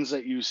the ones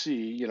that you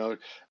see.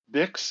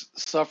 Bix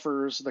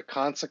suffers the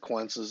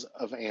consequences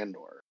of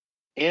Andor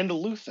and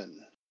Luthen.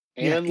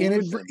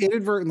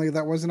 Inadvertently,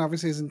 that wasn't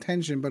obviously his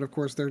intention, but of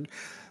course, the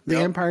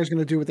Empire is going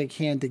to do what they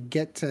can to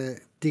get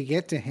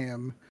to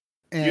him,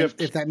 and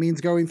if that means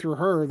going through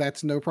her,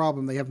 that's no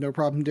problem. They have no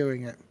problem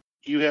doing it.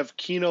 You have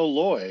Kino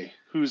Loy,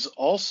 who's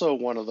also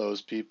one of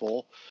those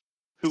people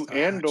who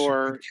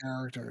Andor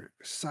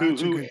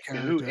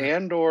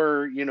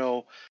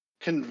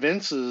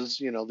convinces,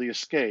 the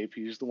escape.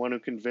 He's the one who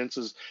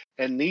convinces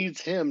and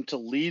needs him to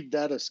lead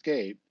that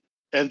escape.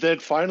 And then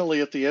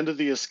finally, at the end of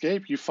the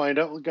escape, you find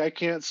out the guy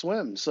can't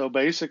swim. So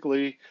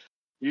basically,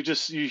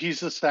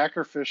 he's a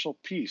sacrificial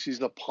piece.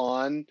 He's a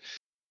pawn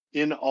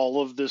in all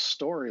of this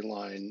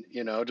storyline,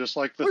 just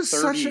like the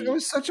 30. It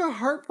was such a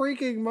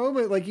heartbreaking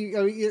moment.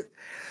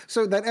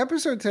 So that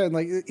episode 10,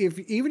 if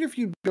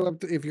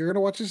you're going to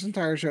watch this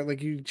entire show,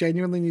 you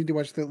genuinely need to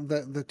watch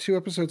the 2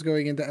 episodes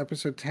going into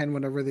episode 10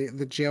 whenever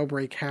the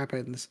jailbreak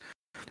happens.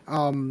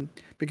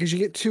 Because you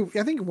get 2,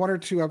 I think 1 or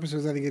 2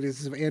 episodes, I think it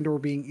is, of Andor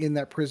being in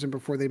that prison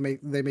before they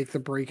make the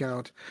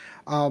breakout.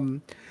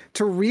 To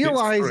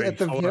realize at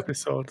the 4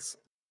 episodes.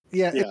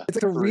 Yeah, it's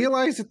to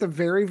realize at the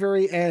very,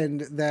 very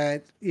end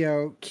that,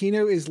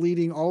 Kino is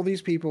leading all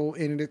these people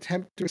in an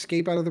attempt to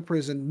escape out of the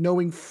prison,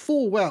 knowing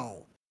full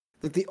well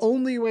that the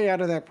only way out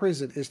of that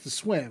prison is to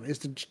swim, is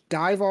to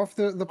dive off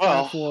the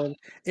platform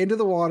into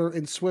the water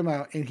and swim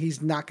out, and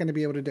he's not going to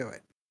be able to do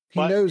it.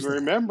 He knows that.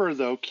 Remember,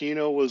 though,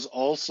 Kino was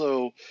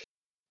also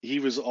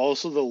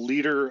the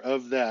leader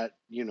of that,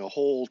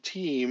 whole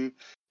team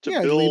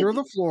leader of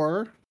the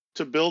floor.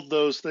 To build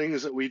those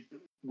things that we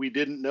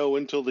didn't know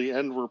until the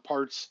end were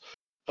parts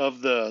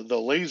of the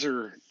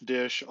laser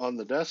dish on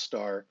the Death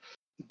Star.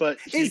 But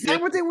is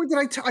that what they were?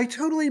 I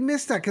totally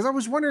missed that because I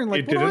was wondering,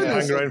 what didn't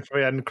hang around for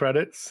the end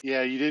credits.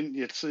 Yeah, you didn't.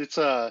 It's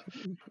a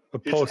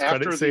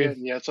post-credit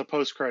scene. Yeah, it's a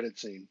post-credit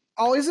scene.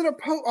 Oh, is it a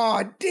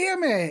Oh,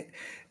 damn it!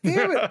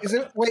 Damn it! Is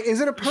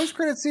it a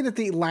post-credit scene at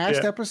the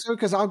last episode?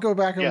 Because I'll go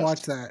back and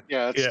watch that.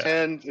 Yeah, it's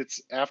 10.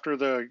 It's after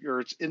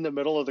it's in the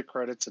middle of the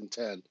credits in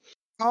 10.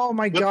 Oh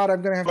my God,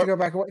 I'm going to have to go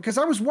back. Because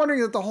I was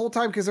wondering that the whole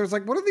time, because I was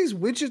like, what are these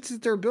widgets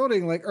that they're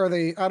building? Are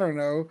they, I don't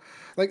know.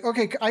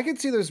 Okay, I can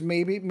see there's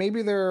maybe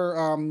they're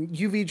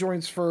UV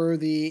joints for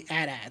the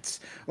AT-ATs.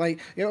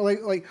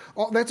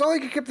 That's all I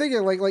kept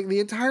thinking, the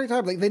entire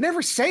time. They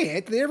never say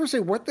it. They never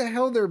say what the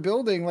hell they're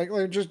building.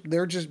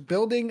 They're just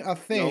building a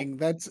thing. Nope.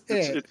 That's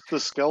it. It's the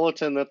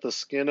skeleton that the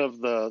skin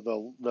of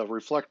the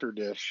reflector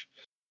dish.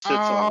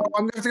 I'm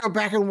gonna have to go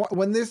back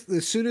and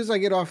as soon as we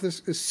get off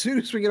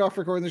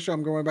recording the show,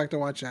 I'm going back to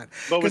watch that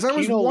because I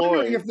was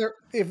wondering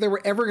if they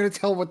were ever going to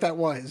tell what that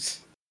was.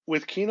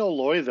 With Kino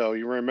Loy, though,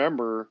 you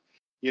remember,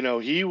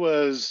 he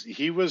was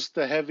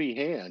the heavy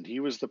hand.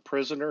 He was the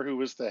prisoner who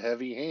was the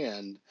heavy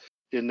hand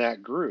in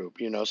that group.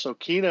 So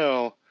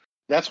Kino,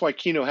 that's why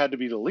Kino had to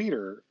be the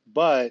leader.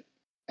 But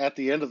at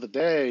the end of the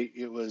day,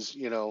 it was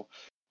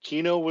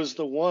Kino was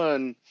the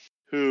one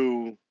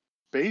who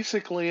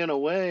basically, in a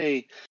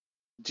way,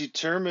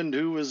 determined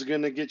who was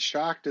going to get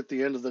shocked at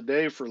the end of the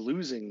day for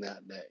losing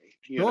that day.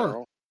 You Sure.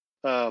 know,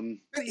 um,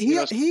 But you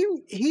know,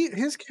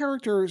 his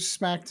character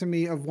smacked to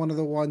me of one of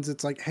the ones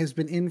that's like has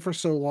been in for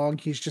so long.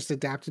 He's just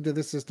adapted to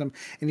the system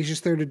and he's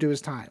just there to do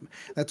his time.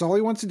 That's all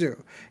he wants to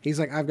do. He's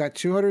like, I've got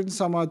 200 and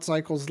some odd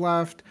cycles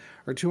left,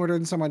 or 200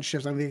 and some odd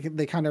shifts. I mean,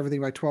 they count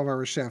everything by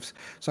 12-hour shifts.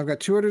 So I've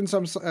got 200 and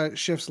some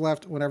shifts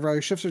left. Whenever all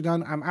your shifts are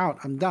done, I'm out.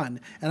 I'm done,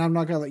 and I'm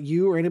not gonna let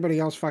you or anybody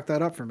else fuck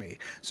that up for me.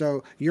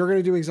 So you're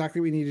gonna do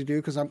exactly what we need to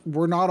do because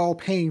we're not all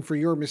paying for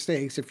your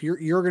mistakes. If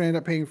you're gonna end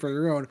up paying for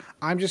your own,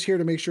 I'm just here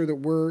to make sure that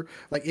we're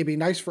like, it'd be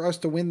nice for us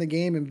to win the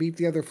game and beat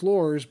the other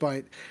floors,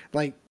 but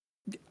like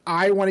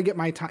I want to get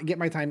my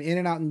time in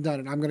and out and done,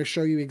 and I'm going to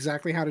show you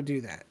exactly how to do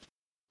that.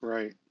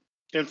 right.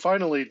 And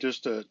finally,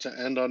 just to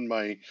end on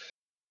my,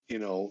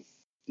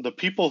 the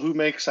people who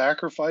make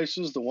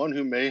sacrifices, the one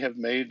who may have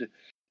made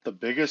the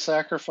biggest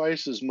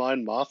sacrifice is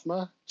Mon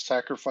Mothma,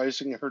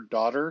 sacrificing her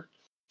daughter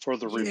for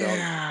the rebellion.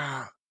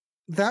 Yeah,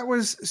 it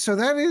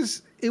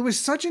was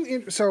such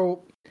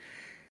so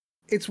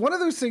it's one of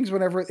those things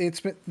whenever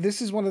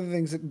this is one of the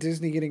things that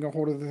Disney getting a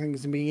hold of the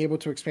things and being able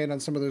to expand on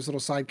some of those little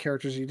side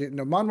characters you didn't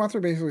know. Mon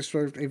Mothma basically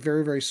served a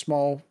very, very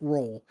small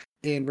role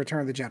in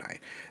Return of the Jedi.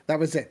 That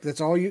was it. That's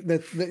all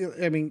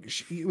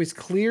it was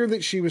clear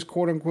that she was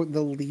quote unquote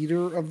the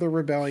leader of the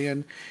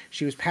rebellion.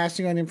 She was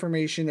passing on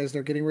information as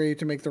they're getting ready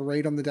to make the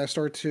raid on the Death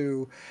Star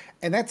 2.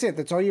 And that's it.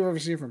 That's all you ever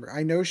see from her.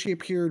 I know she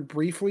appeared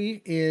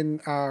briefly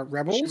in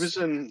Rebels.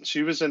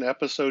 She was in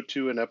episode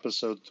 2 and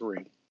episode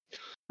 3.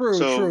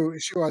 True.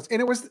 She was,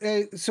 and it was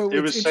it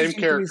was same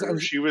character.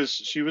 She was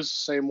the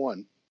same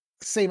one.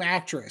 Same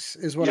actress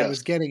is what I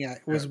was getting at.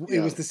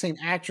 It was the same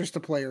actress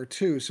to play her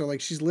too. So like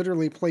she's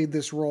literally played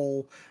this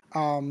role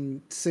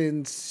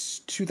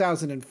since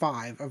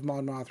 2005 of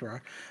Mon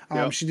Mothma.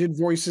 She did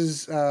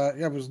voices.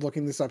 I was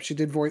looking this up. She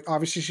did voice.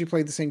 Obviously, she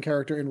played the same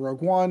character in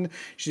Rogue One.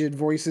 She did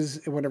voices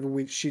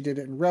whenever she did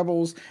it in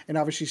Rebels, and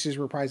obviously she's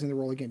reprising the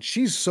role again.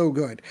 She's so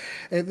good.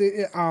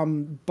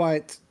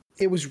 But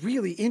it was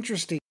really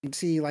interesting to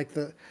see like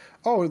this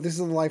is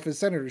the life of a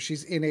senator.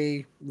 She's in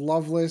a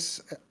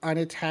loveless,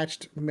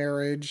 unattached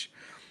marriage.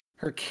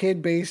 Her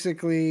kid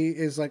basically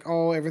is like,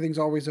 oh, everything's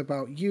always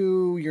about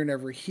you. You're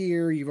never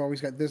here. You've always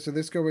got this or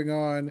this going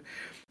on.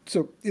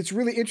 So it's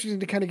really interesting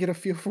to kind of get a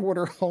feel for what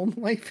her home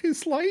life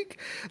is like.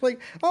 Like,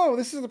 oh,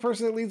 this is the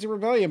person that leads a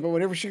rebellion, but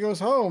whenever she goes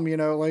home,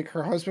 like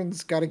her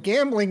husband's got a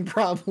gambling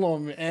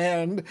problem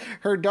and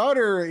her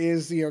daughter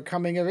is,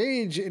 coming of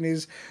age and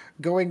is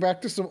going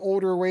back to some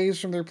older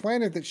ways from their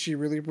planet that she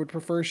really would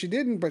prefer she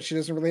didn't, but she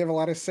doesn't really have a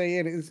lot of say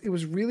in it. It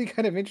was really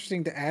kind of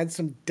interesting to add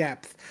some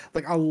depth,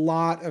 like a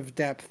lot of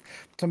depth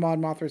to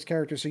Mon Mothma's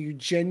character. So you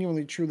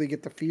genuinely, truly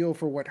get the feel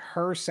for what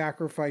her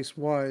sacrifice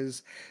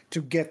was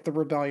to get the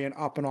rebellion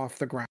up and off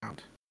the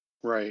ground.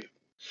 Right.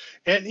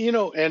 And,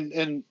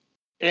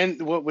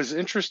 and what was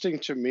interesting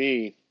to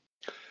me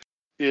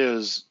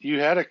is you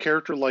had a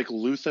character like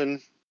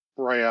Luthen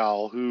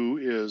Rael, who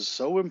is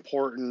so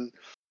important.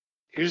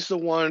 He's the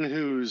one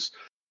who's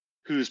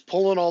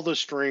pulling all the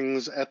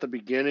strings at the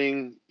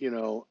beginning,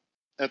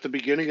 at the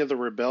beginning of the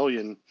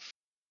rebellion.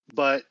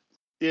 But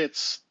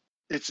it's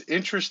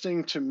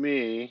interesting to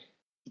me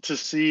to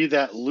see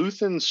that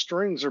Luthen's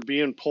strings are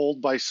being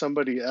pulled by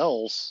somebody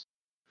else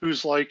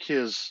who's like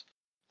his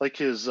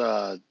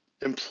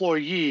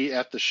employee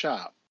at the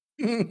shop.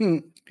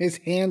 His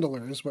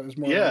handler is what is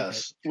more.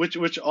 Yes, like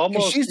which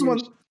almost she's the one.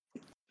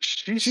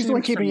 She's the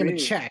one keeping him in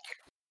check.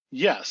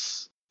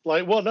 Yes.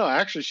 No,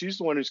 actually, she's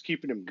the one who's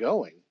keeping him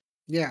going.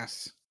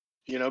 Yes.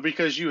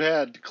 Because you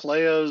had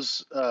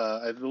Clea's,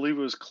 I believe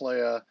it was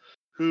Clea,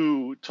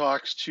 who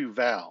talks to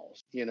Val,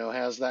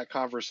 has that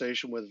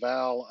conversation with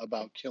Val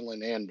about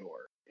killing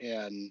Andor.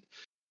 And,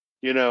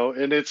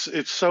 and it's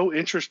so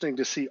interesting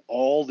to see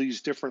all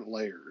these different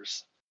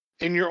layers.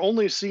 And you're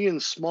only seeing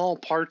small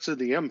parts of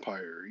the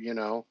Empire,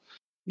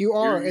 You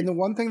are. And the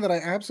one thing that I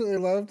absolutely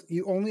loved,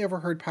 you only ever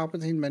heard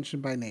Palpatine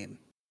mentioned by name.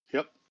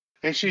 Yep.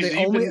 And she's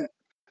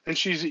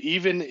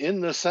even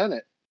in the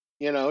Senate.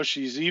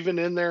 She's even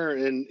in there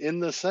in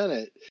the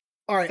Senate.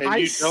 All right, and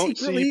you don't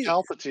see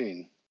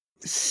Palpatine.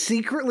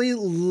 Secretly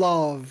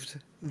loved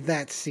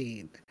that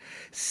scene.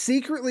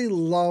 Secretly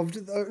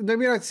loved,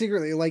 maybe not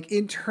secretly, like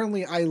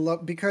internally I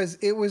loved, because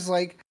it was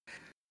like,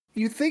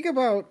 you think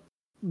about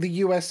the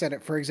U.S.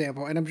 Senate, for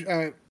example, and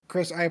I'm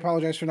Chris, I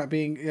apologize for not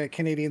being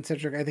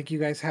Canadian-centric. I think you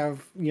guys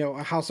have,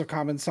 a House of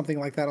Commons, something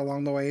like that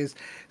along the way, is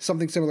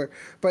something similar.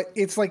 But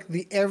it's like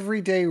the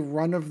everyday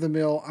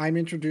run-of-the-mill, I'm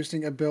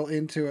introducing a bill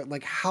into it,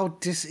 like how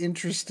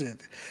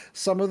disinterested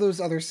some of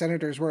those other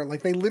senators were.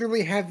 Like they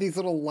literally had these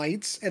little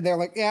lights, and they're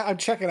like, yeah, I'm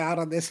checking out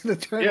on this, and they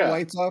turn the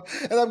lights off,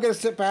 and I'm going to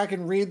sit back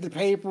and read the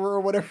paper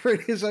or whatever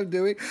it is I'm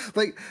doing.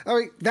 Like, I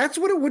mean, that's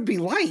what it would be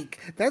like.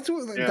 That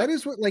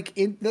is what,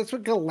 that's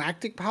what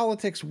galactic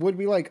politics would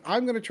be like.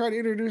 I'm going to try to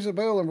introduce a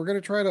bill, and we're going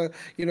to try to,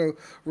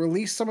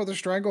 release some of the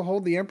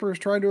stranglehold. The Emperor's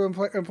trying to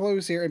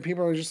impose here, and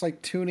people are just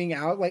like tuning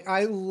out. Like,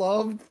 I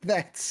loved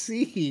that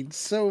scene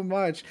so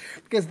much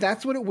because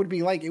that's what it would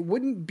be like. It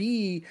wouldn't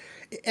be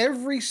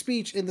every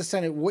speech in the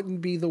Senate wouldn't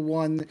be the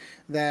one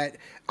that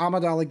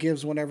Amidala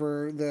gives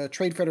whenever the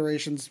Trade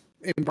Federation's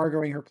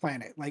embargoing her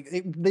planet. Like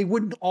they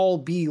wouldn't all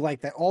be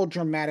like that, all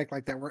dramatic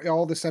like that, where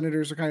all the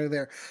senators are kind of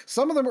there.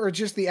 Some of them are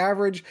just the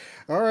average.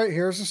 All right,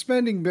 here's a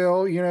spending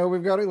bill.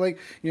 We've got it. Like,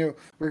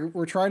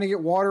 we're trying to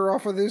get water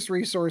off of this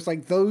resource.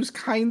 Like those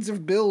kinds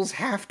of bills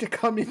have to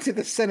come into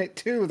the Senate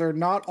too. They're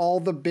not all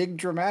the big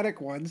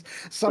dramatic ones.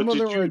 Some of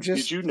them are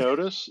just. Did you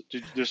notice?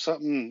 There's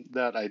something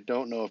that I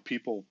don't know if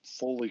people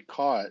fully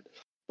caught,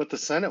 but the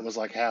Senate was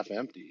like half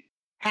empty.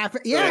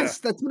 Yes,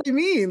 that's what I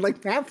mean.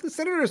 Like half the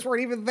senators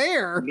weren't even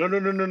there.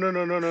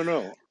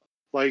 No.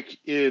 Like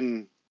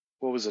in,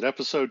 what was it,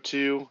 episode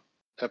 2,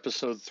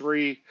 episode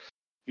 3,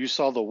 you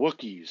saw the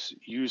Wookiees.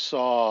 You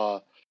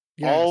saw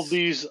all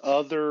these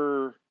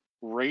other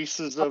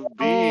races of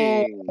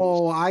beings.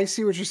 Oh, I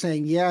see what you're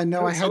saying. Yeah,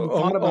 no, I hadn't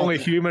thought about only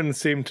that. humans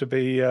seem to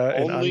be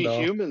only in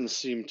Andor. Humans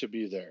seem to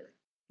be there.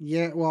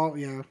 Yeah, well,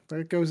 yeah,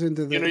 that goes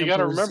into the you got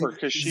to remember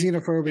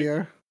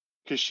xenophobia.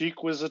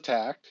 Kashyyyk was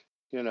attacked,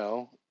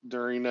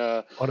 during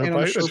on a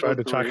boat that tried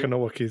attacking the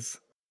Wookiees.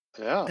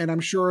 Yeah, and I'm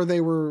sure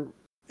they were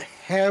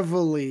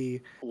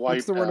heavily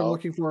what's the word I'm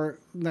looking for?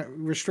 No,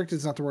 restricted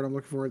is not the word I'm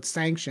looking for. It's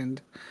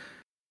sanctioned.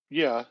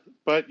 Yeah,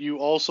 but you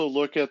also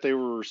look at they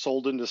were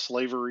sold into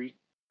slavery.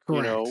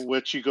 Correct.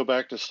 Which you go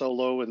back to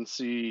Solo and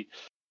see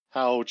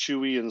how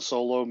Chewie and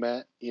Solo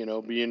met.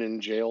 Being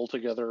in jail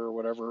together or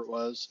whatever it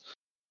was.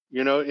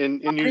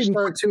 And you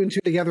start 2 and 2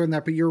 together in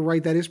that, but you're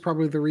right. That is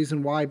probably the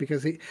reason why,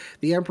 because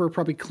the Emperor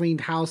probably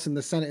cleaned house in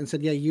the Senate and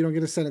said, "Yeah, you don't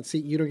get a Senate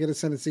seat. You don't get a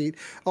Senate seat.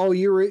 Oh,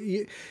 were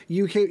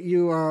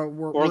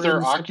or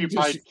they're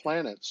occupied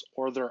planets,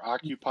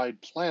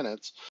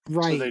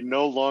 right? So they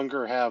no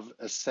longer have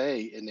a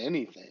say in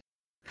anything."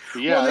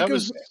 But yeah, well, that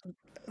was.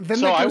 Then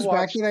so that goes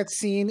back to that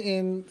scene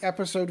in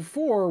episode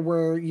 4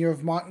 where you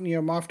have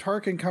Moff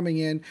Tarkin coming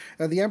in.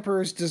 The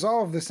Emperor's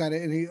dissolved the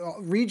Senate, and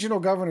regional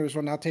governors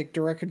will now take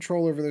direct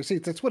control over those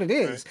seats. That's what it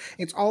is. Right.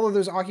 It's all of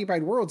those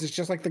occupied worlds. It's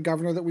just like the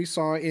governor that we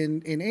saw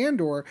in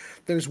Andor.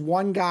 There's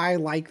one guy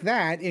like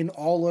that in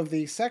all of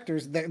these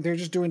sectors. They're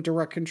just doing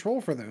direct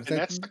control for those. And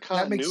that's the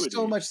continuity. That makes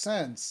so much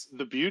sense.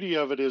 The beauty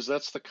of it is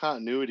that's the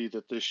continuity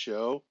that this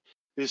show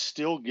is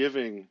still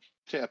giving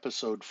to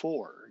episode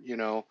 4.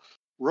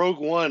 Rogue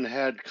One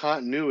had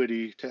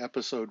continuity to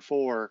episode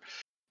 4.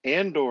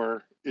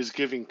 Andor is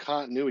giving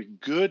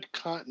good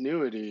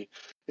continuity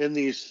in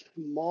these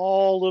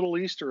small little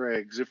Easter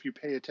eggs, if you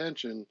pay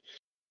attention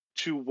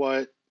to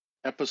what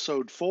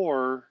episode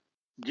 4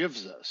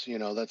 gives us,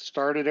 that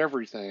started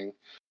everything.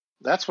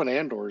 That's what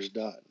Andor's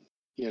done,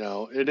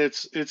 and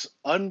it's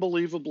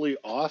unbelievably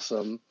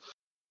awesome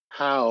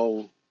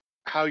how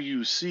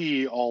you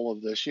see all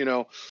of this,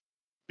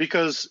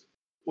 because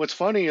what's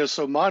funny is,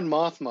 so Mon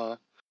Mothma,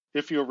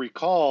 if you'll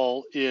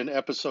recall, in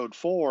episode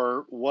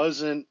 4,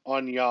 wasn't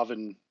on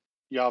Yavin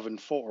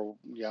 4.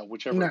 Yeah,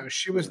 whichever. No,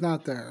 she was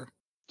not there.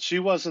 She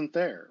wasn't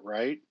there,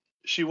 right?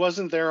 She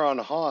wasn't there on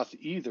Hoth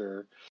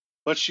either,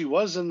 but she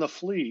was in the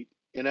fleet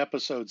in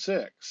episode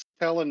 6,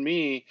 telling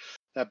me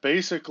that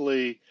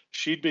basically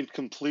she'd been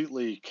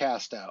completely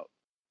cast out.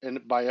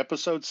 And by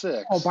episode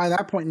 6... Oh, by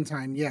that point in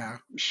time, yeah.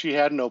 She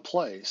had no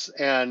place.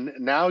 And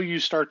now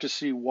you start to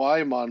see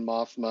why Mon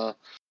Mothma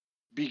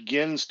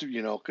begins to,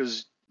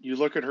 because you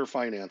look at her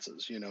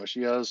finances,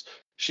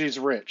 she's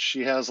rich.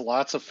 She has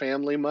lots of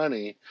family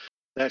money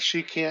that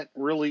she can't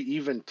really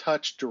even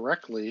touch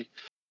directly,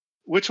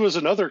 which was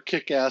another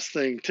kick-ass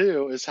thing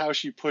too, is how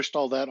she pushed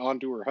all that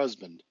onto her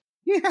husband.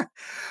 Yeah.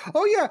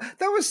 Oh yeah.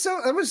 That was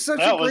such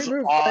a great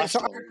move.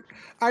 Awesome. So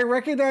I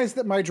recognize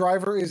that my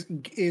driver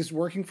is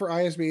working for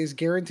ISB, is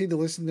guaranteed to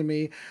listen to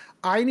me.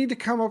 I need to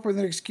come up with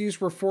an excuse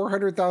where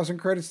 400,000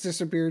 credits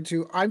disappeared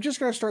to. I'm just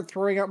going to start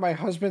throwing out my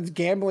husband's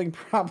gambling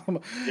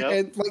problem. Yep.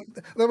 And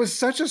that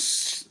was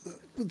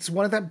it's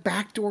one of that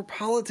backdoor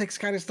politics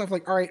kind of stuff.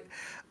 Like, all right,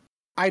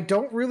 I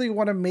don't really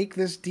want to make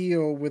this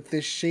deal with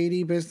this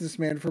shady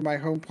businessman for my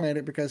home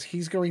planet because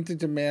he's going to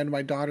demand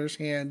my daughter's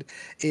hand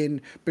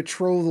in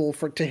betrothal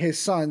to his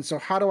son. So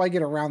how do I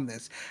get around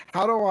this?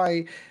 How do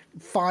I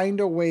find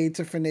a way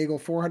to finagle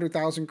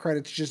 400,000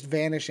 credits just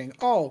vanishing?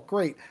 Oh,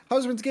 great.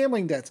 Husband's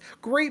gambling debts.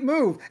 Great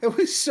move. It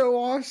was so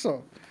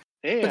awesome.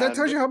 But that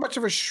tells you how much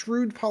of a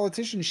shrewd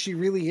politician she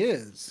really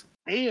is.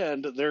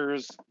 And there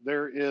is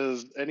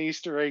an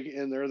Easter egg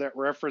in there that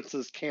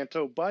references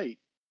Canto Bight.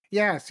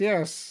 Yes.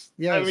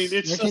 I mean,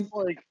 it's just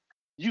like,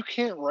 you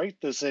can't write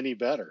this any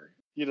better.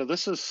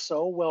 This is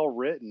so well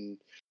written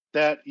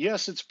that,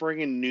 yes, it's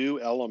bringing new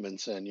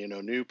elements in,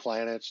 new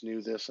planets,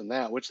 new this and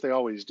that, which they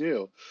always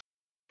do.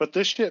 But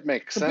this shit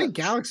makes sense. It's a big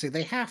galaxy.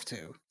 They have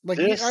to. Like,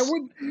 this I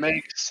would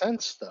make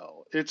sense,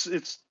 though. It's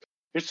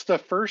the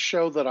first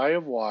show that I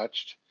have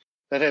watched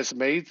that has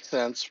made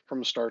sense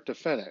from start to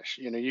finish.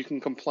 You can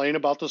complain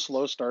about the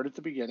slow start at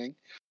the beginning,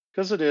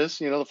 because it is.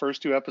 The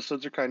first 2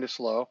 episodes are kind of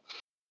slow.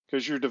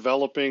 because you're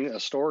developing a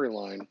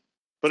storyline.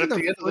 But at the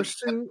end of the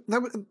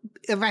two,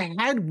 if I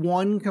had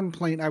one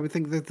complaint, I would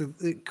think that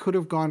it could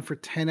have gone for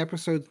 10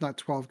 episodes, not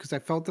 12, because I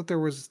felt that there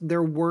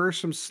were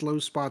some slow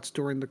spots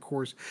during the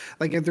course.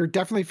 Like there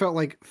definitely felt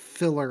like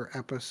filler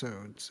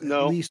episodes,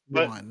 at least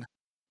one.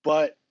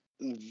 But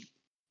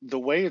the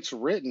way it's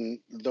written,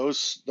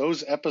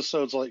 those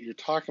episodes like you're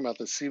talking about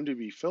that seem to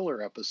be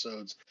filler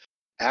episodes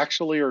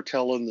actually are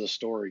telling the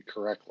story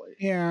correctly.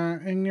 Yeah,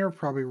 and you're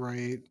probably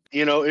right.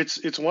 You know,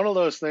 it's one of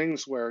those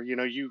things where, you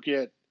know, you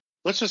get,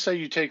 let's just say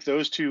you take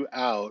those two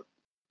out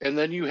and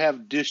then you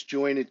have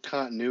disjointed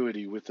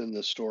continuity within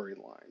the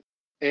storyline.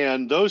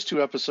 And those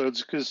two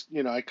episodes, because,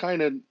 you know, I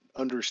kind of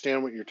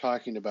understand what you're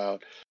talking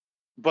about,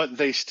 but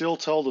they still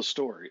tell the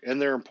story and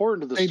they're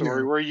important to the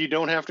story where you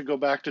don't have to go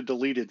back to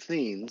deleted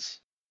scenes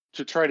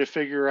to try to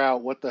figure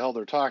out what the hell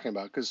they're talking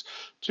about. Because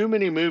too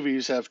many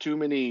movies have too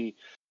many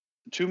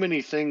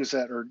things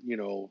that are, you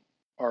know,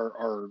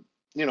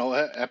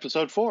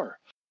 episode 4.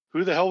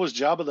 Who the hell was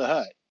Jabba the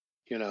Hutt?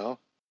 You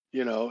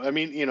know, I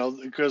mean, you know,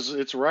 because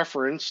it's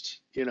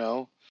referenced, you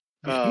know.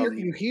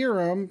 You hear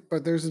them,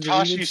 but there's a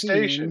Tosche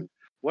Station.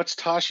 What's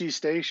Tosche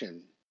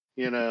Station?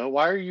 You know,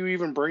 why are you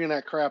even bringing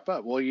that crap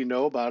up? Well, you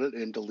know about it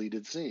in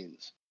deleted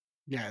scenes.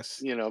 Yes.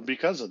 You know,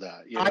 because of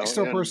that. I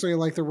still personally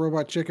like the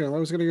Robot Chicken. I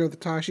was going to go to the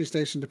Tosche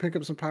Station to pick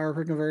up some power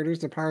converters.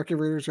 The power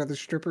converters are the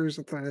strippers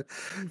at the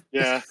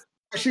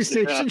Tosche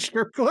Station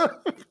strip club.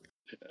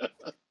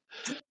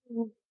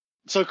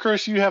 So,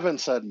 Chris, you haven't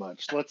said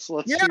much. Let's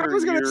yeah, I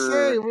was going to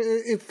say,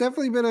 it's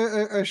definitely been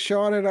a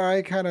Sean and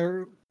I kind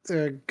of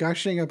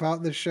gushing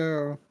about the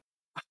show.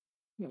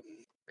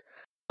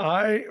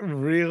 I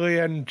really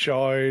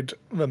enjoyed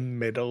the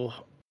middle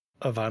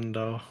of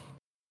Andor.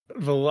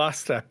 The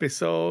last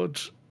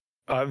episode,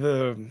 I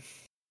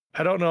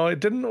don't know, it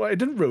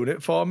didn't ruin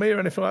it for me or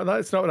anything like that.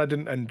 It's not that I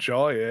didn't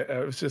enjoy it.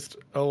 It was just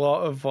a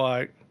lot of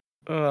like,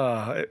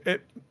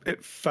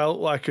 it felt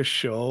like a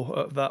show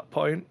at that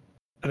point,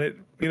 and it,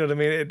 you know what I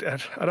mean.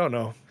 I don't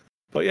know,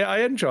 but yeah, I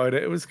enjoyed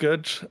it. It was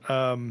good.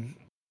 The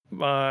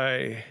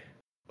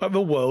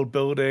world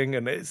building,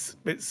 and it's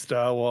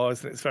Star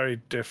Wars, and it's very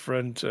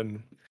different,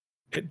 and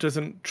it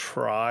doesn't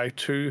try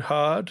too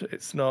hard.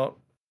 It's not.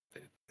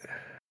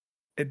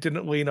 It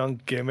didn't lean on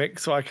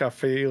gimmicks like I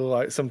feel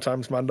like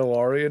sometimes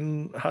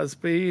Mandalorian has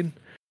been.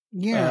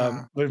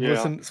 Yeah. It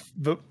wasn't.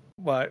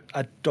 Like,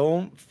 I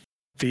don't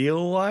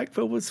feel like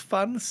there was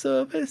fan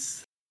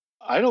service.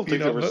 I don't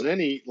think there was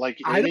any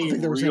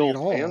real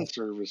fan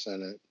service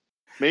in it.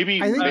 Maybe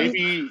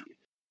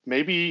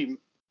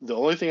the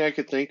only thing I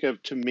could think of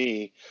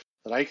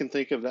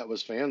that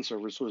was fan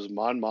service was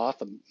Mon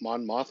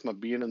Mothma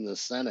being in the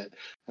Senate,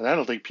 and I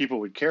don't think people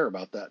would care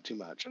about that too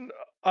much.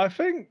 I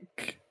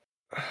think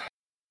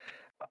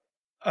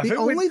the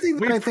only thing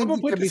that I think we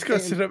probably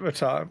discussed it at the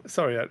time.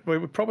 Sorry, we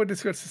would probably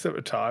discuss this at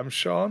the time,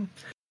 Sean.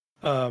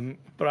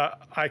 But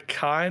I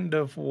kind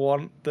of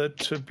want there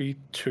to be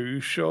 2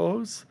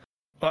 shows.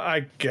 But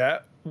I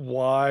get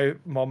why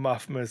Mon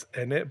Mothma's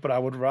in it, but I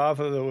would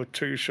rather there were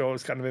 2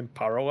 shows kind of in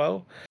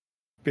parallel,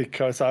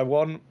 because I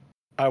want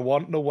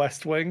the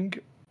West Wing,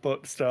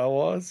 but Star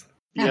Wars.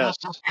 Yes.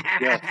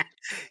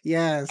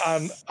 Yes.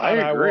 And I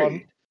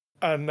agree.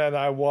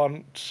 I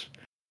want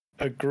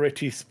a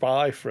gritty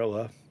spy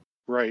thriller.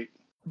 Right.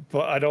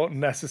 But I don't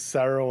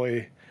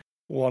necessarily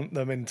want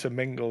them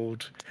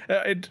intermingled.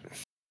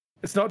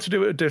 It's not to do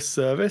with a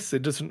disservice.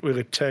 It doesn't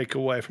really take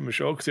away from the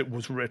show because it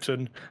was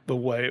written the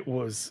way it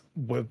was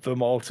with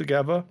them all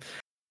together.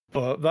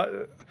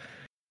 But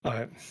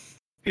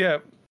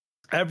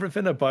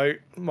everything about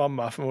Mon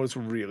Mothma was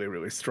really,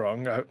 really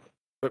strong. At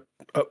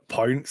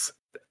points,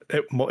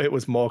 it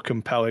was more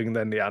compelling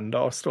than the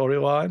Andor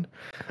storyline.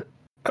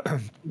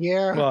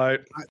 Yeah,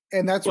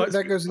 and that's what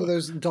that goes into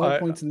those dull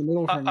points in the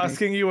middle.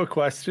 Asking you a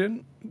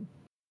question: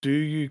 do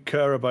you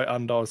care about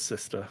Andor's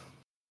sister?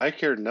 I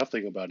cared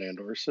nothing about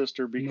Andor's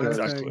sister because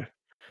exactly.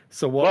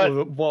 So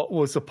what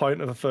was the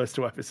point of the first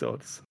 2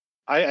 episodes?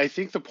 I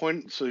think the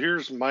point. So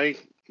here's my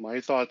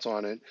thoughts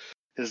on it: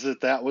 is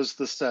that was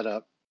the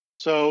setup.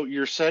 So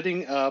you're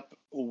setting up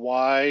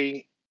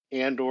why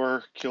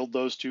Andor killed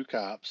those 2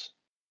 cops.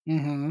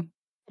 Mm-hmm.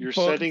 You're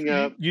setting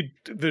up.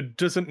 There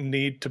doesn't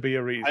need to be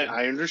a reason.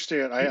 I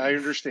understand. I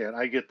understand.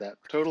 I get that.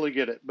 Totally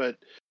get it. But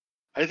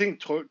I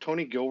think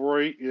Tony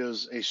Gilroy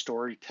is a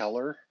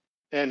storyteller,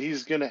 and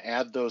he's going to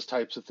add those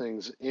types of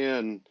things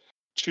in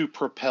to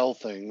propel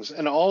things.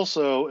 And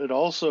also, it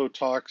also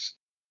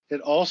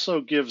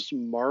gives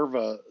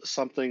Marva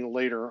something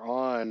later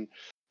on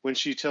when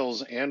she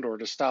tells Andor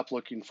to stop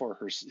looking for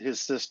his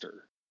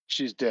sister.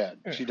 She's dead.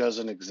 Yeah. She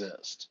doesn't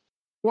exist.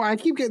 Well, I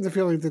keep getting the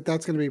feeling that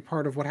that's going to be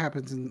part of what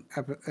happens in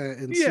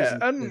season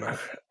 2.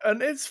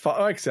 And it's fine.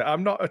 Like I said,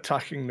 I'm not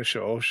attacking the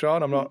show,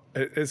 Sean. I'm not.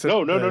 No.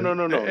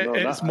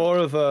 It's more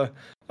of a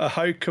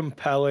how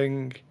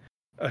compelling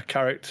a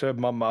character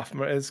Mon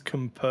Mothma is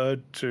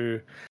compared to,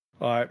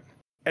 like,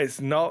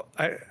 it's not.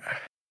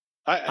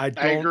 I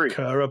don't agree.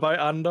 care about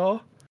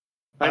Andor.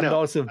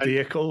 Andor's a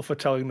vehicle for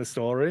telling the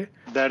story.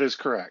 That is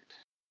correct.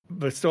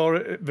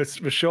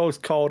 The show's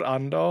called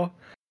Andor.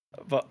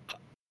 but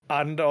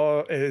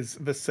Andor is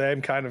the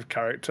same kind of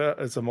character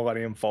as the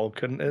Millennium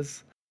Falcon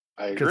is.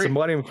 I Because the agree.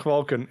 Millennium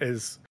Falcon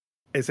is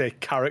a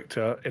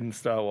character in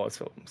Star Wars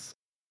films.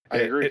 I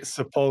agree. It's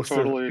supposed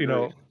Totally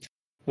to, agree.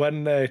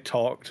 when they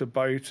talked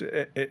about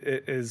it,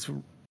 it is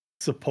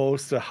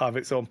supposed to have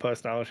its own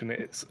personality, and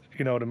it's,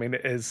 you know what I mean?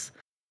 It is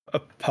a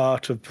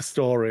part of the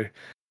story,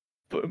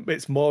 but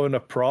it's more than a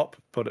prop.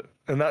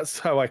 And that's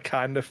how I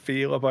kind of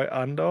feel about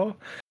Andor.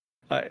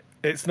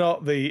 It's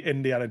not the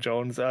Indiana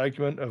Jones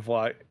argument of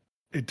like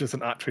it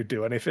doesn't actually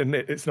do anything.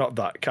 It's not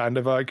that kind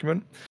of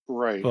argument.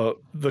 Right. But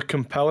the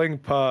compelling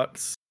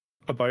parts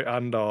about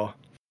Andor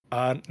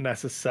aren't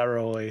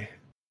necessarily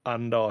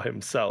Andor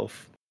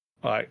himself.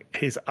 Like,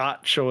 he's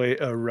actually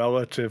a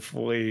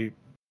relatively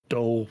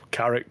dull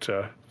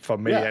character for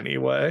me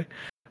anyway.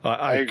 Like,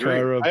 I agree.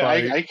 care about...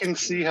 I can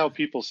see how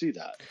people see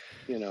that,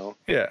 you know.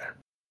 Yeah.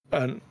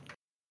 But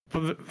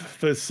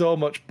there's so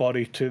much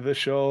body to the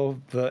show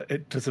that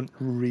it doesn't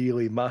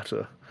really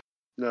matter.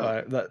 No.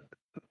 I don't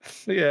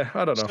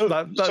know. So,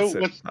 that's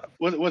it.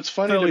 What's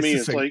funny to Fairly me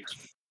is succinct. like,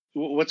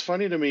 what's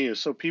funny to me is,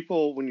 so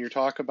people, when you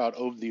talk about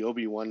the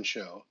Obi-Wan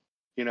show,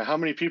 you know, how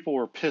many people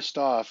were pissed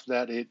off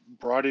that it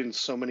brought in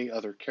so many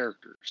other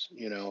characters,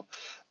 you know?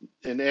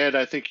 And Ed,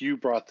 I think you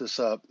brought this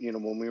up, you know,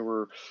 when we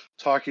were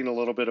talking a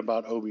little bit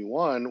about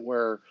Obi-Wan,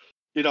 where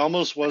it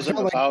almost wasn't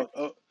about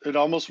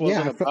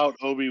about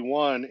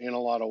Obi-Wan in a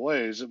lot of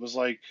ways. It was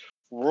like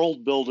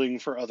world building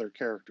for other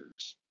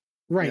characters.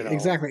 Right, you know?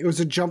 exactly. It was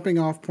a jumping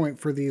off point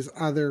for these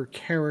other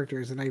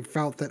characters, and I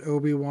felt that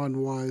Obi-Wan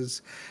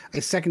was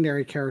a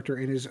secondary character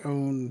in his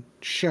own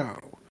show.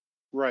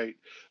 Right.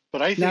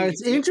 But I think now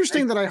it's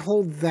interesting that I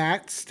hold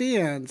that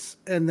stance,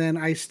 and then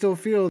I still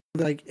feel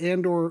like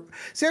Andor.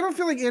 See, I don't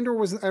feel like Andor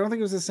was. I don't think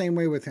it was the same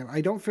way with him. I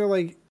don't feel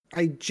like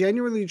I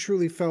genuinely,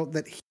 truly felt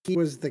that he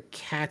was the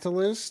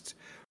catalyst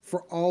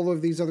for all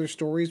of these other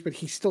stories, but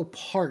he's still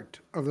part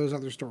of those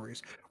other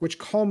stories, which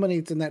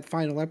culminates in that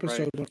final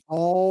episode when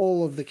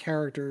all of the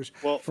characters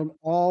from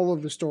all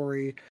of the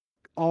story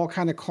all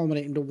kind of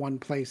culminate into one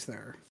place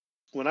there.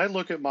 When I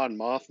look at Mon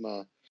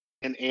Mothma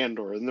and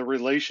Andor and the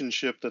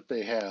relationship that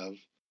they have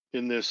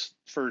in this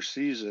first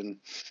season,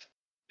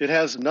 it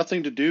has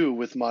nothing to do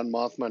with Mon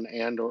Mothma and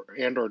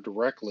Andor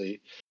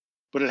directly,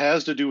 but it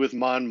has to do with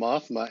Mon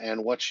Mothma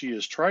and what she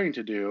is trying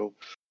to do,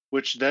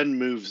 which then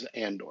moves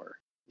Andor.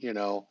 You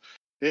know,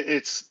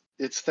 it's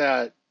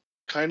that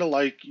kind of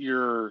like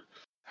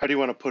how do you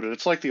want to put it?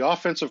 It's like the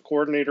offensive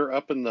coordinator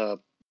up in the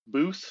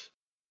booth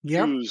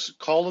who's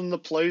calling the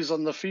plays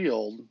on the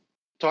field,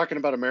 talking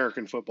about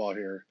American football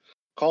here,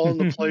 calling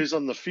the plays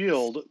on the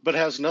field, but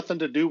has nothing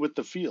to do with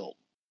the field.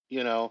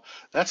 You know,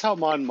 that's how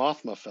Mon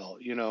Mothma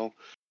felt. You know,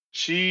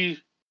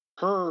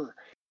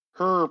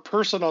 her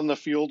person on the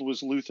field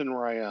was Luthen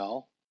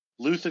Rael.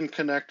 Luthen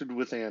connected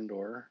with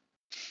Andor.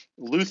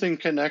 Luthen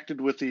connected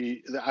with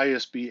the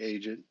ISB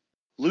agent.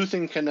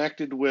 Luthen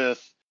connected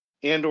with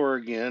Andor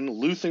again.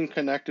 Luthen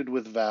connected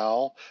with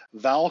Val.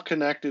 Val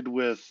connected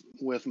with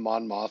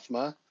Mon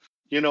Mothma.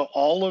 You know,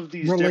 all of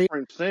these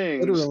different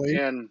things. Literally.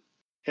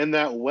 And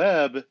that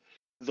web,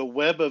 the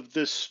web of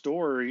this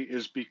story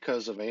is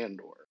because of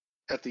Andor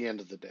at the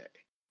end of the day.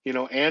 You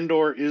know,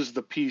 Andor is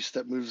the piece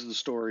that moves the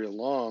story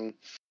along,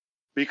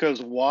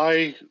 because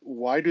why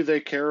do they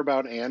care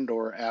about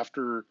Andor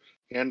after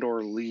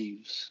Andor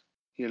leaves?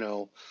 You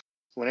know,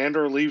 when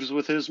Andor leaves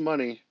with his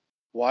money,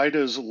 why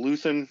does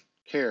Luthen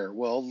care?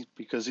 Well,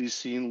 because he's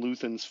seen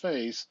Luthen's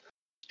face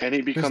and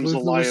he becomes a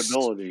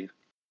liability.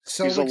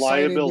 So he's a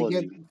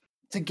liability.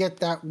 To get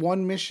that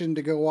one mission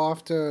to go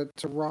off to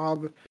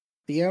rob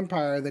the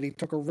Empire, that he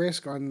took a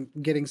risk on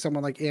getting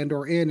someone like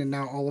Andor in, and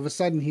now all of a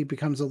sudden he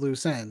becomes a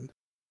loose end.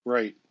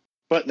 Right.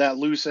 But that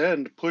loose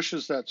end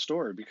pushes that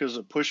story, because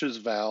it pushes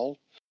Val,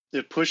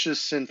 it pushes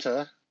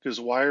Cinta, because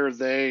why are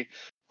they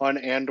on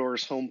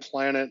Andor's home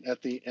planet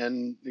at the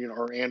end, you know,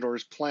 or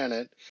Andor's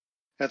planet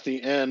at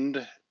the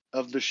end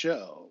of the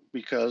show?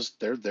 Because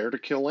they're there to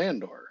kill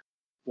Andor.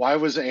 Why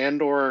was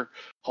Andor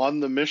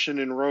on the mission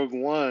in Rogue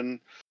One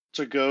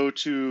to go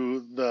to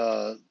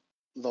the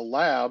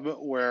lab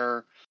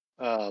where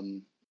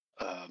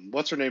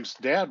what's her name's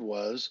dad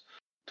was,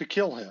 to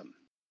kill him?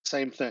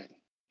 Same thing,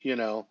 you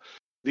know.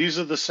 These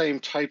are the same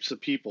types of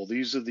people.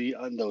 These are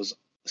those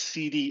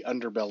seedy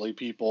underbelly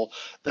people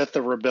that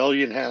the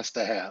rebellion has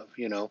to have.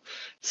 You know,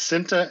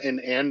 Cinta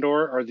and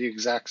Andor are the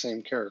exact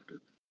same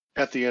character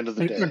at the end of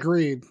the day.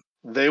 Agreed.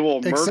 They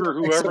will murder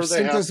whoever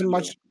they have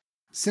to.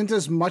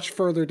 Cinta's much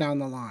further down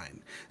the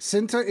line.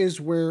 Cinta is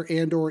where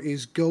Andor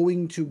is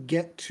going to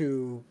get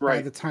to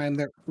by the time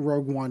that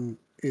Rogue One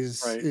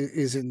is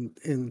in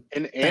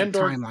that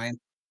timeline.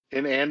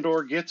 And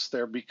Andor gets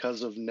there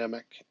because of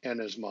Nemik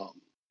and his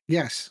mom.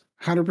 Yes,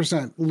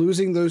 100%.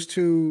 Losing those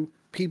two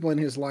people in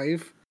his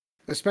life,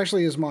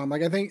 especially his mom.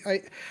 Like I think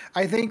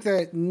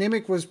that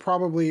Nemik was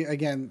probably,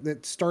 again,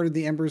 that started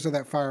the embers of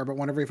that fire. But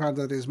whenever he found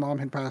out his mom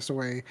had passed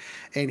away,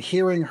 and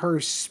hearing her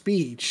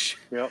speech,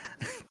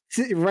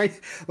 Right,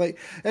 like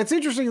it's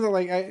interesting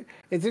that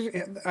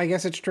I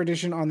guess it's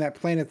tradition on that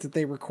planet that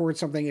they record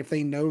something if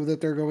they know that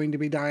they're going to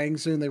be dying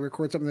soon. They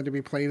record something to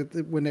be played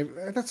when they.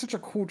 That's such a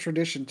cool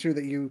tradition too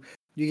that you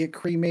get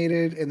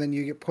cremated and then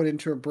you get put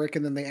into a brick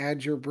and then they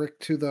add your brick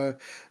to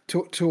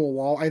a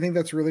wall. I think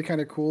that's really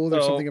kind of cool.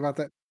 There's something about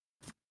that.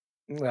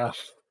 Yeah.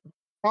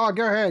 Oh,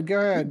 go ahead. Do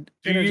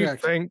you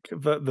Interject. think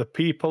that the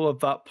people of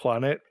that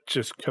planet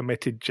just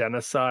committed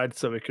genocide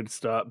so we could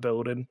start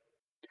building?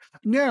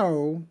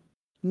 No.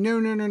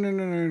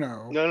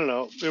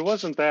 No. It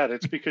wasn't that.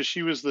 It's because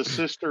she was the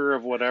sister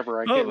of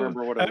whatever. I can't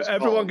remember what it was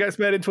Everyone called. gets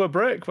made into a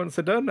brick once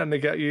they're done, and they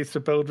get used to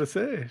build the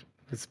city.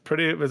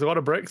 There's a lot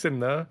of bricks in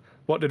there.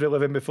 What did they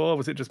live in before?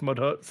 Was it just mud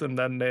huts? And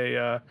then they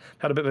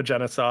had a bit of a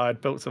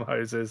genocide, built some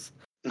houses.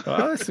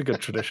 Oh, that's a good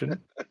tradition.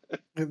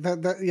 I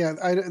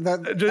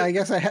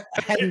guess I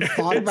hadn't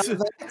thought about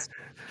that.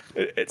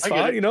 It's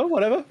fine,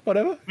 whatever. But,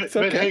 it's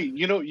okay. But hey,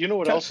 you know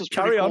what else is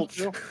pretty cool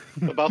too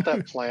about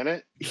that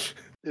planet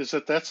is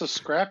that's a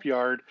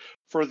scrapyard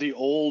for the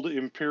old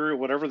Imperial,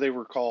 whatever they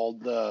were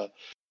called, the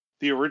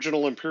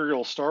original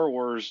Imperial Star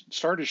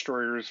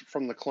Destroyers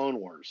from the Clone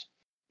Wars.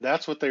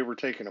 That's what they were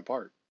taking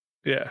apart.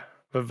 Yeah,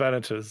 the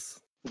Venators.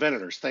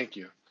 Venators, thank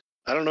you.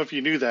 I don't know if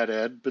you knew that,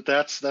 Ed, but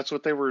that's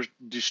what they were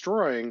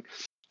destroying.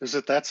 Is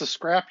that's a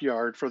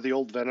scrapyard for the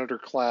old Venator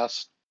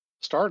class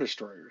Star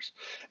Destroyers,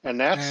 and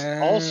that's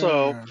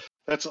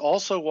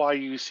also why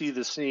you see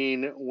the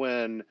scene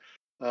when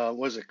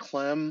was it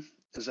Clem?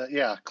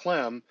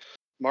 Clem,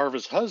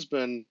 Marva's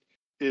husband,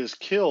 is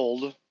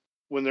killed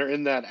when they're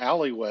in that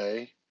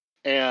alleyway,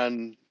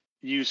 and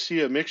you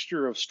see a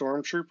mixture of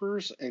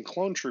stormtroopers and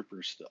clone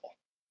troopers still.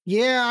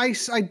 Yeah,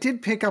 I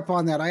did pick up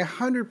on that. I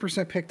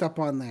 100% picked up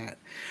on that.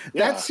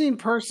 Yeah. That scene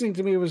personally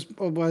to me was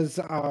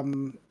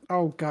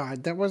oh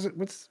god, that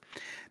wasn't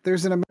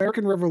there's an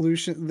American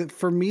Revolution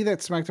for me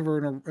that smacked over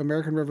an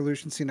American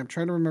Revolution scene. I'm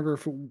trying to remember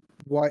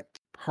what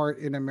part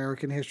in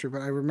American history,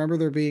 but I remember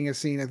there being a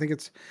scene. I think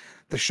it's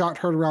the shot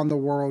heard around the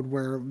world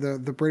where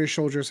the British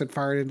soldiers had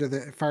fired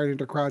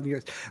into a crowd.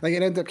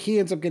 And he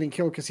ends up getting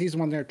killed because he's the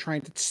one there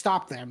trying to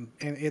stop them,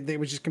 and it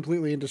was just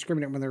completely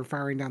indiscriminate when they were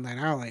firing down that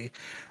alley.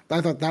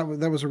 I thought that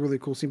was a really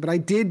cool scene. But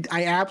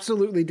I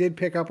absolutely did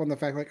pick up on the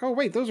fact oh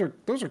wait, those are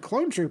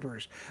clone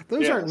troopers.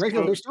 Those aren't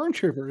regular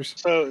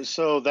stormtroopers.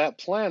 So that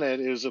planet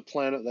is a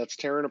planet that's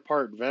tearing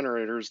apart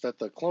Venerators that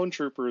the clone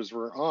troopers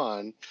were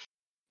on.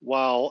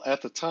 While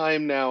at the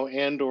time now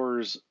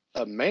Andor's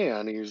a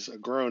man, he's a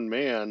grown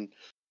man,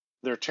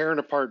 they're tearing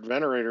apart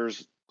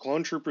Venerators.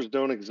 Clone troopers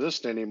don't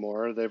exist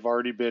anymore. They've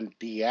already been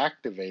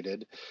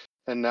deactivated,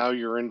 and now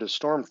you're into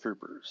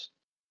stormtroopers.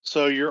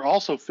 So you're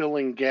also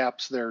filling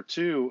gaps there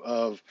too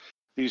of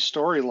these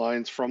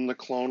storylines from the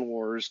Clone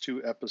Wars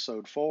to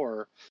Episode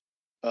 4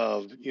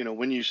 of,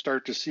 when you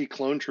start to see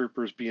clone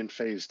troopers being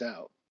phased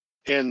out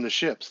and the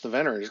ships, the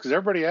Venerators, because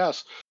everybody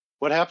asks,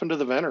 what happened to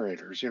the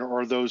Venerators,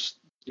 or those,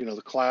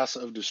 the class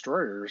of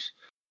destroyers?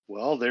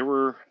 Well, they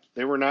were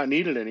not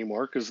needed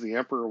anymore because the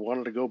Emperor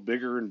wanted to go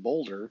bigger and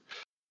bolder,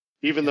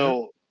 even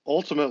though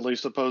ultimately,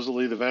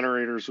 supposedly, the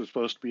Venerators was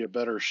supposed to be a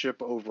better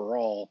ship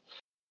overall,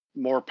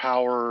 more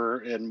power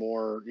and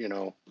more,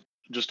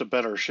 just a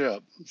better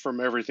ship from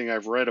everything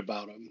I've read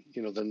about them,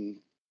 than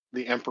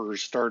the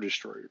Emperor's Star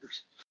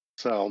Destroyers.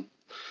 So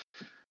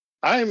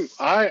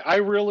I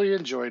really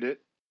enjoyed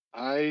it.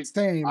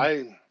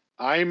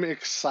 I'm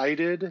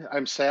excited.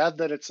 I'm sad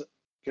that it's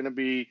going to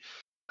be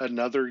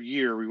another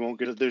year. We won't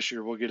get it this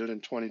year. We'll get it in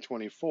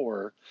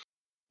 2024.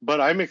 But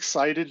I'm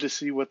excited to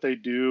see what they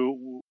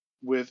do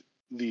with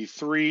the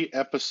 3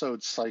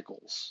 episode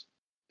cycles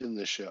in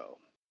the show,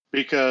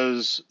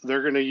 because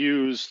they're going to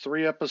use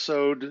 3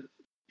 episodes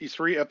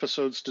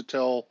to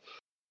tell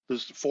the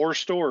 4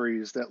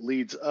 stories that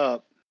leads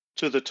up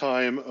to the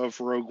time of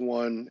Rogue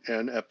One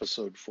and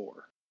Episode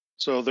 4.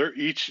 So they're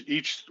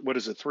each what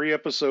is it, 3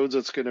 episodes?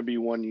 That's going to be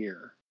 1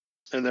 year,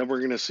 and then we're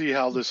going to see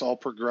how this all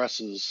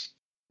progresses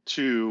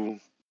to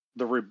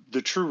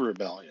the true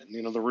rebellion.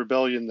 The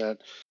rebellion that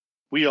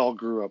we all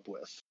grew up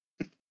with.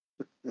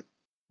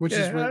 Which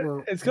is where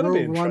it's going to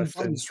be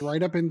interesting. Runs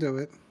right up into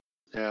it.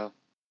 Yeah,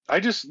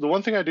 the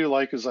one thing I do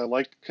like is I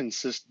like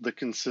the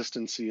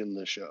consistency in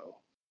the show.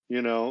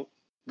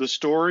 The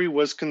story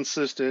was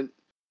consistent.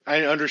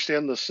 I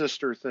understand the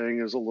sister thing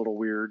is a little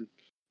weird,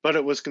 but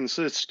it was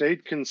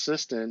stayed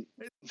consistent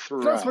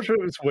throughout. Not so much it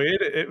was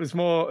weird. It was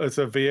more as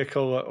a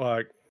vehicle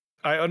that,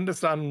 I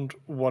understand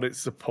what it's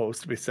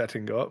supposed to be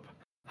setting up.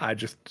 I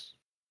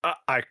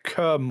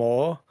care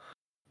more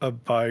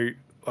about,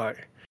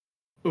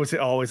 was it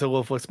always a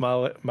loveless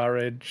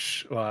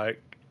marriage?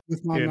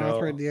 With Mon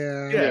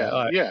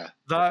Mothma, yeah.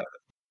 That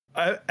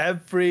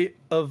every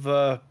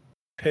other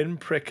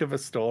pinprick of a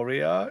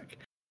story arc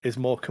is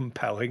more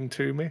compelling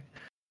to me.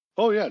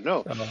 Oh yeah,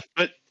 no.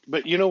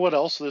 But you know what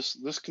else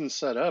this can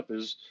set up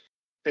is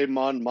a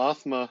Mon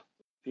Mothma,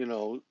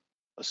 a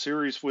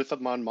series with a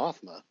Mon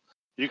Mothma.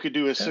 You could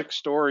do a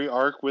 6-story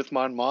arc with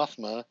Mon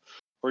Mothma,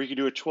 or you could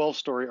do a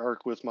 12-story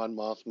arc with Mon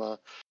Mothma,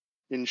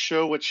 and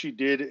show what she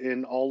did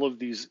in all of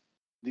these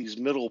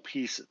middle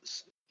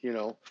pieces.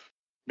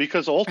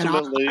 because And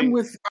ultimately,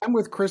 I'm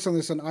with Chris on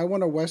this, and I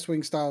want a West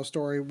Wing style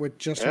story with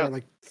just yeah, her,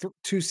 like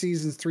 2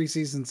 seasons, 3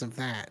 seasons of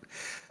that.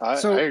 I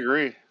So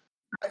agree.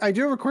 I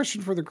do have a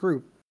question for the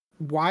group.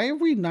 Why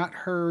have we not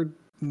heard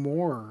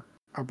more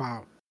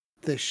about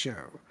this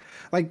show?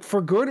 Like,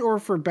 for good or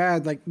for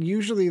bad, like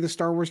usually the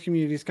Star Wars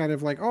community is kind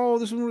of like, oh,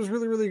 this one was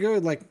really, really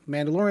good. Like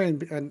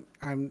Mandalorian, and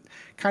I'm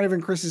kind of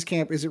in Chris's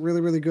camp. Is it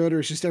really, really good, or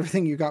is just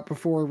everything you got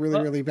before really,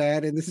 Well, really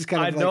bad? And this is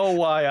kind I of like, know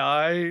why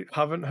I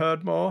haven't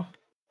heard more,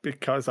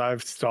 because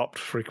I've stopped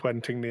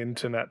frequenting the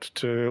internet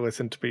to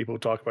listen to people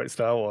talk about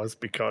Star Wars,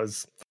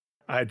 because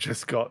I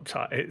just got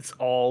it's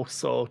all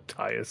so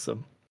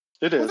tiresome.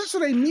 It well, that's is.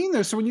 what I mean,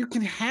 though. So when you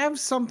can have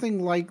something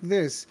like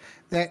this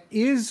that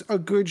is a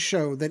good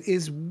show, that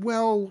is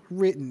well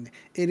written,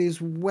 it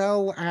is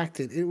well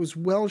acted, it was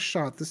well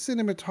shot, the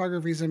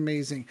cinematography is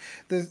amazing,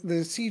 the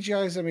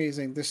CGI is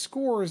amazing, the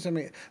score is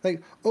amazing.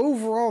 Like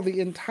overall,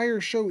 the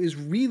entire show is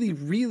really,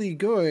 really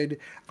good.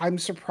 I'm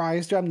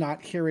surprised I'm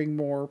not hearing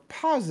more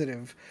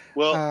positive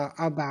Well,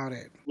 about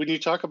it. when you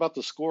talk about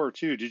the score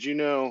too, did you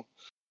know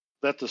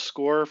that the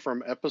score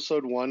from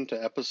episode 1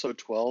 to episode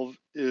 12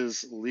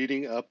 is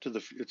leading up to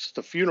it's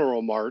the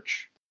funeral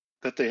march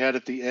that they had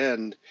at the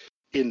end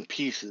in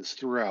pieces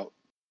throughout.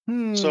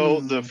 So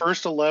the Hmm.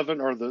 first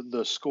 11, or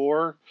the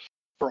score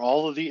for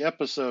all of the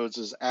episodes,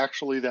 is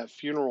actually that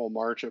funeral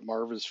march at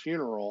Marva's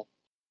funeral.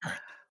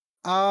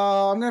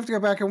 I'm gonna have to go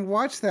back and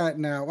watch that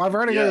now. I've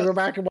already got to Yes, go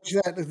back and watch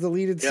that the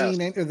deleted yes,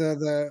 scene, or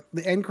the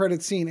end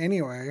credit scene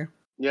anyway.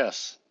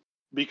 yes,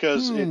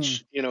 because Hmm.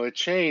 it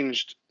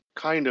changed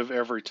kind of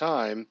every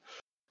time,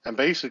 and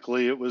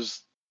basically it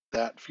was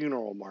that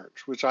funeral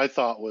march, which I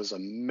thought was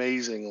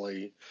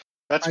amazingly.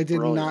 That's I did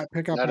brilliant. not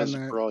pick up That on is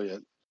that.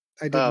 brilliant.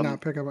 I did Um, not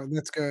pick up on.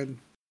 That's good.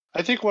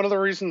 I think one of the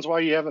reasons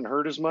why you haven't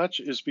heard as much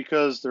is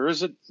because there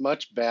isn't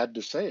much bad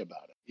to say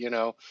about it.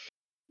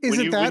 Is When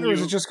it you that, when or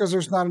is it you just because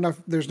there's not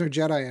enough? There's no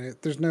Jedi in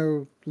it. There's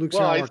no Luke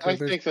well, I Skywalker.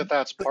 There's think that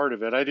that's part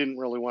of it. I didn't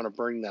really want to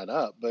bring that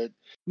up, but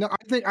no.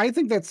 I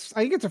think it's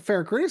a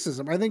fair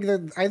criticism. I think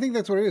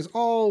that's what it is.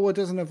 Oh, it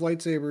doesn't have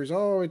lightsabers.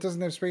 Oh, it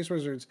doesn't have space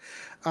wizards.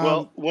 Um.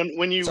 well,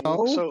 when you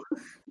So. so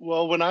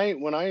well when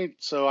I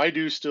so I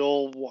do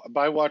still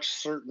I watch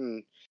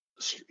certain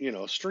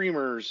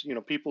streamers,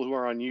 people who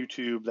are on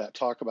YouTube that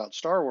talk about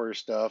Star Wars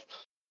stuff.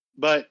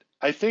 But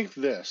I think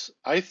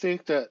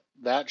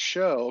that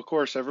show, of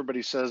course,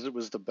 everybody says it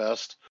was the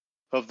best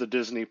of the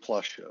Disney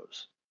Plus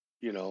shows.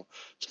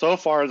 So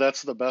far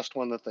that's the best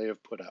one that they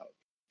have put out,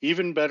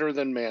 even better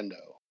than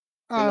Mando.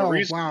 And the Oh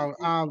reason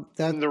wow.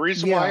 That and the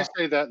reason why I yeah.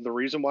 say that, the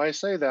reason why I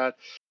say that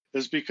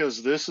is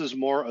because this is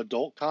more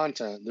adult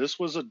content. This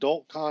was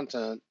adult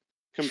content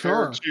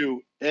compared Sure.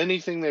 to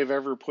anything they've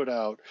ever put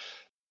out.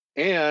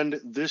 And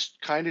this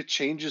kind of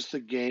changes the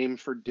game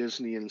for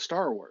Disney and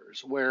Star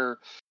Wars, where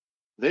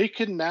they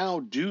can now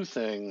do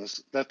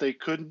things that they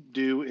couldn't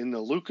do in the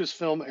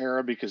Lucasfilm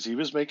era because he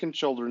was making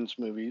children's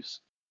movies.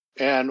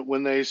 And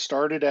when they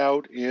started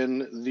out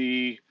in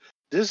the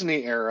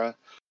Disney era,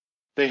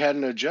 they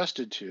hadn't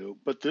adjusted to.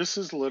 But this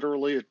is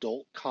literally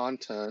adult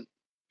content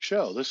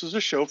show. This is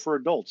a show for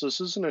adults. This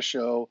isn't a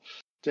show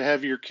to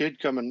have your kid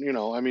come and,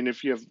 I mean,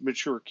 if you have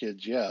mature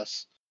kids,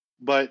 yes.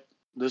 But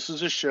this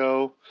is a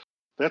show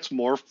that's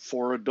more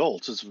for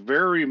adults. It's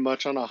very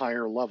much on a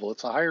higher level.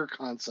 It's a higher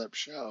concept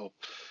show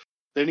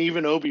than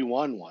even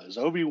Obi-Wan was.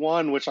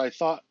 Obi-Wan, which I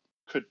thought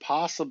could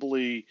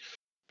possibly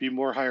be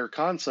more higher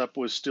concept,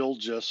 was still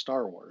just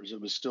Star Wars.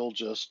 It was still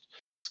just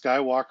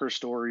Skywalker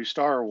story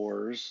Star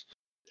Wars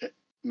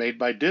made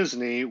by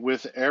Disney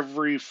with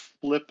every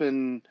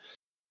flippin',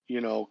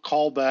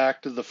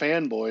 callback to the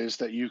fanboys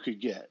that you could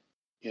get,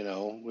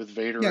 with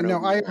Vader Yeah. and No.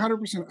 Obi-Wan.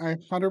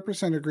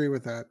 100% agree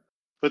with that.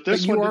 But But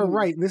this you one are didn't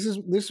right.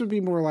 This would be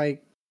more but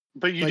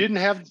like you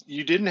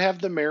didn't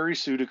have the Mary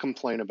Sue to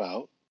complain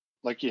about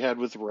like you had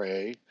with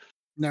Rey.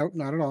 no,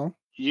 not at all.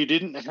 You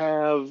didn't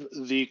have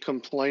the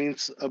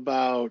complaints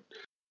about,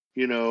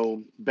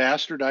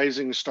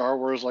 bastardizing Star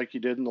Wars like you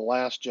did in The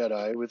Last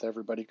Jedi with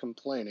everybody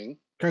complaining.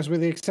 Because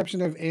with the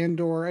exception of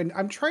Andor, and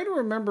I'm trying to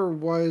remember,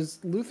 was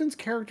Luthen's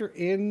character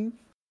in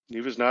He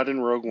was not in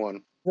Rogue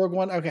One. Rogue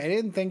One? Okay, I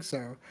didn't think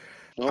so.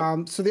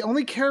 Nope. So the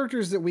only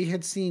characters that we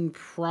had seen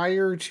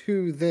prior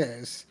to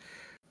this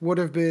would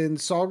have been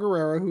Saul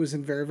Guerrero, who was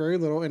in very, very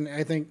little, and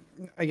I think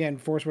again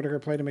Forrest Whitaker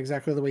played him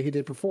exactly the way he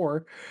did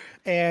before,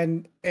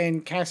 and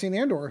Cassian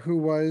Andor, who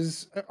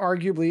was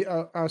arguably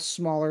a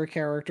smaller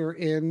character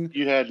in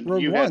You had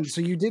Rogue you had One.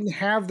 So you didn't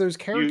have those you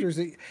characters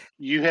that.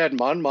 you had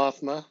Mon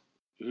Mothma,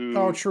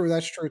 Oh, who true,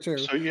 that's true too.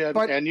 so you had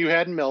But and you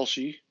had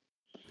Melshi.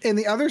 and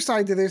the other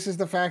side to this is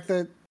the fact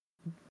that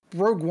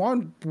Rogue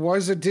One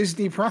was a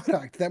Disney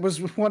product. That was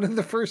one of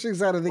the first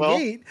things out of the Well,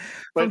 gate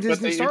from but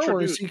Disney Star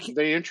Wars. So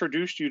they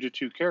introduced you to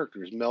two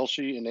characters,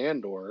 Melshi and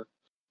Andor,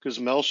 because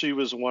Melshi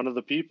was one of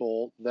the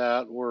people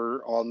that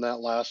were on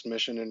that last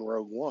mission in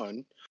Rogue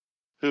One,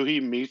 who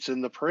he meets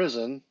in the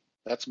prison.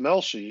 That's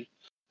Melshi,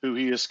 who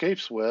he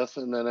escapes with,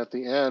 and then at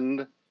the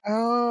end,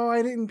 oh,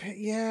 I they didn't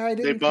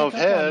pick butt up on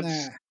heads,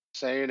 that.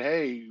 saying,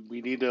 "Hey,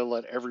 we need to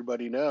let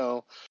everybody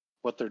know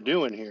what they're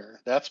doing here.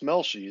 That's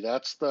Melshi.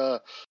 That's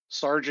the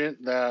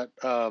sergeant that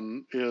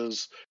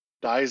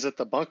dies at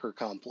the bunker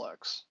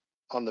complex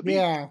on the beach.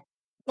 Yeah.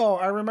 Oh,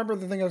 I remember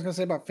the thing I was going to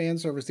say about fan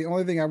service. The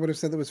only thing I would have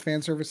said that was fan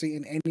servicey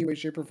in any way,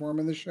 shape, or form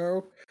in the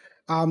show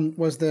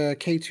was the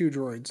K2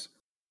 droids.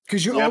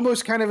 Because you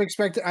almost kind of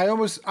expected, I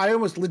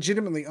almost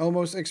legitimately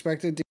almost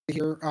expected to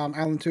hear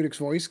Alan Tudyk's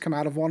voice come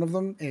out of one of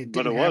them, and it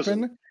didn't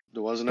happen. It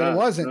wasn't. But it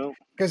wasn't,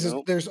 because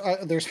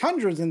there's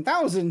hundreds and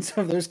thousands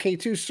of those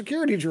K2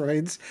 security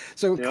droids.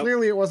 So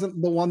clearly it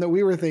wasn't the one that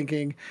we were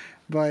thinking.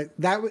 But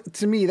that,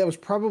 to me, that was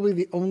probably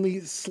the only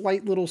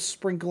slight little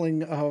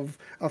sprinkling of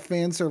a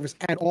fan service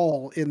at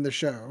all in the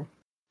show.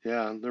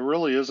 Yeah, there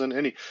really isn't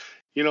any.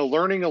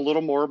 Learning a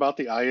little more about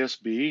the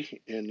ISB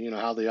and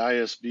how the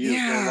ISB is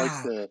more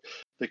like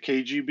the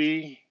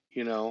KGB.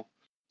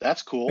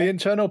 That's cool. The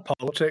internal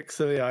politics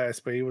of the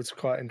ISB was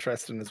quite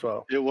interesting as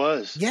well. It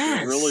was.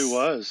 Yes. It really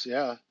was.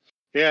 Yeah.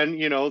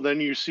 And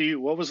then you see,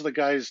 what was the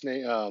guy's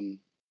name?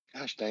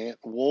 Gosh dang it,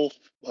 Wolf.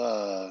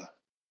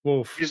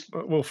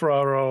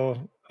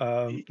 Wolfraro.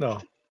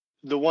 No.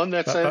 The one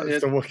that's the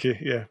Wookiee.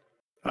 Yeah.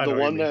 The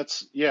one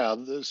that's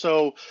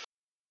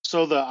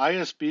So the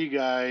ISB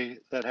guy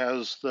that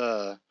has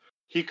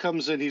he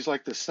comes in. He's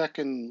like the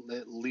second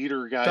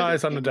leader guy.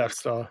 Dies on the Death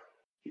Star.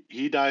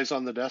 He dies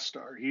on the Death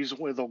Star. He's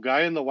with the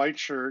guy in the white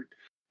shirt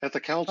at the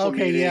council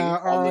meeting. Okay, yeah,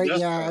 all right,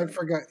 yeah, I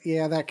forgot.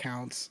 Yeah, that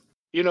counts.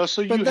 So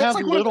but you that's have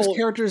like little one of those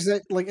characters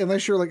that, like,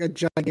 unless you're like a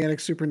gigantic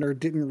super nerd,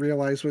 didn't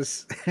realize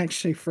was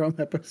actually from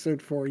Episode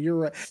 4. You're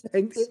right,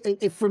 and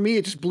for me,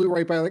 it just blew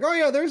right by. Like, oh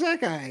yeah, there's that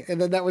guy, and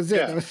then that was it.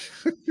 Yeah.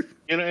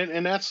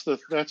 And that's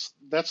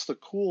the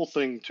cool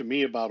thing to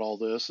me about all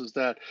this is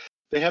that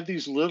they have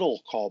these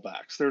little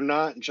callbacks. They're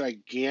not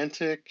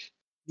gigantic.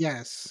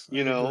 Yes,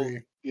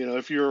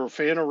 if you're a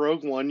fan of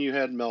Rogue One, you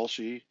had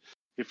Melshi.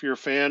 If you're a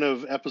fan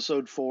of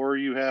Episode 4,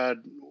 you had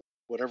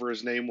whatever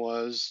his name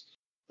was.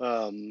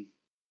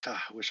 I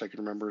wish I could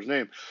remember his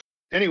name.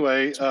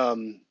 Anyway,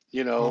 I'm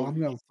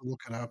gonna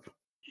look it up.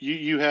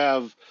 You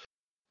have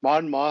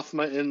Mon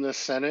Mothma in the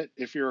Senate.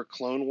 If you're a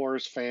Clone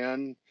Wars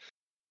fan,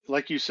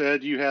 like you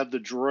said, you had the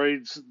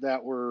droids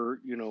that were,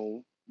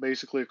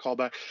 basically a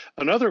callback.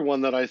 Another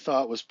one that I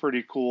thought was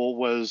pretty cool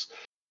was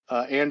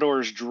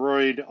Andor's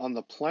droid on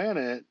the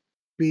planet.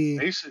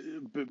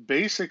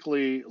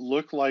 Basically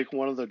looked like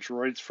one of the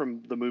droids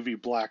from the movie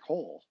Black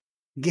Hole.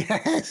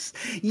 Yes.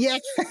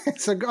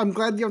 So I'm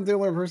glad I'm the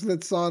only person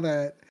that saw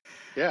that.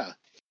 Yeah.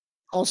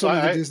 Also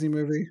in the Disney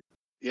movie.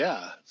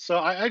 Yeah. So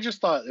I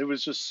just thought it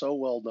was just so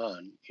well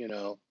done.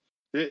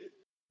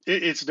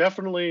 It's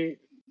definitely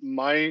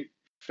my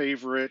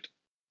favorite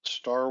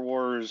Star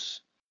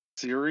Wars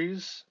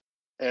series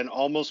and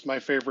almost my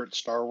favorite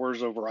Star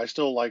Wars over. I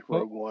still like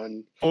Rogue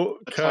One.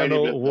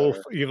 Colonel Wolf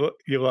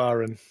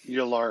Yularen.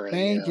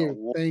 Thank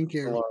you.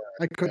 Yularen,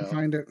 I couldn't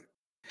find it.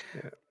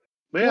 Yeah.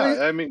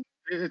 But I mean,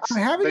 I'm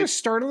having a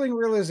startling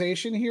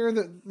realization here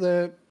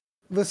that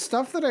the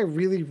stuff that I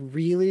really,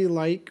 really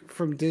like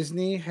from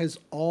Disney has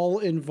all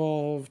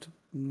involved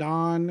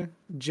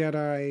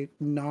non-Jedi,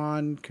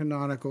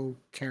 non-canonical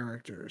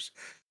characters.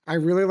 I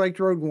really liked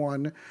Rogue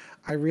One.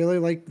 I really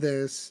liked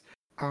this.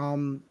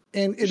 And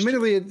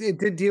admittedly, it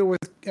did deal with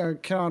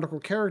canonical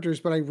characters,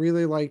 but I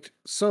really liked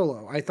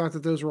Solo. I thought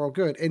that those were all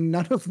good, and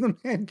none of them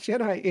had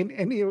Jedi in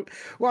any.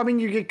 Well, I mean,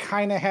 you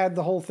kind of had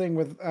the whole thing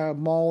with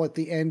Maul at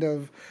the end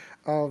of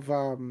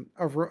Solo,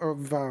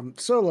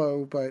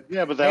 but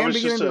but that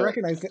was just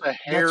a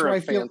hair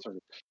of fan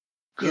service.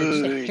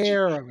 Good, just a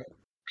hair of it.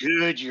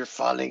 Good, you're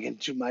falling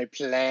into my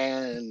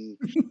plan.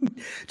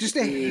 Just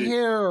a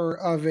hair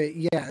of it,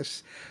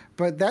 yes.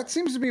 But that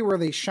seems to be where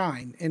they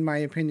shine, in my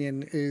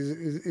opinion.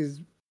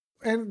 Is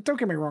and don't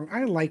get me wrong,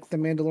 I like The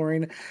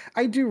Mandalorian.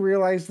 I do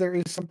realize there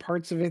is some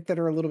parts of it that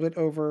are a little bit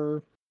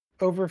over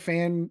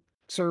fan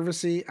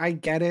servicey. I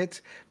get it,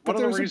 but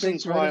one of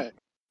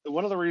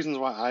the reasons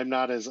why I'm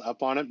not as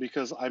up on it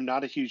because I'm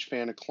not a huge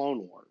fan of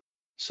Clone Wars.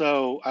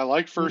 So I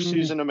liked first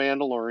season of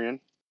Mandalorian.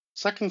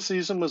 Second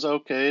season was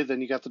okay.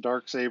 Then you got the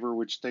Darksaber,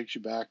 which takes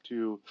you back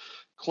to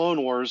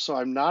Clone Wars. So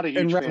I'm not a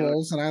huge fan.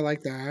 Rebels, and I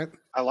like that.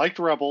 I liked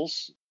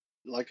Rebels.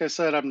 Like I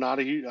said, I'm not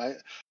a huge.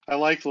 I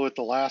like the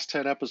last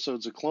 10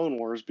 episodes of Clone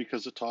Wars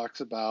because it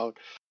talks about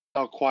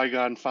how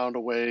Qui-Gon found a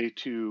way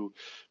to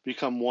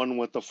become one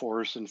with the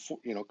Force and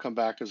come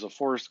back as a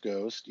Force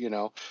ghost.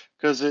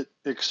 Because it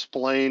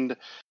explained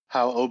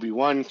how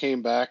Obi-Wan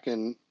came back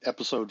in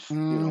episode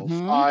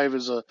 5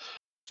 as a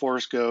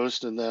Force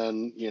ghost, and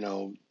then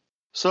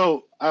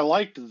So I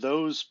liked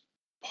those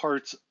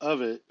parts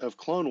of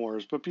Clone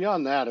Wars, but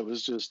beyond that, it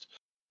was just,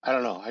 I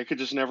don't know. I could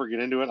just never get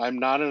into it. I'm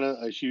not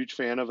a huge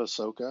fan of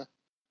Ahsoka.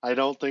 I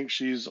don't think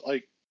she's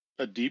like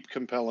a deep,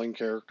 compelling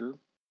character.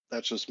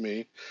 That's just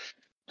me.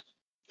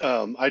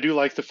 I do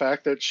like the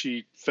fact that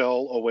she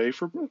fell away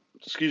from,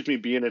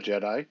 being a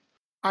Jedi.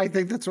 I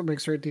think that's what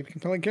makes her a deep,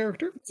 compelling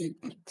character.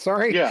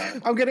 Sorry. Yeah.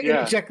 I'm going to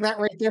interject that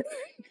right there.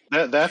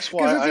 That's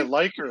why I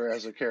like her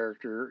as a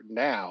character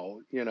now.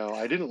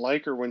 I didn't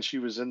like her when she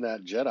was in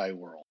that Jedi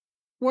world.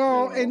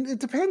 Well, know. and it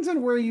depends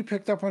on where you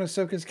picked up on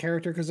Ahsoka's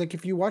character, because like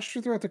if you watched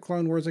her throughout the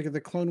Clone Wars, like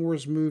the Clone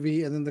Wars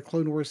movie and then the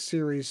Clone Wars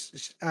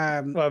series,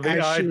 Well, the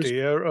as she was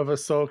idea of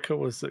Ahsoka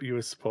was that you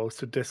were supposed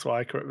to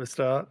dislike her at the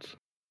start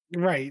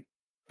right,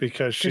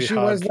 because because she she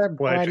was had that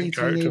blatant bratty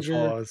character teenager.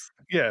 flaws.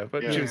 Yeah,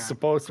 but she Yeah. was Yeah,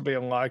 supposed to be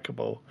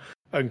unlikable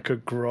and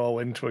could grow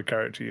into a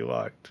character you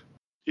liked.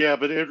 Yeah,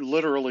 but it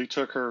literally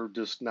took her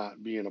just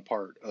not being a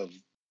part of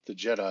the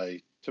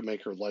Jedi to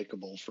make her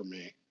likable for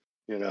me.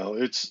 You know,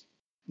 it's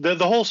the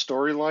whole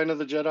storyline of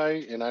the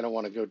Jedi, and I don't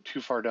want to go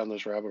too far down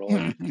this rabbit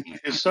hole,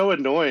 is so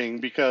annoying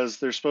because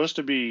they're supposed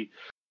to be,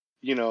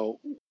 you know,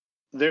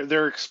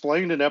 they're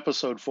explained in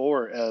episode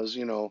 4 as,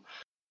 you know,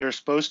 they're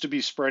supposed to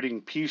be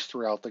spreading peace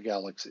throughout the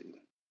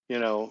galaxy, you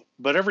know,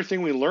 but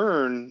everything we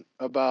learn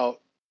about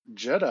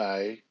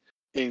Jedi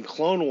in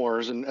Clone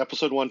Wars in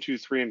episode 1, 2,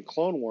 3 in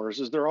Clone Wars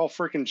is they're all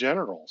freaking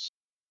generals.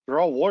 They're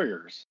all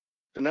warriors.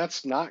 And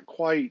that's not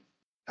quite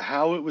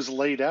how it was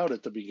laid out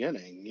at the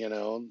beginning, you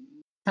know.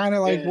 kind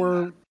of like And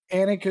where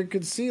Anakin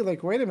could see,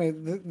 like, wait a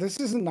minute, this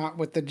is not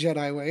what the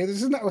Jedi way.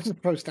 This is not what's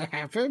supposed to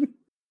happen.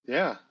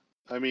 yeah,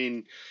 I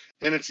mean,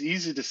 and it's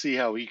easy to see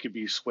how he could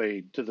be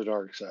swayed to the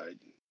dark side,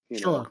 you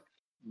know, Sure,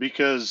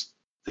 because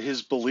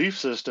his belief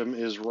system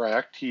is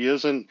wrecked.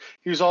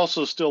 He's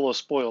also still a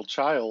spoiled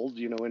child,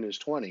 you know, in his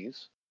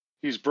 20s.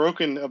 He's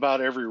broken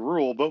about every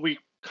rule, but we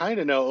kind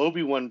of know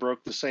Obi-Wan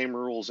broke the same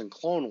rules in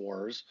Clone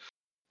Wars.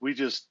 We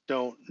just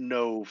don't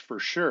know for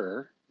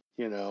sure,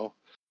 you know.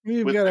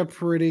 you've With got the a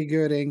pretty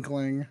good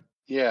inkling.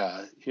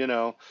 Yeah, you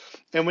know.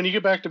 And when you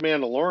get back to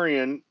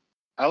Mandalorian,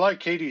 I like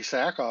Katie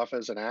Sackhoff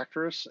as an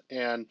actress,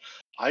 and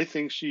I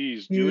think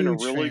she's doing a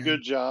Huge really good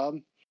fan. job.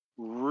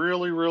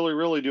 Really, really,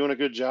 really doing a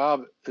good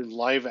job in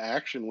live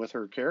action with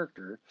her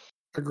character.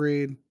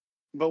 Agreed.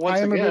 But I once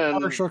am a bit again,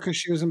 partial because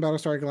she was in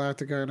Battlestar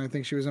Galactica, and I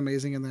think she was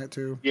amazing in that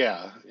too.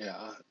 yeah,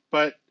 yeah.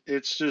 But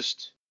it's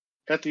just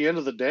at the end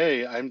of the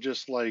day, I'm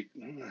just like,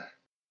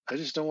 I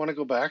just don't want to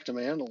go back to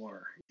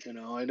Mandalore. You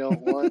know, I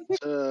don't want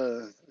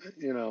to,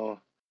 you know,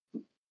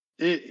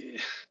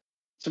 it.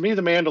 To me,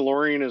 the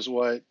Mandalorian is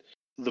what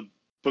the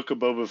Book of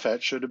Boba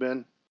Fett should have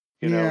been.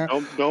 You know,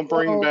 Yeah. don't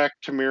bring Well, back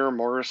Tamira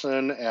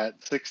Morrison at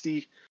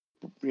 60.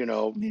 You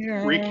know,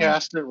 yeah.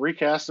 recast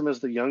him as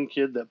the young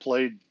kid that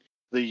played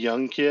the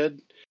young kid,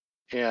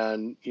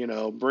 and you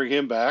know, bring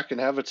him back and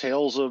have a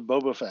Tales of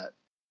Boba Fett.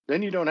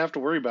 Then you don't have to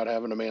worry about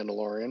having a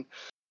Mandalorian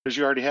because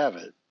you already have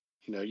it.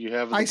 You know, you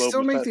have the I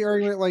still Boba make Fett the version.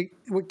 argument like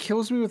what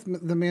kills me with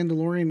The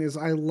Mandalorian is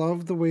I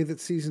love the way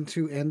that season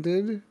 2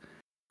 ended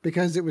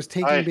because it was I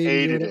taking Baby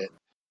hated Yoda. it.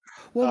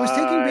 Well, I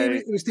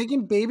it was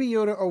taking Baby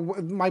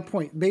Yoda. My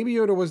point, Baby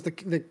Yoda was the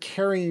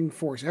carrying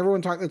force.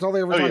 Everyone talked. That's all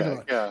they ever oh talked yeah,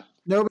 about. yeah.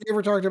 Nobody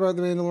ever talked about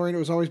the Mandalorian. It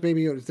was always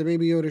Baby Yoda. It's the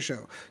Baby Yoda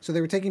show. So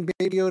they were taking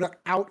Baby Yoda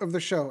out of the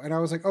show, and I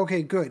was like,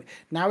 okay, good.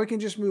 Now we can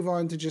just move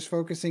on to just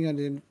focusing on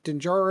Din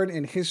Djarin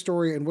and his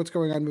story and what's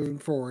going on moving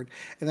forward.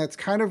 And that's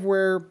kind of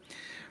where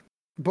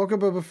Book of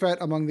Boba Fett,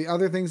 among the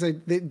other things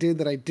did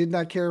that I did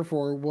not care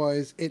for,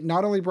 was it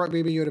not only brought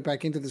Baby Yoda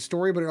back into the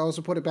story, but it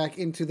also put it back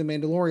into the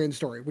Mandalorian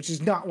story, which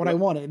is not what I Yep,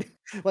 wanted.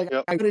 Like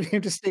yep. I wanted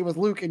him to stay with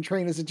Luke and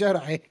train as a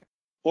Jedi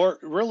Or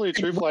really,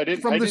 truthfully,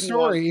 from the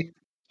story.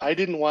 I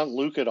didn't want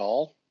Luke at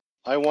all.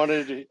 I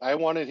wanted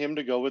him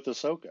to go with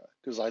Ahsoka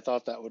because I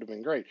thought that would have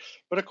been great.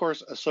 But of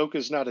course,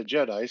 Ahsoka's not a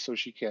Jedi, so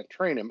she can't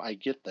train him. I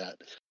get that,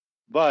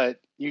 but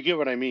you get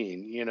what I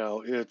mean. You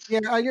know, it's Yeah,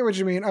 I get what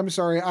you mean. I'm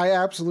sorry. I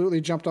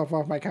absolutely jumped off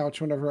my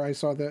couch whenever I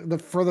saw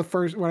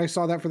when I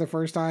saw that for the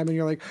first time, and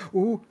you're like,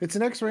 "Ooh, it's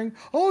an X-wing!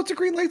 Oh, it's a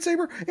green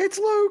lightsaber! It's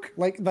Luke!"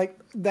 Like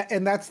that,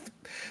 and that's.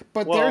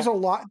 But there's a well,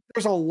 lot.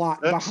 There's a lot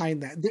that's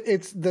behind that.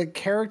 It's the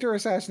character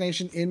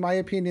assassination, in my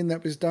opinion,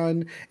 that was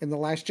done in The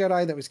Last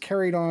Jedi that was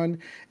carried on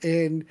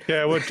in.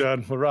 Yeah, we're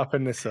done. We're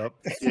wrapping this up.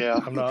 yeah.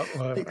 I'm not.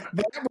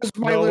 That was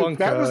my No Luke. one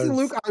That was the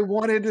Luke cares. I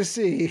wanted to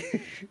see.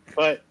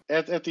 But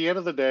at the end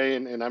of the day,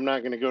 and I'm not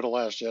going to go to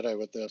Last Jedi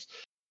with this.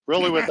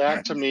 Really, what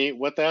that to me,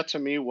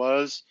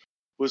 was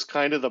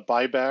kind of the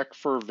buyback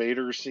for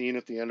Vader's scene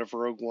at the end of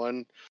Rogue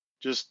One,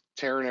 just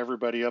tearing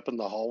everybody up in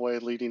the hallway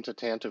leading to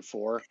Tantive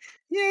 4.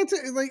 Yeah, it's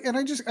like, and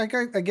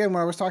again,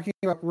 when I was talking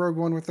about Rogue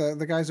One with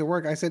the guys at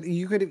work, I said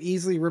you could have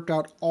easily ripped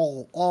out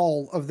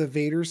all of the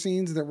Vader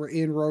scenes that were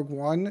in Rogue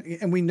One,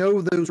 and we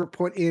know those were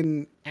put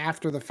in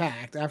after the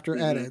fact, after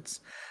Hmm. edits,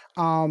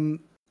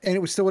 and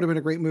it still would have been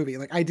a great movie.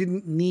 Like I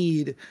didn't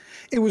need.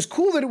 It was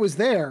cool that it was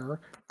there.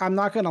 I'm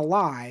not gonna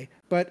lie,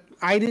 but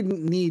I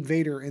didn't need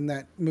Vader in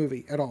that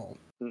movie at all.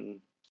 Mm-mm.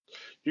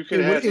 You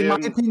could It have would, had in my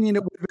him, opinion,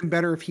 it would have been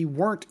better if he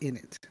weren't in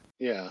it.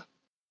 yeah.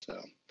 So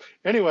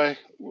anyway,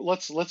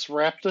 let's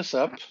wrap this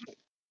up.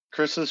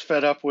 Chris is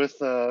fed up with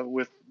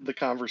the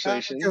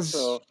conversation, Because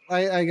so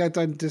I got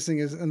done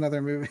dissing as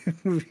another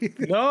movie.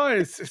 No,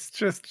 it's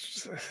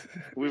just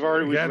we've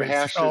again, it's just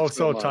hashed it all so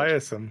so much.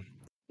 tiresome.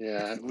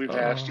 Yeah, we've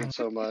hashed Oh, it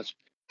so much.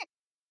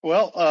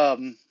 Well,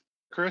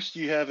 Chris, do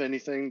you have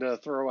anything to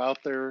throw out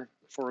there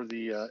for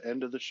the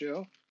end of the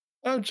show?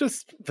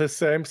 just the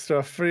same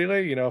stuff,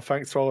 really. You know,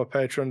 thanks to all the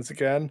patrons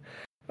again.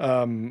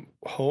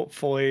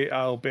 Hopefully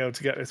I'll be able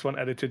to get this one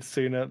edited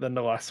sooner than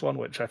the last one,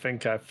 which I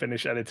think I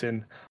finished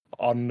editing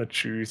on a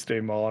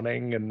Tuesday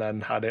morning and then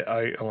had it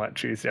out on like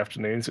Tuesday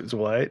afternoon, so it was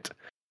late.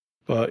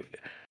 But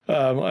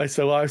I was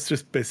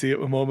just busy at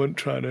the moment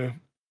trying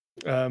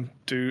to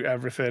do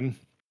everything.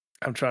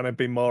 I'm trying to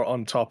be more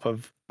on top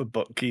of the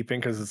bookkeeping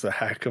because there's a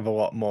heck of a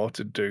lot more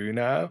to do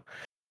now.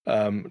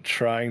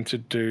 Trying to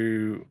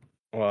do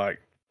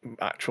like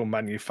actual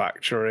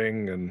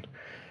manufacturing, and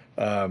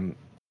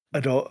I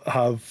don't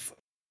have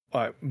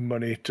like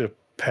money to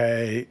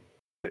pay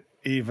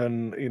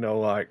even,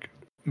 like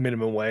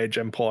minimum wage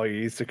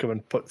employees to come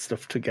and put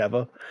stuff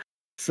together.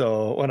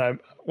 So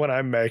when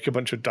I make a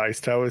bunch of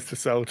dice towers to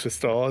sell to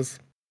stores,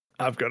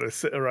 I've got to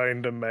sit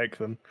around and make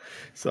them.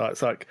 So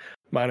it's like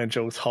mine and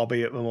Joe's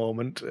hobby at the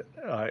moment.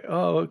 Like,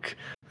 oh, look,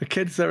 the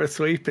kids are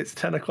asleep. It's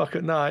 10 o'clock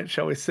at night.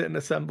 Shall we sit and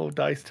assemble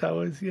dice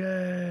towers?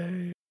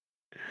 Yay!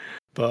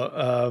 But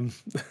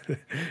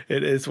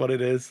it is what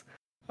it is.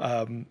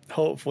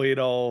 Hopefully it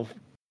all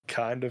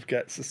kind of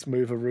gets a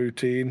smoother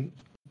routine.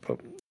 But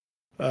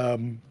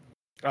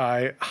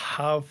I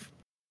have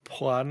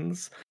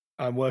plans.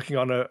 I'm working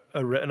on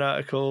a written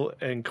article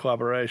in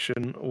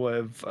collaboration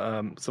with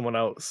someone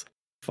else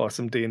for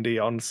some D&D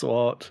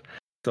Onslaught.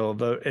 So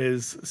there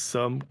is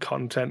some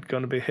content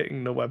going to be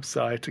hitting the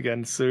website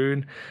again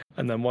soon.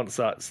 And then once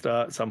that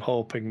starts, I'm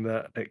hoping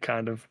that it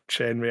kind of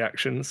chain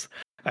reactions.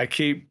 I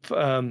keep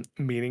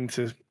meaning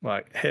to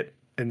like hit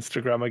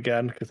Instagram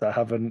again because I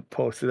haven't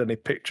posted any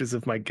pictures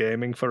of my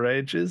gaming for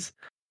ages.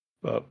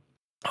 But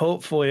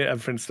hopefully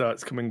everything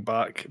starts coming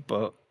back.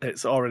 But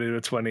it's already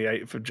the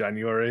 28th of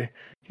January.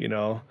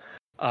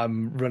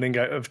 I'm running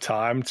out of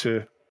time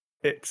to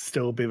it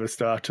still be the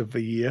start of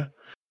the year.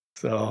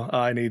 So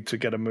I need to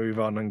get a move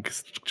on and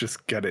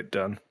just get it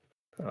done.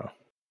 So.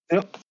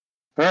 Yep.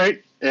 All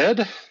right,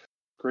 Ed,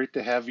 great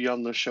to have you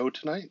on the show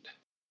tonight.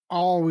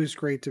 Always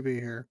great to be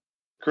here.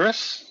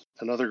 Chris,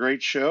 another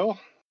great show.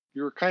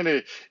 You kind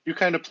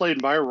of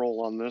played my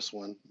role on this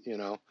one,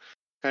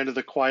 kind of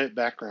the quiet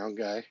background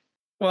guy.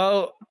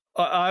 Well,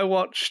 I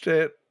watched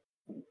it,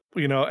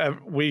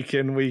 week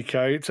in, week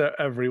out,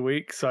 every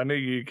week. So I knew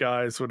you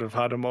guys would have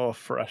had a more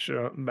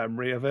fresher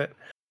memory of it.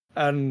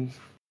 And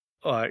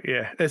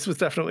this was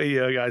definitely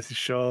your guys'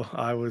 show.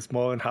 I was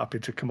more than happy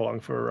to come along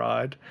for a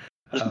ride.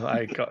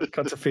 I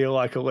got to feel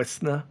like a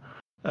listener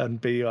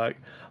and be like,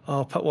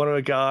 oh, one of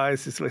the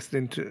guys is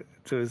listening to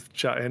us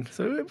chatting.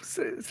 So it was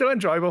still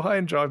enjoyable. I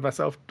enjoyed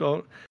myself.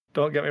 Don't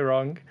get me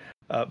wrong.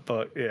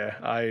 But yeah,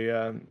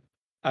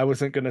 I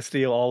wasn't going to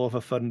steal all of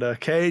the thunder.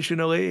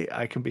 Occasionally,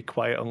 I can be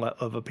quiet and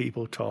let other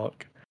people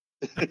talk.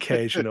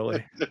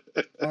 Occasionally.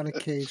 On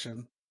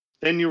occasion.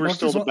 And you were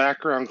still the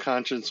background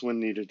conscience when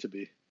needed to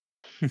be.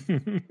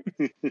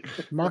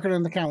 Mark it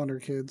on the calendar,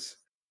 kids.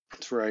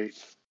 That's right.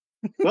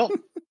 Well,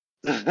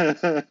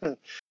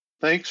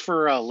 thanks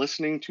for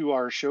listening to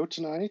our show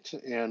tonight,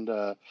 and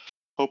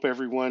hope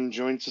everyone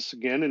joins us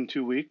again in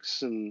 2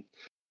 weeks. And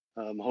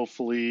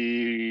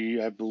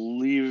hopefully, I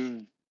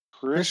believe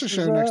Chris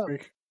show next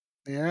week.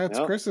 Yeah, it's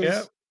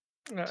Chris's.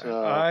 Yeah.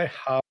 I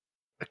have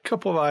a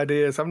couple of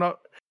ideas. I'm not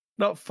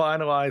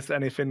finalized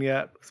anything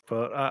yet,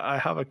 but I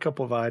have a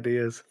couple of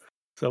ideas.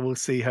 So we'll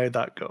see how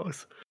that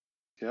goes.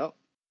 Yep.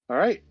 All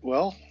right.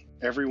 Well,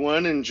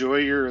 everyone,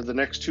 enjoy the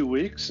next 2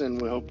 weeks,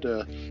 and we hope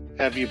to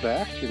have you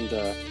back. And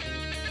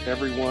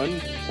everyone,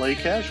 play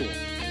casual.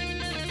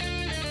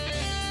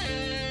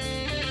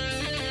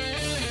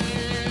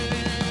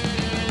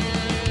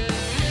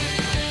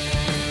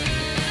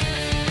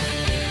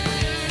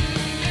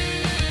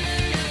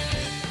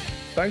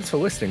 Thanks for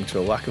listening to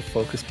a Lack of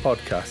Focus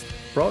podcast,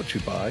 brought to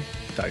you by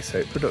Dice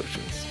Out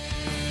Productions.